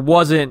 So there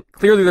wasn't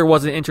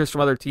interest from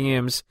other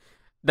teams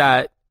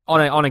that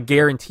on a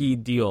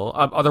guaranteed deal.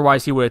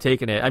 Otherwise, he would have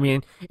taken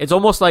it. It's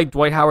almost like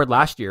Dwight Howard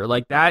last year.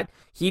 Like that,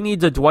 he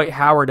needs a Dwight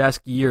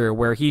Howard-esque year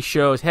where he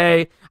shows,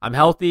 hey, I'm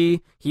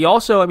healthy. He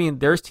also,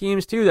 there's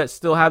teams too that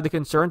still have the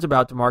concerns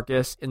about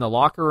DeMarcus in the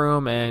locker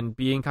room and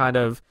being kind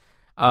of,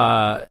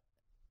 a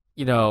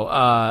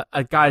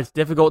guy that's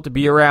difficult to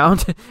be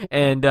around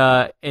and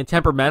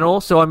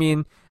temperamental.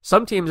 So,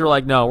 some teams are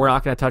like, no, we're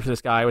not going to touch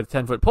this guy with a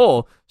 10-foot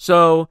pole.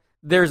 So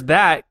there's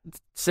that,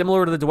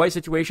 similar to the Dwight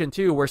situation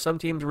too, where some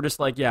teams were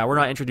just like, yeah, we're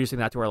not introducing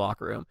that to our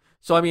locker room.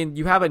 So,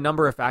 you have a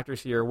number of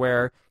factors here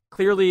where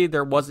clearly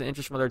there wasn't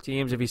interest from other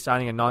teams if he's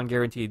signing a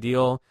non-guaranteed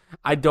deal.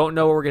 I don't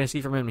know what we're going to see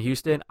from him in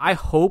Houston. I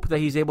hope that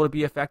he's able to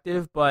be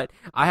effective, but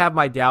I have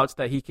my doubts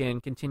that he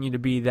can continue to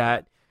be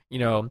that,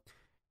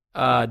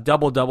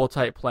 double-double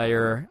type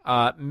player.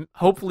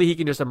 Hopefully he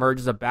can just emerge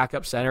as a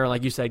backup center.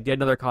 Like you said, get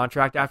another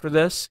contract after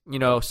this,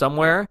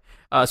 somewhere,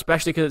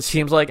 especially because it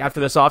seems like after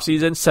this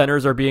offseason,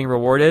 centers are being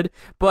rewarded.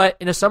 But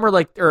in a summer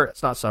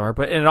it's not summer,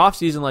 but in an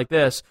offseason like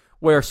this,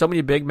 where so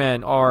many big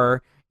men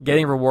are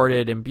getting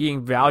rewarded and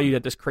being valued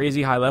at this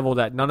crazy high level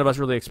that none of us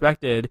really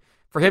expected,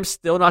 for him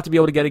still not to be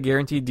able to get a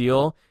guaranteed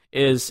deal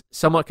is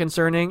somewhat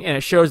concerning, and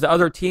it shows that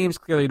other teams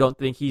clearly don't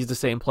think he's the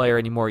same player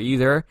anymore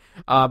either.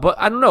 But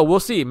I don't know. We'll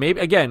see. Maybe,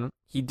 again,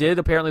 he did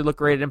apparently look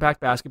great at Impact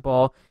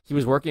Basketball. He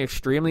was working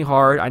extremely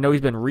hard. I know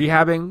he's been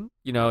rehabbing,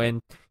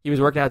 and he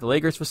was working at the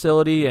Lakers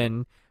facility,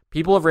 and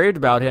people have raved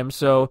about him.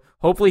 So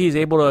hopefully he's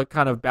able to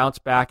kind of bounce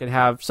back and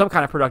have some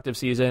kind of productive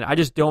season. I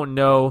just don't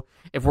know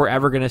if we're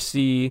ever going to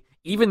see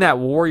even that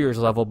Warriors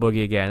level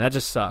Boogie again. That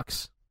just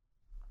sucks.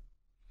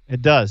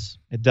 It does,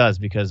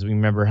 because we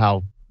remember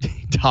how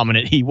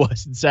dominant he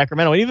was in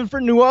Sacramento, and even for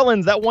New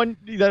Orleans, that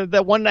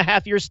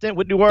 1.5 year stint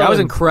with New Orleans, that was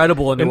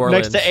incredible in New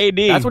Orleans. Next to AD,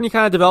 that's when he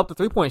kind of developed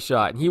the 3-point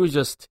shot, and he was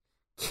just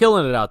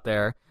killing it out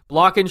there,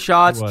 blocking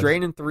shots,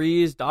 draining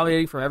threes,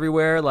 dominating from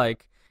everywhere.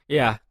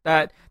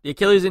 The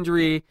Achilles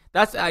injury.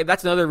 That's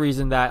another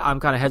reason that I'm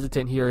kind of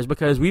hesitant here, is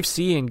because we've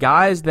seen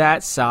guys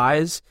that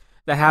size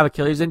that have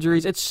Achilles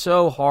injuries. It's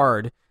so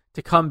hard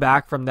to come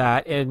back from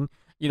that, and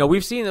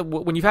we've seen that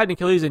when you've had an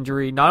Achilles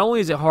injury, not only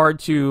is it hard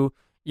to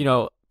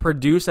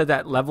produce at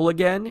that level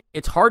again,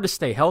 it's hard to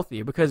stay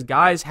healthy because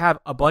guys have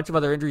a bunch of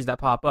other injuries that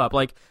pop up.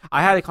 Like,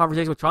 I had a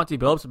conversation with Chauncey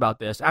Billups about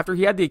this. After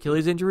he had the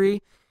Achilles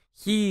injury,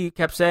 he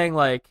kept saying,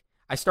 I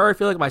started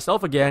feeling like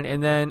myself again,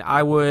 and then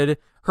I would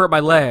hurt my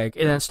leg,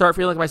 and then start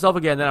feeling like myself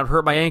again, then I'd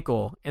hurt my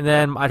ankle, and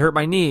then I'd hurt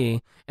my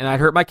knee, and I'd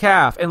hurt my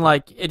calf, and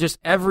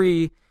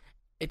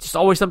it's just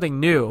always something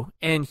new,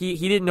 and he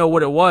didn't know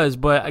what it was,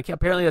 but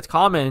apparently that's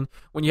common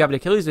when you have an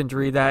Achilles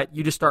injury, that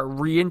you just start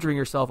re-injuring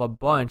yourself a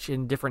bunch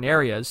in different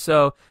areas.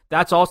 So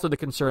that's also the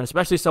concern,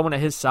 especially someone at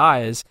his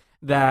size,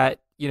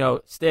 that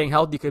staying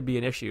healthy could be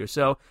an issue.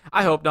 So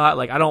I hope not.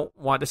 I don't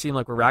want to seem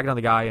like we're ragging on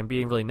the guy and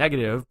being really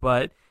negative,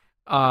 but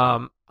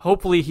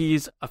hopefully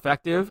he's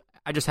effective.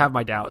 I just have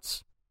my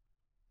doubts.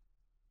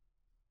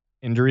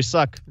 Injuries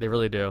suck. They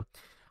really do.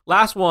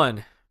 Last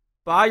one,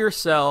 buy or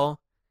sell.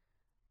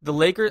 The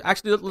Lakers,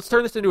 actually, let's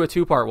turn this into a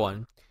two-part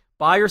one.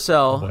 Buy or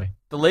sell,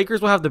 the Lakers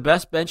will have the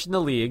best bench in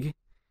the league,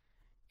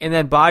 and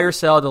then buy or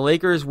sell, the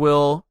Lakers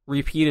will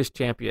repeat as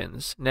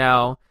champions.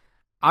 Now,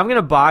 I'm going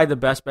to buy the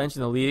best bench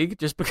in the league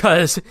just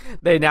because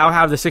they now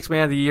have the Sixth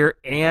Man of the Year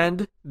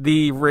and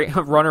the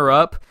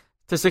runner-up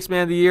to Sixth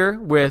Man of the Year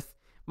with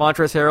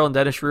Montrezl Harrell and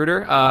Dennis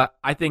Schroeder.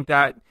 I think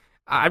that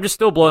I'm just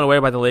still blown away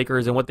by the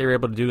Lakers and what they were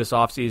able to do this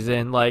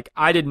offseason.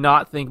 I did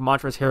not think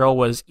Montrezl Harrell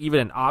was even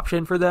an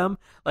option for them.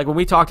 When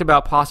we talked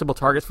about possible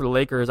targets for the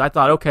Lakers, I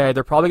thought, okay,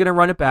 they're probably going to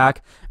run it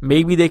back.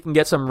 Maybe they can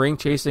get some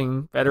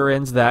ring-chasing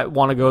veterans that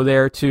want to go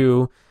there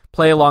to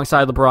play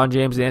alongside LeBron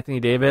James and Anthony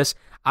Davis.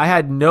 I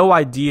had no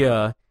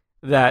idea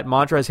that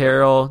Montrezl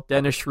Harrell,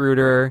 Dennis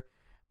Schroeder,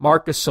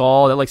 Marc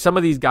Gasol, that some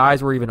of these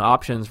guys were even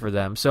options for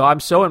them. So I'm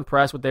so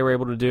impressed what they were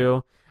able to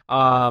do.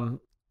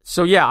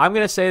 So, yeah, I'm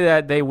going to say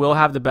that they will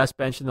have the best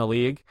bench in the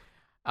league.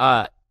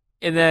 And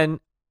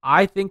then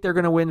I think they're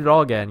going to win it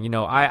all again.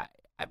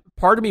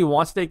 Part of me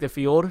wants to take the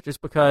field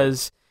just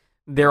because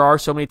there are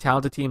so many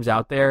talented teams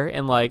out there.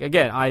 And,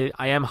 again, I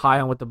am high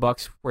on what the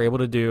Bucks were able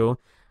to do.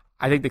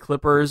 I think the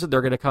Clippers,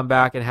 they're going to come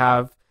back and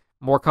have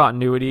more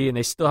continuity, and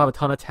they still have a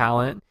ton of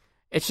talent.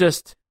 It's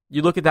just,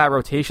 you look at that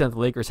rotation that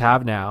the Lakers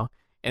have now,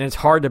 and it's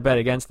hard to bet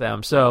against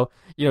them. So,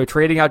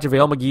 trading out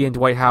JaVale McGee and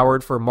Dwight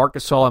Howard for Marc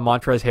Gasol and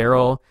Montrezl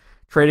Harrell,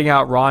 trading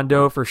out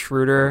Rondo for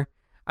Schroeder.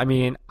 I'm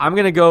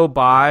going to go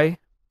buy,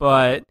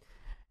 but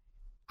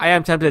I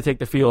am tempted to take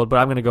the field, but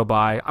I'm going to go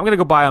buy. I'm going to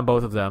go buy on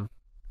both of them.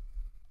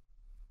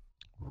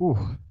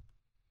 Whew.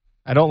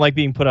 I don't like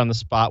being put on the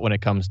spot when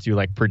it comes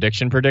to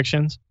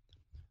predictions.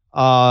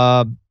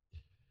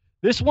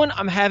 This one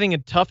I'm having a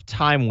tough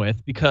time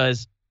with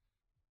because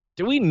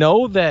do we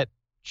know that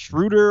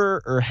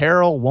Schroeder or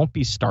Harrell won't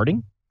be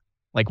starting?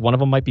 One of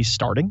them might be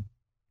starting?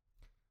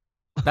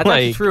 That's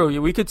actually true.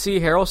 We could see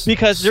Harrell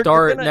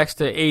start next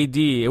to AD.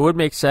 It would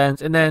make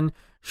sense. And then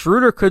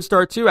Schroeder could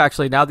start too,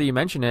 actually, now that you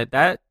mention it.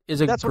 That's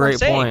great what I'm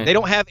saying. point. They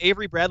don't have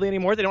Avery Bradley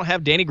anymore. They don't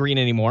have Danny Green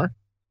anymore.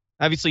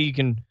 Obviously, you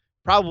can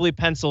probably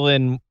pencil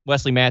in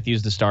Wesley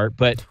Matthews to start.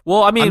 But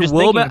I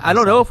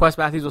don't know if Wes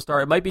Matthews will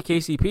start. It might be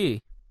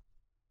KCP.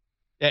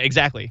 Yeah,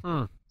 exactly.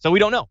 So we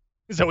don't know.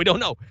 So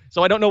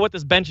I don't know what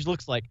this bench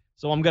looks like.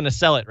 So I'm going to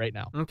sell it right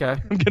now. Okay.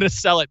 I'm going to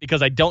sell it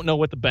because I don't know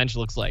what the bench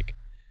looks like.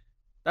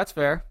 That's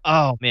fair.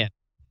 Oh, man.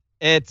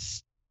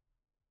 It's...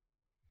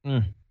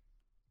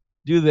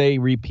 Do they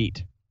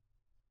repeat?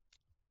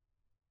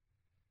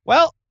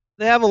 Well,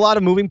 they have a lot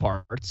of moving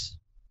parts.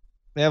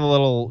 They have a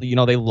little...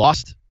 They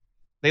lost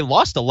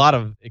a lot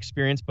of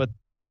experience, but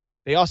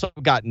they also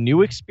got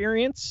new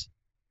experience.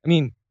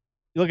 You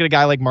look at a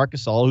guy like Marc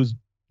Gasol, who's,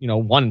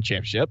 won a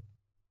championship.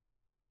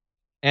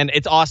 And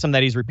it's awesome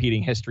that he's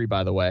repeating history,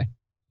 by the way,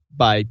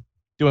 by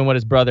doing what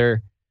his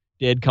brother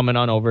did, coming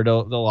on over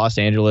to Los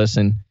Angeles,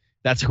 and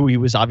that's who he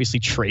was obviously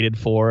traded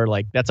for.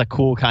 That's a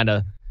cool kind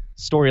of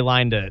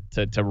storyline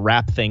to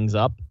wrap things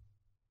up.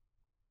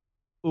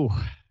 Ooh,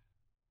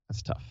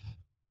 that's tough.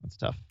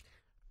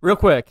 Real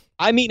quick.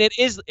 It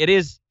is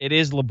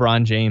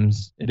LeBron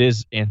James. It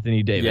is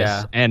Anthony Davis.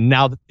 Yeah. And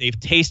now that they've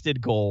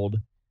tasted gold,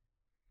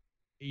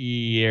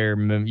 you're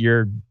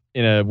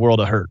in a world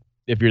of hurt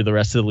if you're the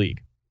rest of the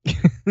league.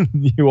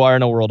 you are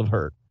in a world of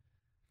hurt.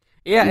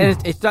 Yeah,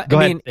 and it's not. Go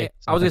I ahead, mean, Dave.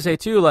 I was gonna say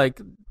too, like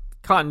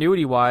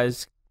continuity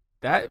wise,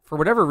 that for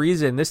whatever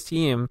reason, this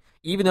team,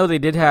 even though they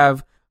did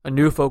have a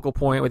new focal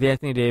point with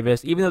Anthony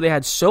Davis, even though they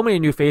had so many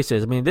new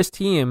faces, I mean, this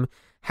team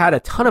had a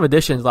ton of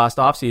additions last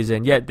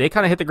offseason, yet they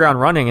kind of hit the ground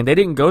running, and they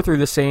didn't go through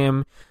the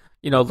same,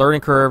 learning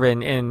curve,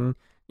 and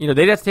they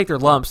didn't have to take their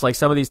lumps like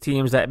some of these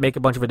teams that make a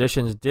bunch of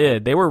additions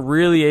did. They were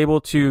really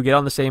able to get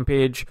on the same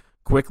page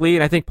quickly,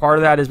 and I think part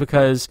of that is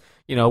because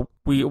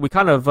we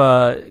kind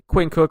of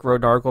Quinn Cook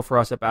wrote an article for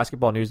us at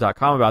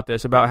basketballnews.com about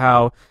this, about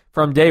how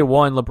from day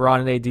one LeBron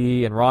and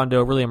AD and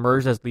Rondo really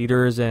emerged as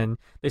leaders, and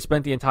they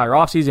spent the entire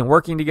offseason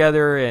working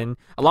together, and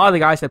a lot of the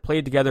guys had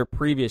played together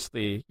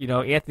previously,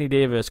 Anthony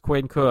Davis,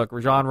 Quinn Cook,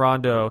 Rajon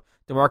Rondo,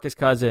 DeMarcus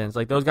Cousins,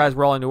 like those guys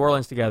were all in New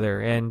Orleans together,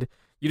 and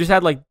you just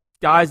had like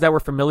guys that were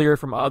familiar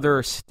from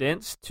other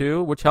stints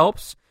too, which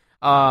helps,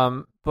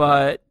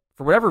 but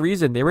for whatever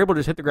reason they were able to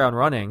just hit the ground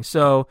running.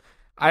 So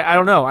I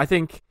don't know, I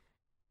think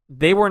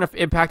they weren't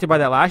impacted by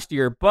that last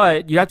year,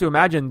 but you have to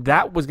imagine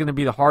that was going to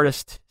be the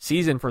hardest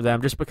season for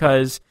them just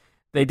because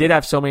they did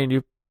have so many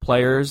new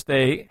players.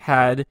 They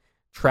had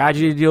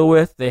tragedy to deal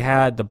with. They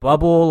had the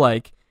bubble.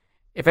 Like,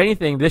 if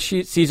anything, this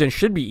season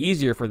should be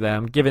easier for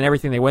them given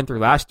everything they went through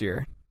last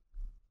year.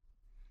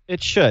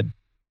 It should.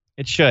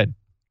 It should.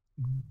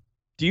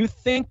 Do you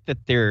think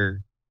that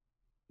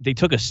they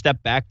took a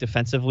step back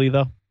defensively,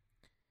 though?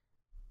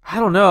 I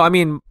don't know. I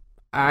mean,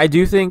 I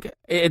do think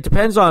it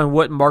depends on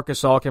what Marc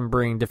Gasol can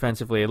bring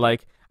defensively.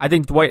 Like, I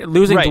think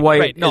losing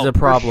Dwight is a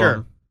problem.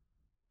 Sure.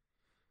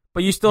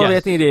 But you still have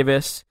Anthony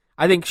Davis.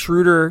 I think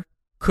Schroeder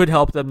could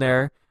help them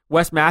there.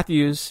 Wes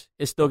Matthews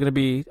is still going to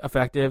be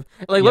effective.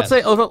 Like, let's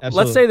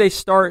say they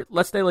start.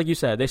 Let's say, like you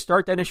said, they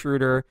start Dennis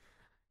Schroeder.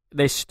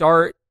 They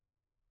start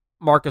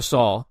Marc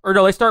Gasol, or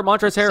no, they start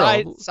Montrezl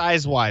Harrell.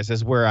 Size wise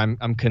is where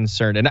I'm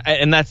concerned,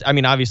 and that's, I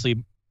mean,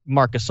 obviously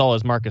Marc Gasol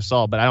is Marc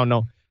Gasol, but I don't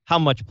know how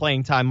much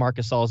playing time Marc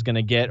Gasol is going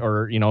to get,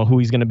 or who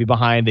he's going to be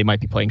behind. They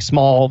might be playing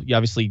small.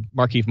 Obviously,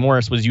 Markieff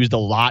Morris was used a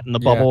lot in the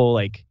bubble.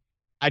 Like,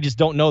 I just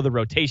don't know the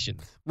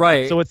rotations.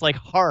 Right. So it's like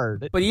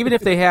hard. But even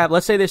if they have,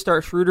 let's say they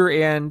start Schroeder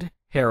and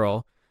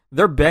Harrell,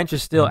 their bench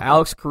is still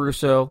Alex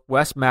Caruso,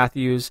 Wes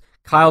Matthews,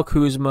 Kyle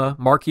Kuzma,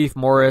 Markieff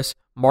Morris,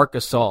 Marc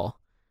Gasol.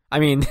 I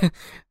mean,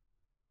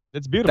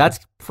 it's beautiful. That's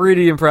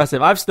pretty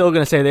impressive. I'm still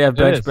going to say they have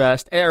best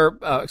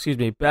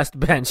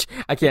bench.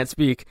 I can't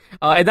speak.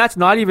 And that's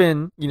not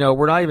even,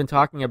 we're not even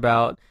talking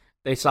about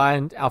they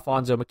signed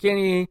Alfonso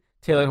McKinney,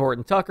 Taylor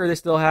Horton Tucker. They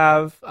still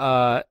have,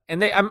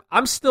 and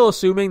I'm still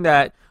assuming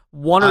that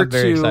I'm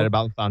very excited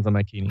about Alfonso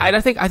McKinney.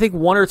 I think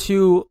one or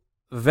two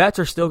vets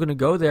are still going to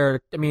go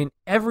there. I mean,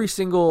 every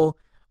single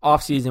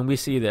offseason we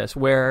see this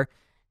where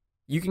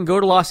you can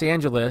go to Los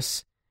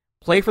Angeles,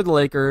 play for the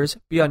Lakers,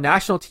 be on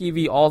national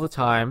TV all the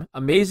time,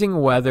 amazing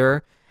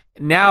weather.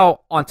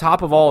 Now, on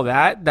top of all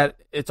that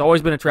it's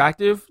always been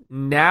attractive.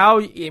 Now,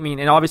 I mean,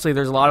 and obviously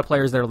there's a lot of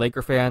players that are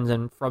Laker fans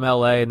and from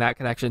LA and that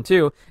connection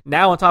too.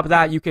 Now, on top of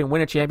that, you can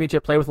win a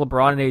championship, play with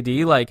LeBron and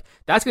AD. Like,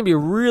 that's going to be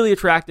really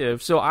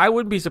attractive. So I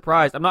wouldn't be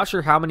surprised. I'm not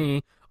sure how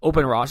many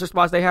open roster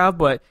spots they have,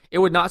 but it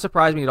would not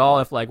surprise me at all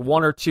if like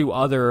one or two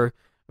other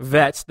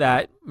vets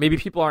that maybe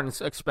people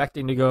aren't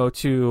expecting to go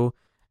to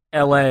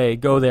LA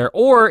go there.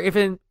 Or if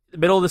in the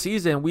middle of the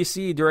season we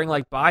see during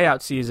like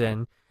buyout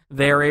season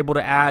they're able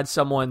to add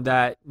someone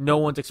that no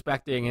one's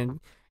expecting and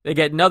they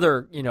get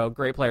another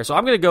great player. So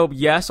I'm going to go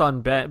yes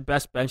on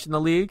best bench in the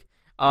league.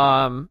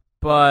 I'm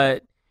going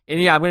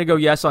to go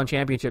yes on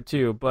championship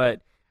too.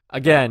 But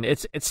again,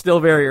 it's still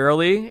very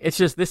early. It's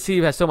just this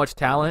team has so much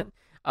talent.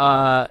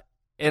 And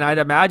I'd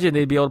imagine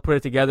they'd be able to put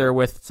it together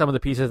with some of the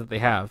pieces that they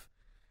have.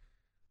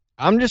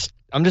 I'm just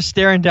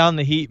staring down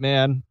the Heat,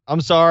 man.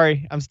 I'm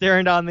sorry. I'm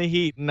staring down the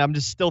Heat, and I'm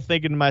just still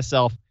thinking to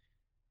myself,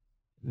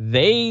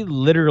 they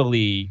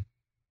literally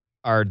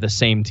are the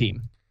same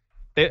team.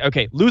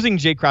 Losing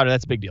Jay Crowder,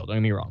 that's a big deal. Don't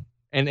get me wrong.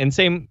 And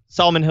same,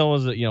 Solomon Hill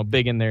was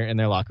big in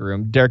their locker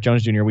room. Derek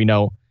Jones Jr. We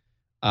know,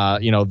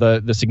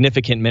 the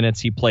significant minutes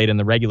he played in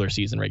the regular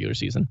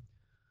season.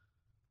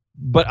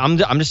 But I'm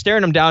just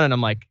staring him down, and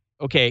I'm like,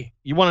 okay,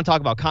 you want to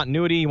talk about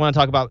continuity? You want to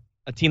talk about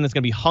a team that's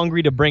going to be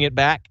hungry to bring it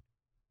back?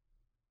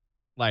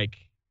 Like,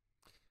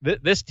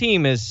 this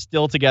team is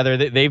still together.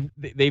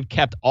 They've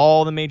kept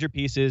all the major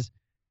pieces.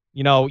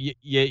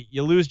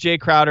 You lose Jay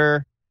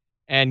Crowder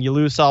and you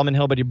lose Solomon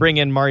Hill, but you bring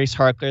in Maurice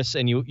Harkless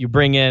and you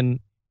bring in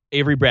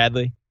Avery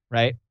Bradley,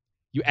 right?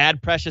 You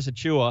add Precious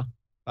Achiuwa,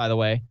 by the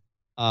way,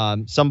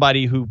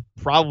 somebody who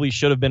probably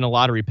should have been a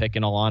lottery pick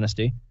in all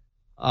honesty.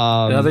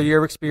 Another year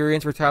of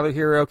experience for Tyler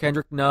Hero,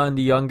 Kendrick Nunn,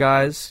 the young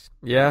guys.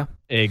 Yeah.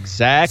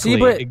 Exactly. See,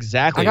 but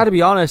exactly. I got to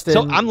be honest.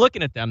 So I'm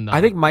looking at them, though.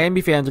 I think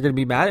Miami fans are going to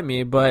be mad at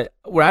me, but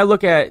when I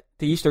look at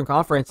the Eastern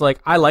Conference, like,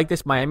 I like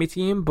this Miami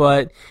team,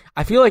 but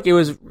I feel like it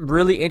was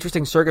really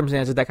interesting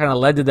circumstances that kind of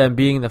led to them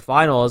being in the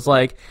finals.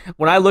 Like,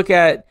 when I look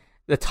at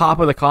the top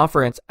of the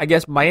conference, I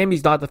guess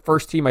Miami's not the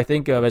first team I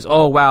think of as,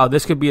 oh, wow,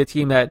 this could be a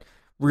team that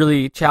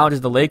really challenges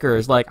the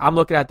Lakers. Like, I'm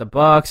looking at the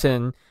Bucks,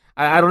 and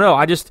I don't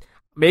know.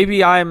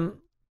 Maybe I'm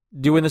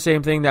doing the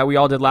same thing that we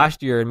all did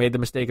last year and made the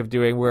mistake of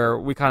doing, where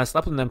we kind of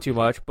slept on them too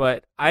much.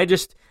 But I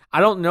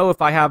don't know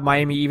if I have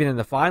Miami even in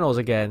the finals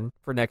again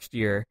for next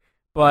year.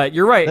 But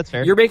you're right. That's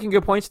fair. You're making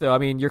good points, though. I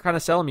mean, you're kind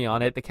of selling me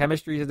on it. The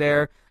chemistry is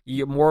there. You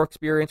get more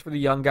experience for the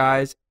young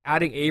guys.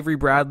 Adding Avery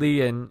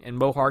Bradley and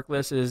Mo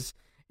Harkless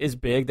is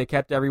big. They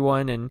kept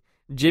everyone. And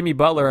Jimmy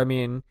Butler, I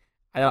mean,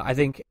 I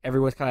think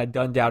everyone's kind of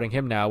done doubting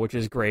him now, which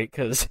is great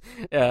because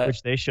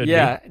which they should.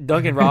 Yeah,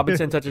 Duncan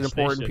Robinson, such an Which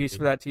important piece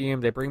for that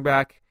team. They bring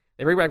back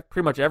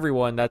pretty much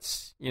everyone.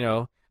 That's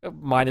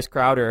minus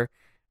Crowder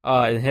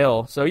and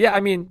Hill. So yeah,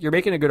 I mean, you're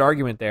making a good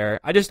argument there.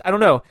 I don't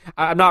know.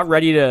 I'm not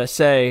ready to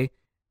say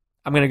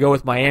I'm going to go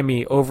with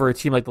Miami over a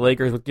team like the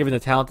Lakers, given the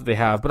talent that they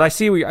have. But I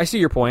see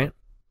your point.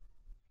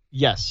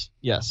 Yes.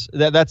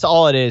 That's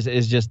all it is.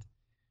 Is just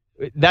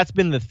that's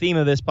been the theme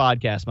of this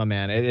podcast, my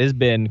man. It has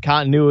been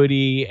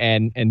continuity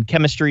and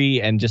chemistry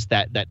and just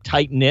that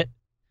tight knit.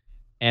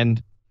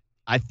 And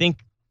I think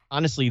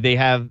honestly, they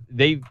might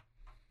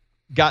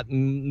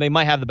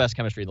have the best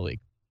chemistry in the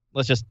league.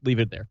 Let's just leave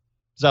it there.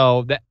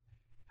 So that,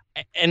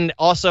 and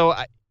also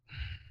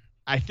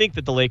I think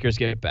that the Lakers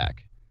get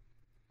back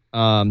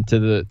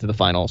to the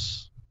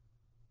finals.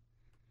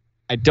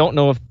 I don't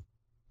know if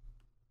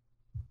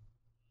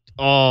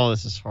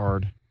this is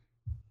hard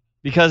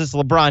because it's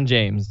LeBron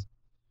James.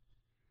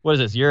 What is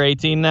this? Year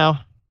 18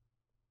 now?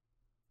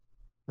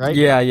 Right?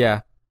 Yeah.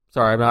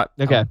 Sorry, I'm not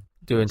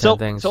doing 10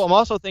 things. So I'm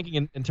also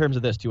thinking in terms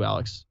of this too,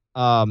 Alex.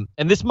 And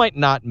this might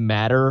not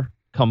matter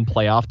come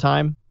playoff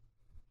time,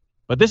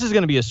 but this is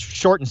going to be a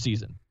shortened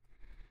season.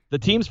 The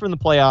teams from the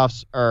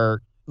playoffs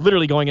are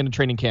literally going into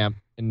training camp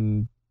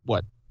in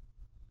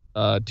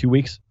 2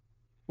 weeks,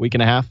 week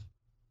and a half.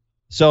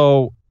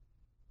 So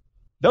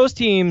those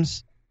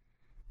playoff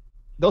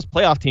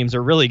teams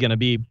are really going to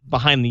be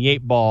behind the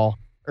 8 ball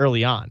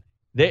early on.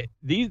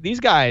 These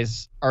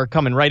guys are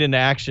coming right into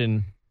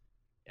action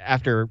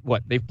after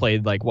they've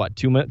played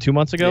 2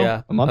 months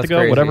ago, a month ago,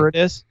 crazy. Whatever it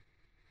is.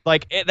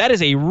 That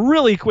is a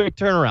really quick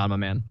turnaround, my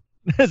man.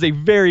 That is a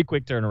very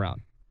quick turnaround.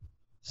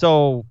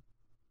 So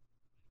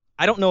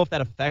I don't know if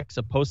that affects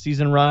a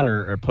postseason run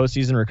or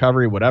postseason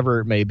recovery, whatever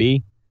it may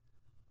be.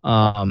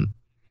 But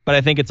I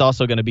think it's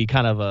also going to be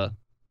kind of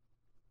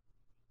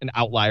an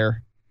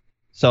outlier.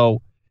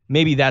 So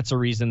maybe that's a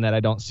reason that I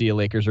don't see a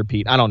Lakers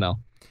repeat. I don't know.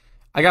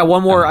 I got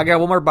one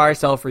more buy or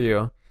sell for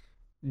you.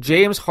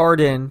 James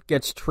Harden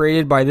gets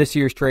traded by this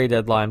year's trade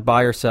deadline.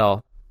 Buy or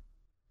sell?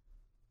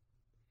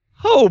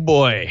 Oh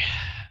boy.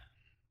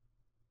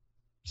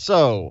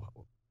 So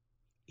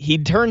he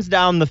turns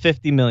down the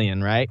 $50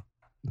 million, right?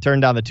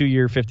 Turned down the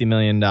 2-year, $50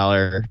 million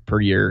per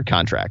year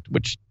contract,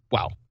 which,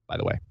 wow, by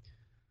the way.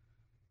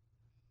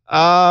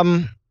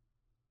 I'm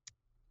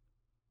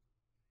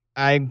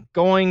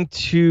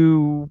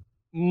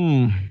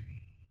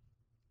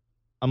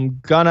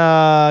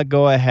gonna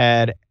go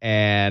ahead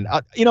and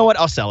you know what?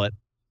 I'll sell it.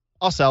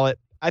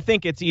 I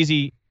think it's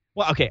easy.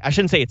 Well, okay, I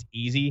shouldn't say it's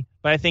easy,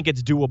 but I think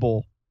it's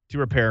doable to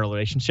repair a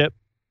relationship.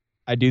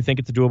 I do think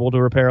it's doable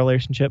to repair a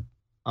relationship.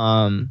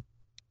 I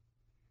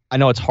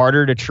know it's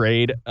harder to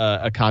trade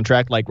a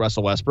contract like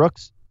Russell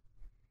Westbrook's.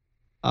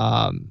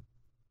 But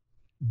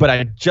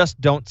I just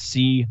don't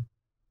see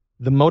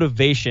the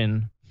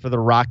motivation for the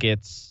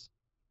Rockets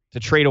to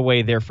trade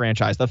away their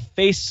franchise, the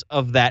face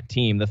of that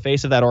team, the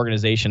face of that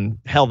organization,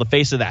 hell, the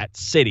face of that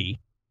city,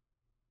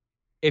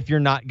 if you're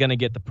not going to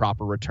get the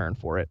proper return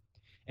for it.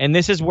 And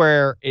this is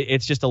where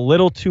it's just a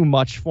little too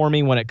much for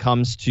me when it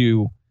comes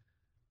to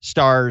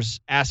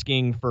stars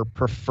asking for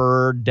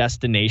preferred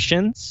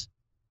destinations.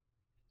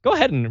 Go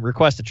ahead and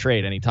request a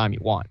trade anytime you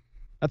want.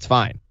 That's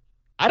fine.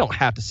 I don't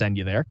have to send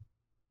you there.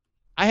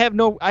 I have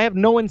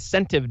no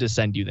incentive to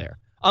send you there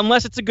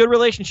unless it's a good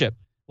relationship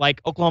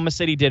like Oklahoma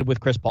City did with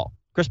Chris Paul.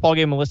 Chris Paul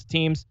gave him a list of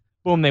teams.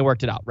 Boom, they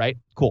worked it out, right?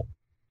 Cool.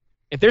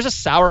 If there's a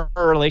sour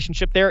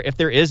relationship there, if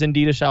there is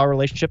indeed a sour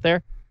relationship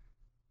there,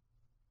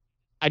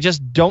 I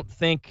just don't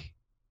think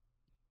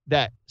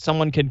that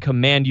someone can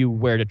command you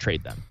where to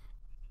trade them.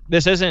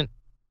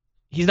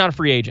 He's not a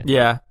free agent.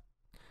 Yeah.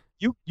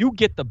 You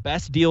get the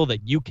best deal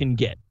that you can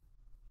get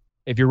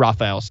if you're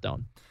Rafael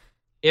Stone,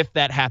 if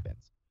that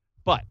happens.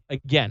 But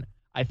again,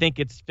 I think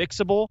it's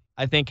fixable.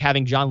 I think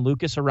having John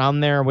Lucas around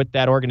there with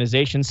that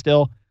organization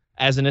still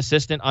as an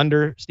assistant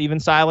under Steven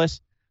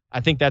Silas, I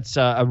think that's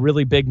a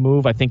really big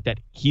move. I think that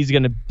he's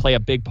going to play a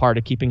big part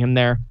of keeping him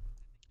there.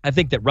 I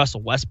think that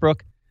Russell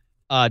Westbrook,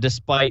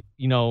 despite,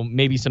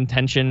 maybe some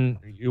tension,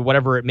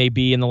 whatever it may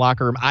be in the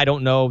locker room, I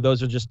don't know.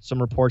 Those are just some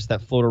reports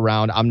that float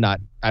around.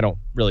 I don't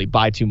really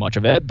buy too much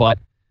of it, but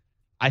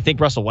I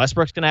think Russell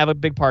Westbrook's going to have a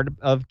big part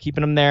of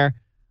keeping him there.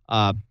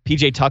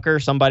 PJ Tucker,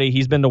 somebody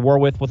he's been to war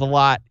with a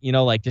lot,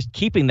 just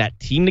keeping that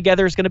team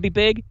together is going to be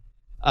big.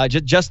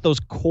 Just those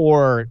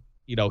core,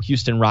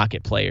 Houston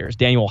Rocket players,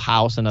 Daniel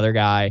House, another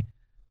guy,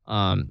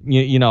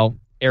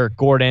 Eric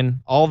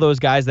Gordon, all those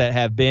guys that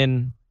have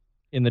been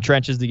in the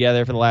trenches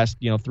together for the last,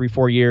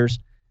 3-4 years.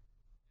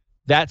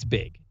 That's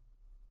big.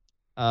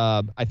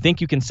 I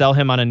think you can sell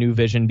him on a new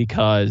vision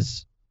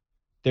because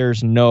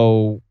there's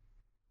no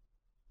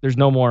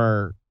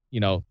more,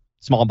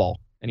 small ball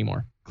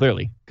anymore,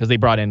 clearly, because they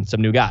brought in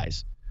some new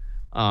guys.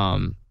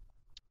 I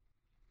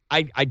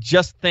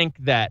just think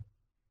that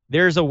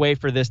there's a way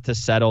for this to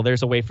settle.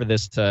 There's a way for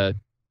this to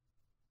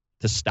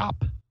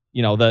stop.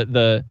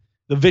 The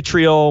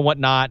vitriol and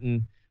whatnot,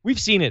 and we've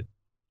seen it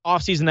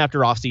offseason after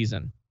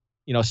offseason.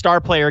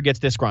 Star player gets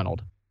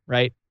disgruntled,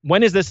 right?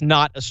 When is this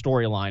not a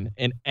storyline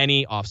in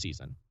any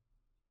offseason?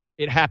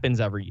 It happens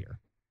every year.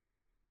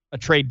 A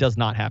trade does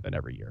not happen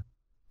every year.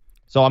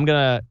 So I'm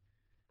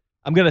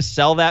gonna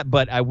sell that,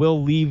 but I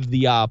will leave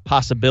the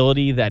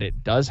possibility that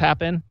it does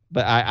happen.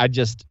 But I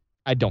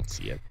don't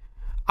see it.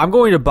 I'm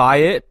going to buy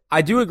it.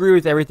 I do agree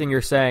with everything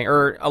you're saying,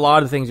 or a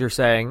lot of the things you're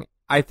saying.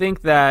 I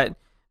think that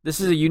this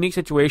is a unique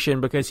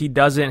situation because he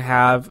doesn't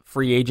have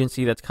free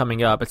agency that's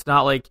coming up. It's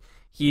not like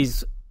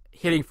he's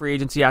hitting free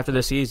agency after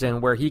the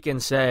season where he can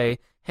say,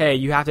 hey,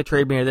 you have to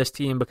trade me to this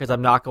team because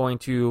I'm not going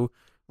to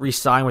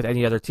re-sign with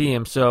any other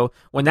team. So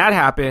when that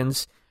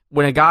happens,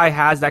 when a guy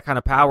has that kind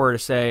of power to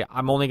say,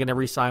 I'm only going to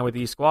re-sign with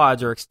these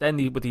squads or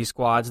extend with these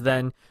squads,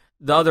 then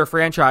the other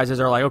franchises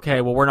are like,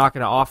 okay, well, we're not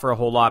going to offer a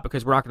whole lot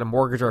because we're not going to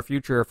mortgage our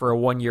future for a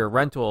 1-year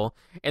rental.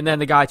 And then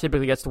the guy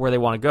typically gets to where they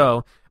want to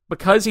go.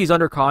 Because he's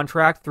under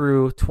contract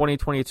through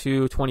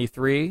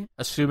 2022-23,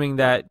 assuming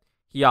that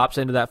he opts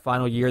into that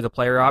final year, the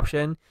player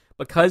option,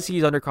 because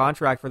he's under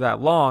contract for that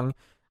long,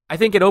 I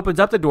think it opens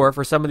up the door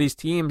for some of these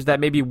teams that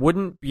maybe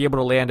wouldn't be able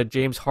to land a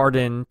James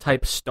Harden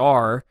type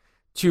star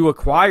to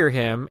acquire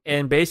him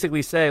and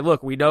basically say,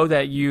 look, we know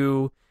that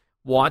you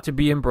want to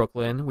be in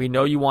Brooklyn. We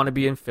know you want to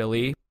be in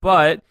Philly,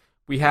 but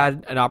we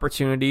had an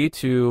opportunity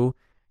to,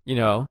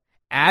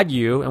 add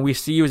you, and we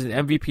see you as an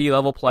MVP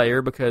level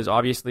player because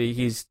obviously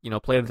he's,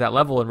 played at that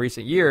level in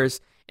recent years,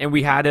 and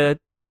we had to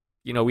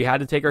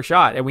take our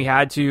shot, and we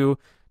had to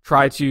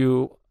try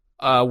to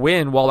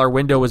win while our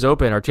window was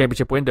open, our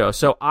championship window.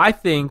 So I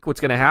think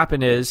what's going to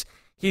happen is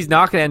he's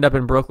not going to end up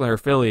in Brooklyn or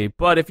Philly.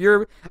 But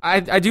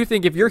I do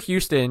think if you're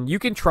Houston, you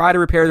can try to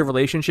repair the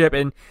relationship.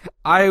 And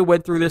I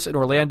went through this in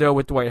Orlando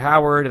with Dwight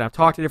Howard, and I've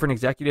talked to different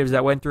executives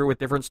that went through it with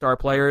different star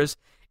players.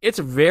 It's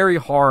very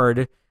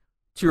hard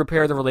to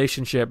repair the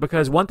relationship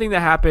because one thing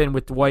that happened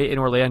with Dwight in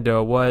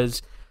Orlando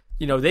was,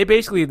 they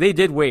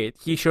did wait.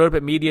 He showed up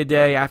at media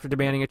day after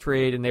demanding a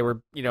trade, and they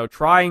were,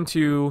 trying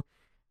to.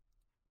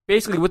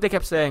 Basically, what they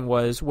kept saying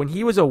was when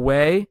he was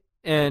away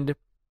and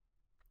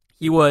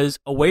he was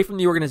away from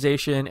the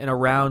organization and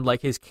around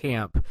like his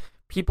camp,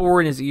 people were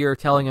in his ear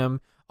telling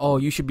him, oh,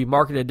 you should be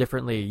marketed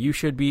differently. You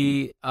should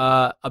be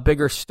a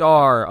bigger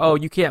star. Oh,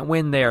 you can't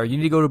win there. You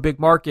need to go to a big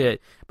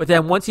market. But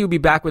then once he would be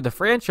back with the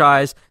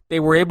franchise, they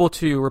were able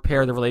to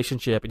repair the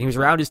relationship. And he was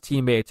around his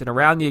teammates and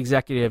around the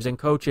executives and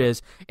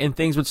coaches, and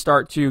things would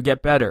start to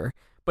get better.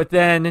 But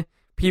then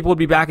people would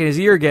be back in his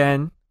ear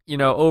again,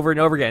 over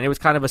and over again. It was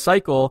kind of a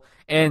cycle,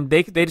 and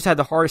they just had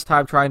the hardest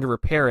time trying to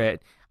repair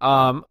it.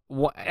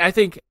 I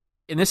think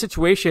in this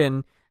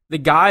situation, the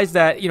guys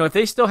that, if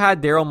they still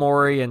had Daryl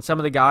Morey and some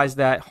of the guys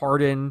that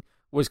Harden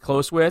was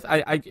close with,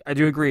 I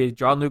do agree.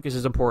 John Lucas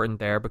is important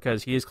there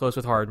because he is close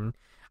with Harden.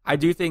 I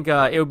do think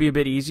it would be a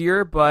bit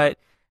easier, but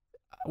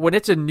when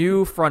it's a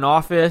new front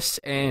office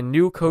and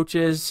new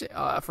coaches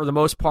for the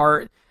most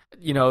part,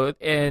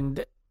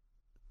 and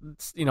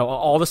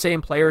all the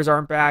same players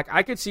aren't back,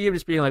 I could see him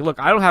just being like, look,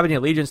 I don't have any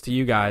allegiance to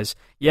you guys.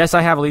 Yes,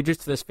 I have allegiance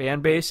to this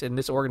fan base and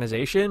this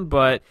organization,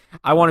 but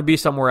I want to be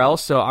somewhere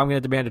else, so I'm going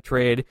to demand a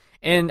trade.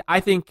 And I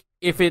think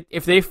if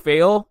they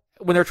fail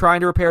when they're trying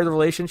to repair the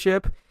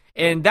relationship,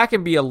 and that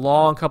can be a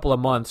long couple of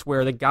months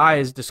where the guy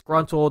is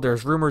disgruntled,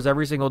 there's rumors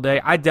every single day.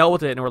 I dealt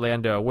with it in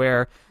Orlando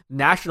where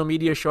national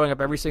media is showing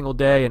up every single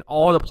day, and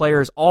all the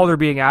players, all they're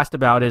being asked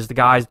about is the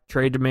guy's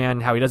trade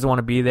demand, how he doesn't want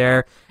to be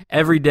there.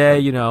 Every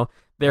day,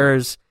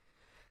 there's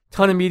a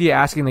ton of media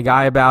asking the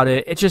guy about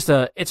it.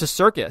 It's a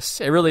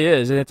circus. It really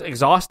is, and it's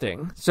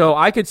exhausting. So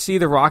I could see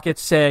the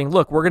Rockets saying,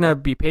 look, we're going to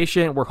be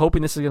patient. We're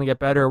hoping this is going to get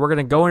better. We're going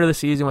to go into the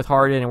season with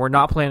Harden, and we're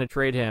not planning to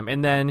trade him.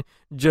 And then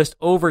just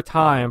over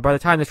time, by the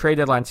time the trade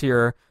deadline's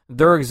here,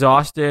 they're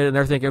exhausted, and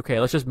they're thinking, okay,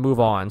 let's just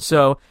move on.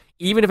 So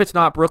even if it's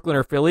not Brooklyn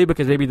or Philly,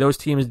 because maybe those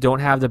teams don't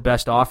have the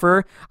best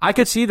offer, I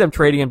could see them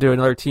trading him to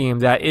another team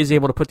that is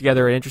able to put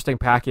together an interesting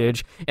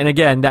package. And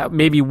again, that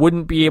maybe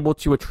wouldn't be able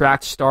to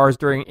attract stars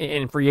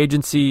in free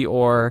agency,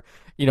 or,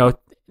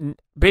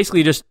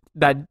 basically just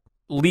that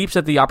leaps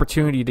at the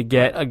opportunity to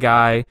get a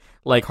guy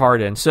like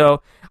Harden.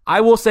 So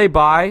I will say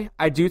bye.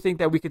 I do think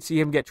that we could see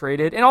him get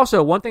traded. And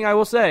also, one thing I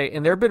will say,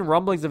 and there have been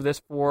rumblings of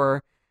this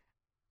for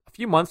a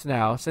few months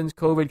now, since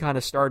COVID kind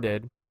of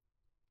started,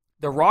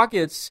 the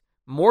Rockets,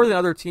 more than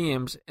other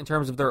teams in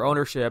terms of their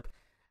ownership,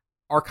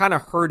 are kind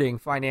of hurting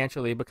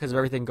financially because of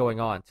everything going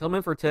on.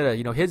 Tillman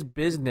Fertitta, his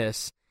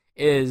business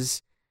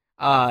is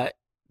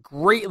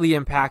greatly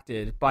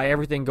impacted by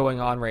everything going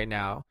on right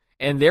now.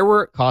 And there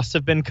were costs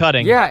have been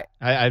cutting. Yeah,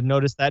 I've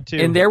noticed that too.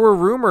 And there were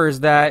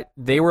rumors that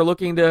they were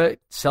looking to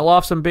sell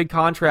off some big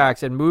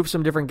contracts and move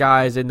some different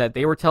guys, and that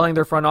they were telling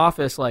their front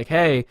office, like,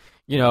 hey,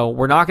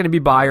 we're not going to be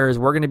buyers,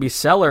 we're going to be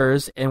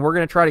sellers, and we're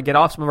going to try to get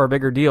off some of our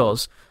bigger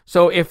deals.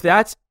 So if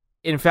that's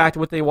in fact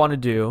what they want to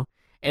do,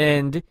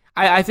 And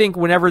I think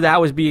whenever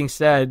that was being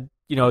said,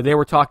 they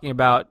were talking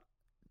about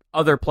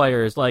other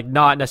players, like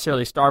not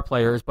necessarily star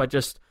players, but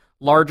just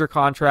larger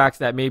contracts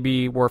that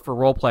maybe were for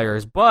role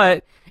players.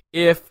 But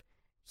if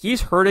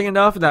he's hurting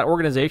enough and that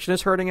organization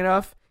is hurting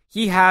enough,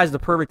 he has the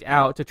perfect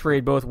out to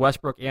trade both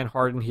Westbrook and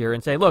Harden here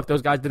and say, look,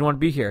 those guys didn't want to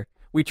be here.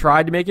 We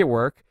tried to make it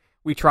work.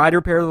 We tried to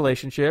repair the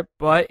relationship,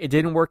 but it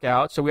didn't work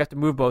out, so we have to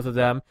move both of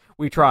them.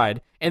 We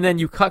tried. And then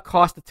you cut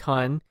cost a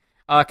ton,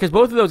 because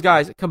both of those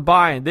guys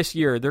combined this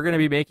year, they're going to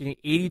be making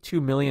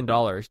 $82 million,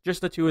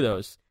 just the two of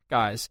those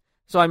guys.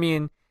 So, I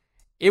mean,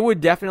 it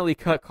would definitely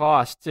cut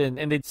costs, and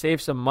they'd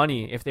save some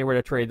money if they were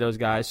to trade those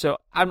guys. So,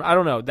 I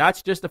don't know.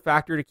 That's just a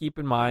factor to keep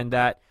in mind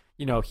that,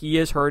 he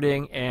is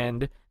hurting,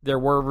 and there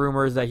were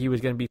rumors that he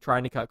was going to be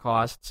trying to cut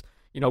costs.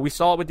 We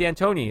saw it with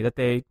D'Antoni, that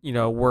they,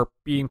 were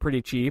being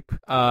pretty cheap.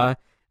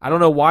 I don't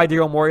know why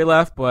Daryl Morey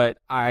left, but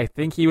I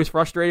think he was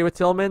frustrated with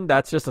Tillman.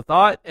 That's just a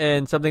thought,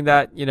 and something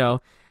that,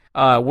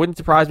 wouldn't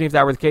surprise me if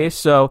that were the case.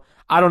 So,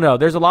 I don't know.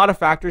 There's a lot of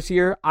factors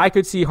here. I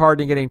could see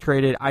Harden getting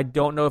traded. I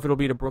don't know if it'll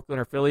be to Brooklyn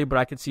or Philly, but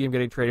I could see him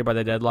getting traded by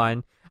the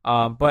deadline.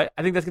 But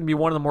I think that's going to be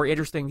one of the more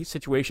interesting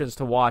situations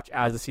to watch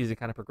as the season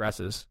kind of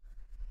progresses.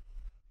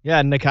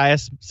 Yeah,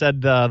 Nikias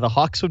said the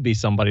Hawks would be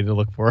somebody to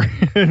look for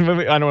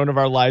on one of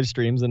our live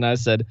streams, and I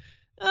said,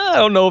 I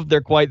don't know if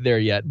they're quite there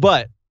yet.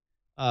 But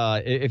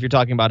if you're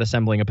talking about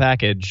assembling a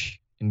package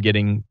and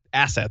getting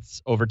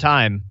assets over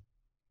time,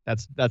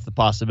 that's the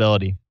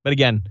possibility. But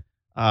again,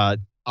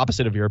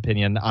 opposite of your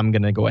opinion, I'm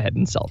going to go ahead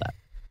and sell that.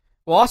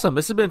 Well, awesome.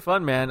 This has been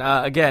fun, man.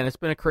 Again, it's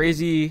been a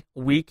crazy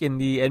week in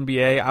the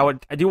NBA.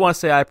 I do want to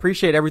say I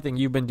appreciate everything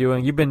you've been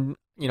doing. You've been,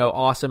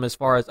 awesome as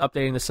far as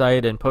updating the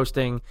site and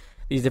posting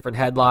these different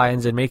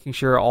headlines and making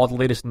sure all the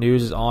latest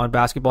news is on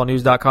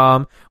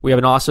basketballnews.com. We have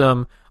an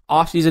awesome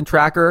off-season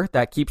tracker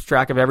that keeps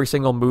track of every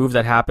single move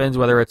that happens,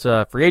 whether it's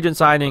a free agent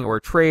signing or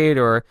a trade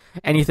or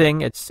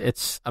anything.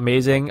 It's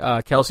amazing.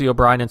 Kelsey,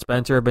 O'Brien, and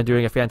Spencer have been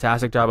doing a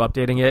fantastic job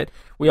updating it.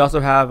 We also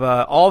have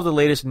all of the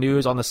latest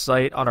news on the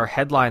site on our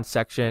headlines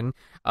section.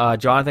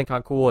 Jonathan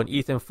Concool and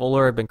Ethan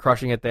Fuller have been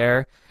crushing it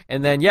there.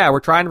 And then,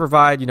 we're trying to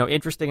provide,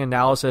 interesting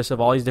analysis of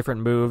all these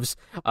different moves.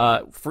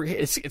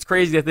 It's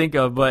crazy to think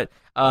of, but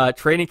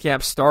training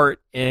camps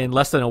start in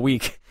less than a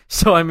week.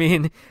 So, I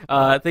mean,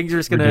 things are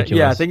just going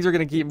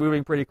to keep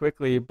moving pretty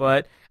quickly.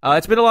 But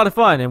it's been a lot of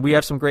fun, and we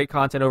have some great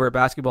content over at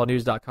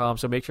basketballnews.com,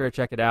 so make sure to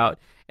check it out.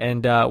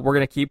 And we're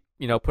going to keep,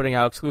 putting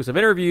out exclusive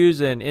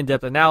interviews and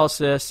in-depth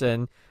analysis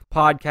and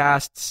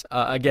podcasts.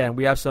 Again,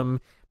 we have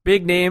some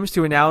big names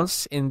to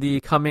announce in the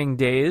coming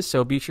days,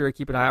 so be sure to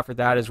keep an eye out for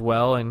that as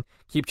well, and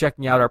keep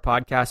checking out our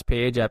podcast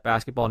page at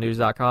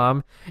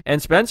basketballnews.com. And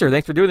Spencer,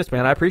 thanks for doing this,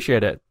 man. I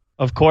appreciate it.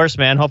 Of course,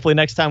 man. Hopefully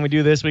next time we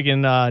do this, we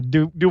can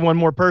do one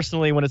more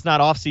personally when it's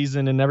not off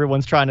season and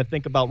everyone's trying to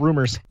think about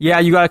rumors. Yeah,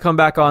 you got to come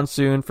back on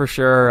soon for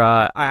sure.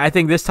 I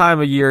think this time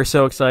of year is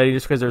so exciting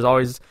just because there's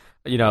always,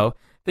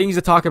 things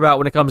to talk about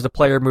when it comes to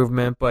player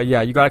movement. But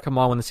yeah, you got to come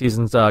on when the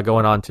season's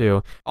going on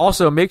too.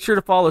 Also, make sure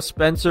to follow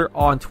Spencer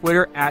on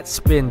Twitter at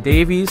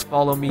SpinDavies.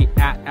 Follow me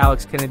at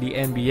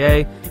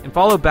AlexKennedyNBA. And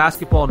follow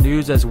Basketball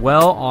News as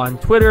well on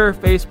Twitter,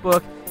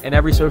 Facebook, and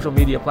every social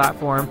media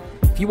platform.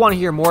 If you want to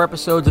hear more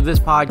episodes of this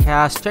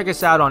podcast, check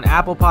us out on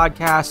Apple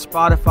Podcasts,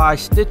 Spotify,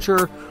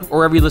 Stitcher, or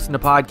wherever you listen to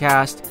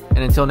podcasts. And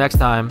until next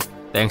time,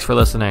 thanks for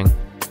listening.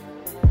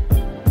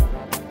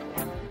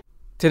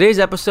 Today's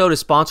episode is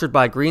sponsored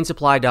by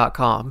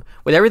GreenSupply.com.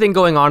 With everything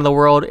going on in the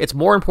world, it's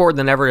more important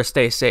than ever to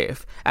stay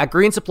safe. At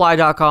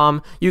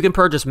GreenSupply.com, you can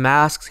purchase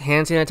masks,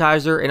 hand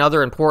sanitizer, and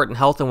other important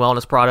health and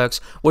wellness products,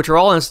 which are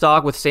all in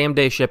stock with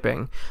same-day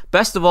shipping.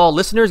 Best of all,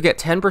 listeners get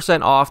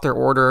 10% off their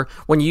order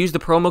when you use the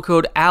promo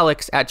code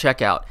ALEX at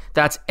checkout.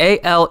 That's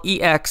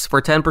ALEX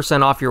for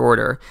 10% off your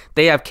order.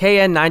 They have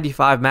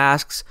KN95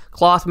 masks,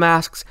 cloth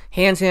masks,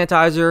 hand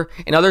sanitizer,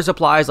 and other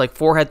supplies like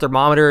forehead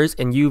thermometers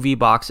and UV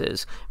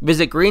boxes.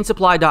 Visit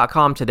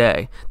greensupply.com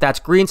today. That's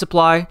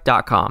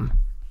greensupply.com.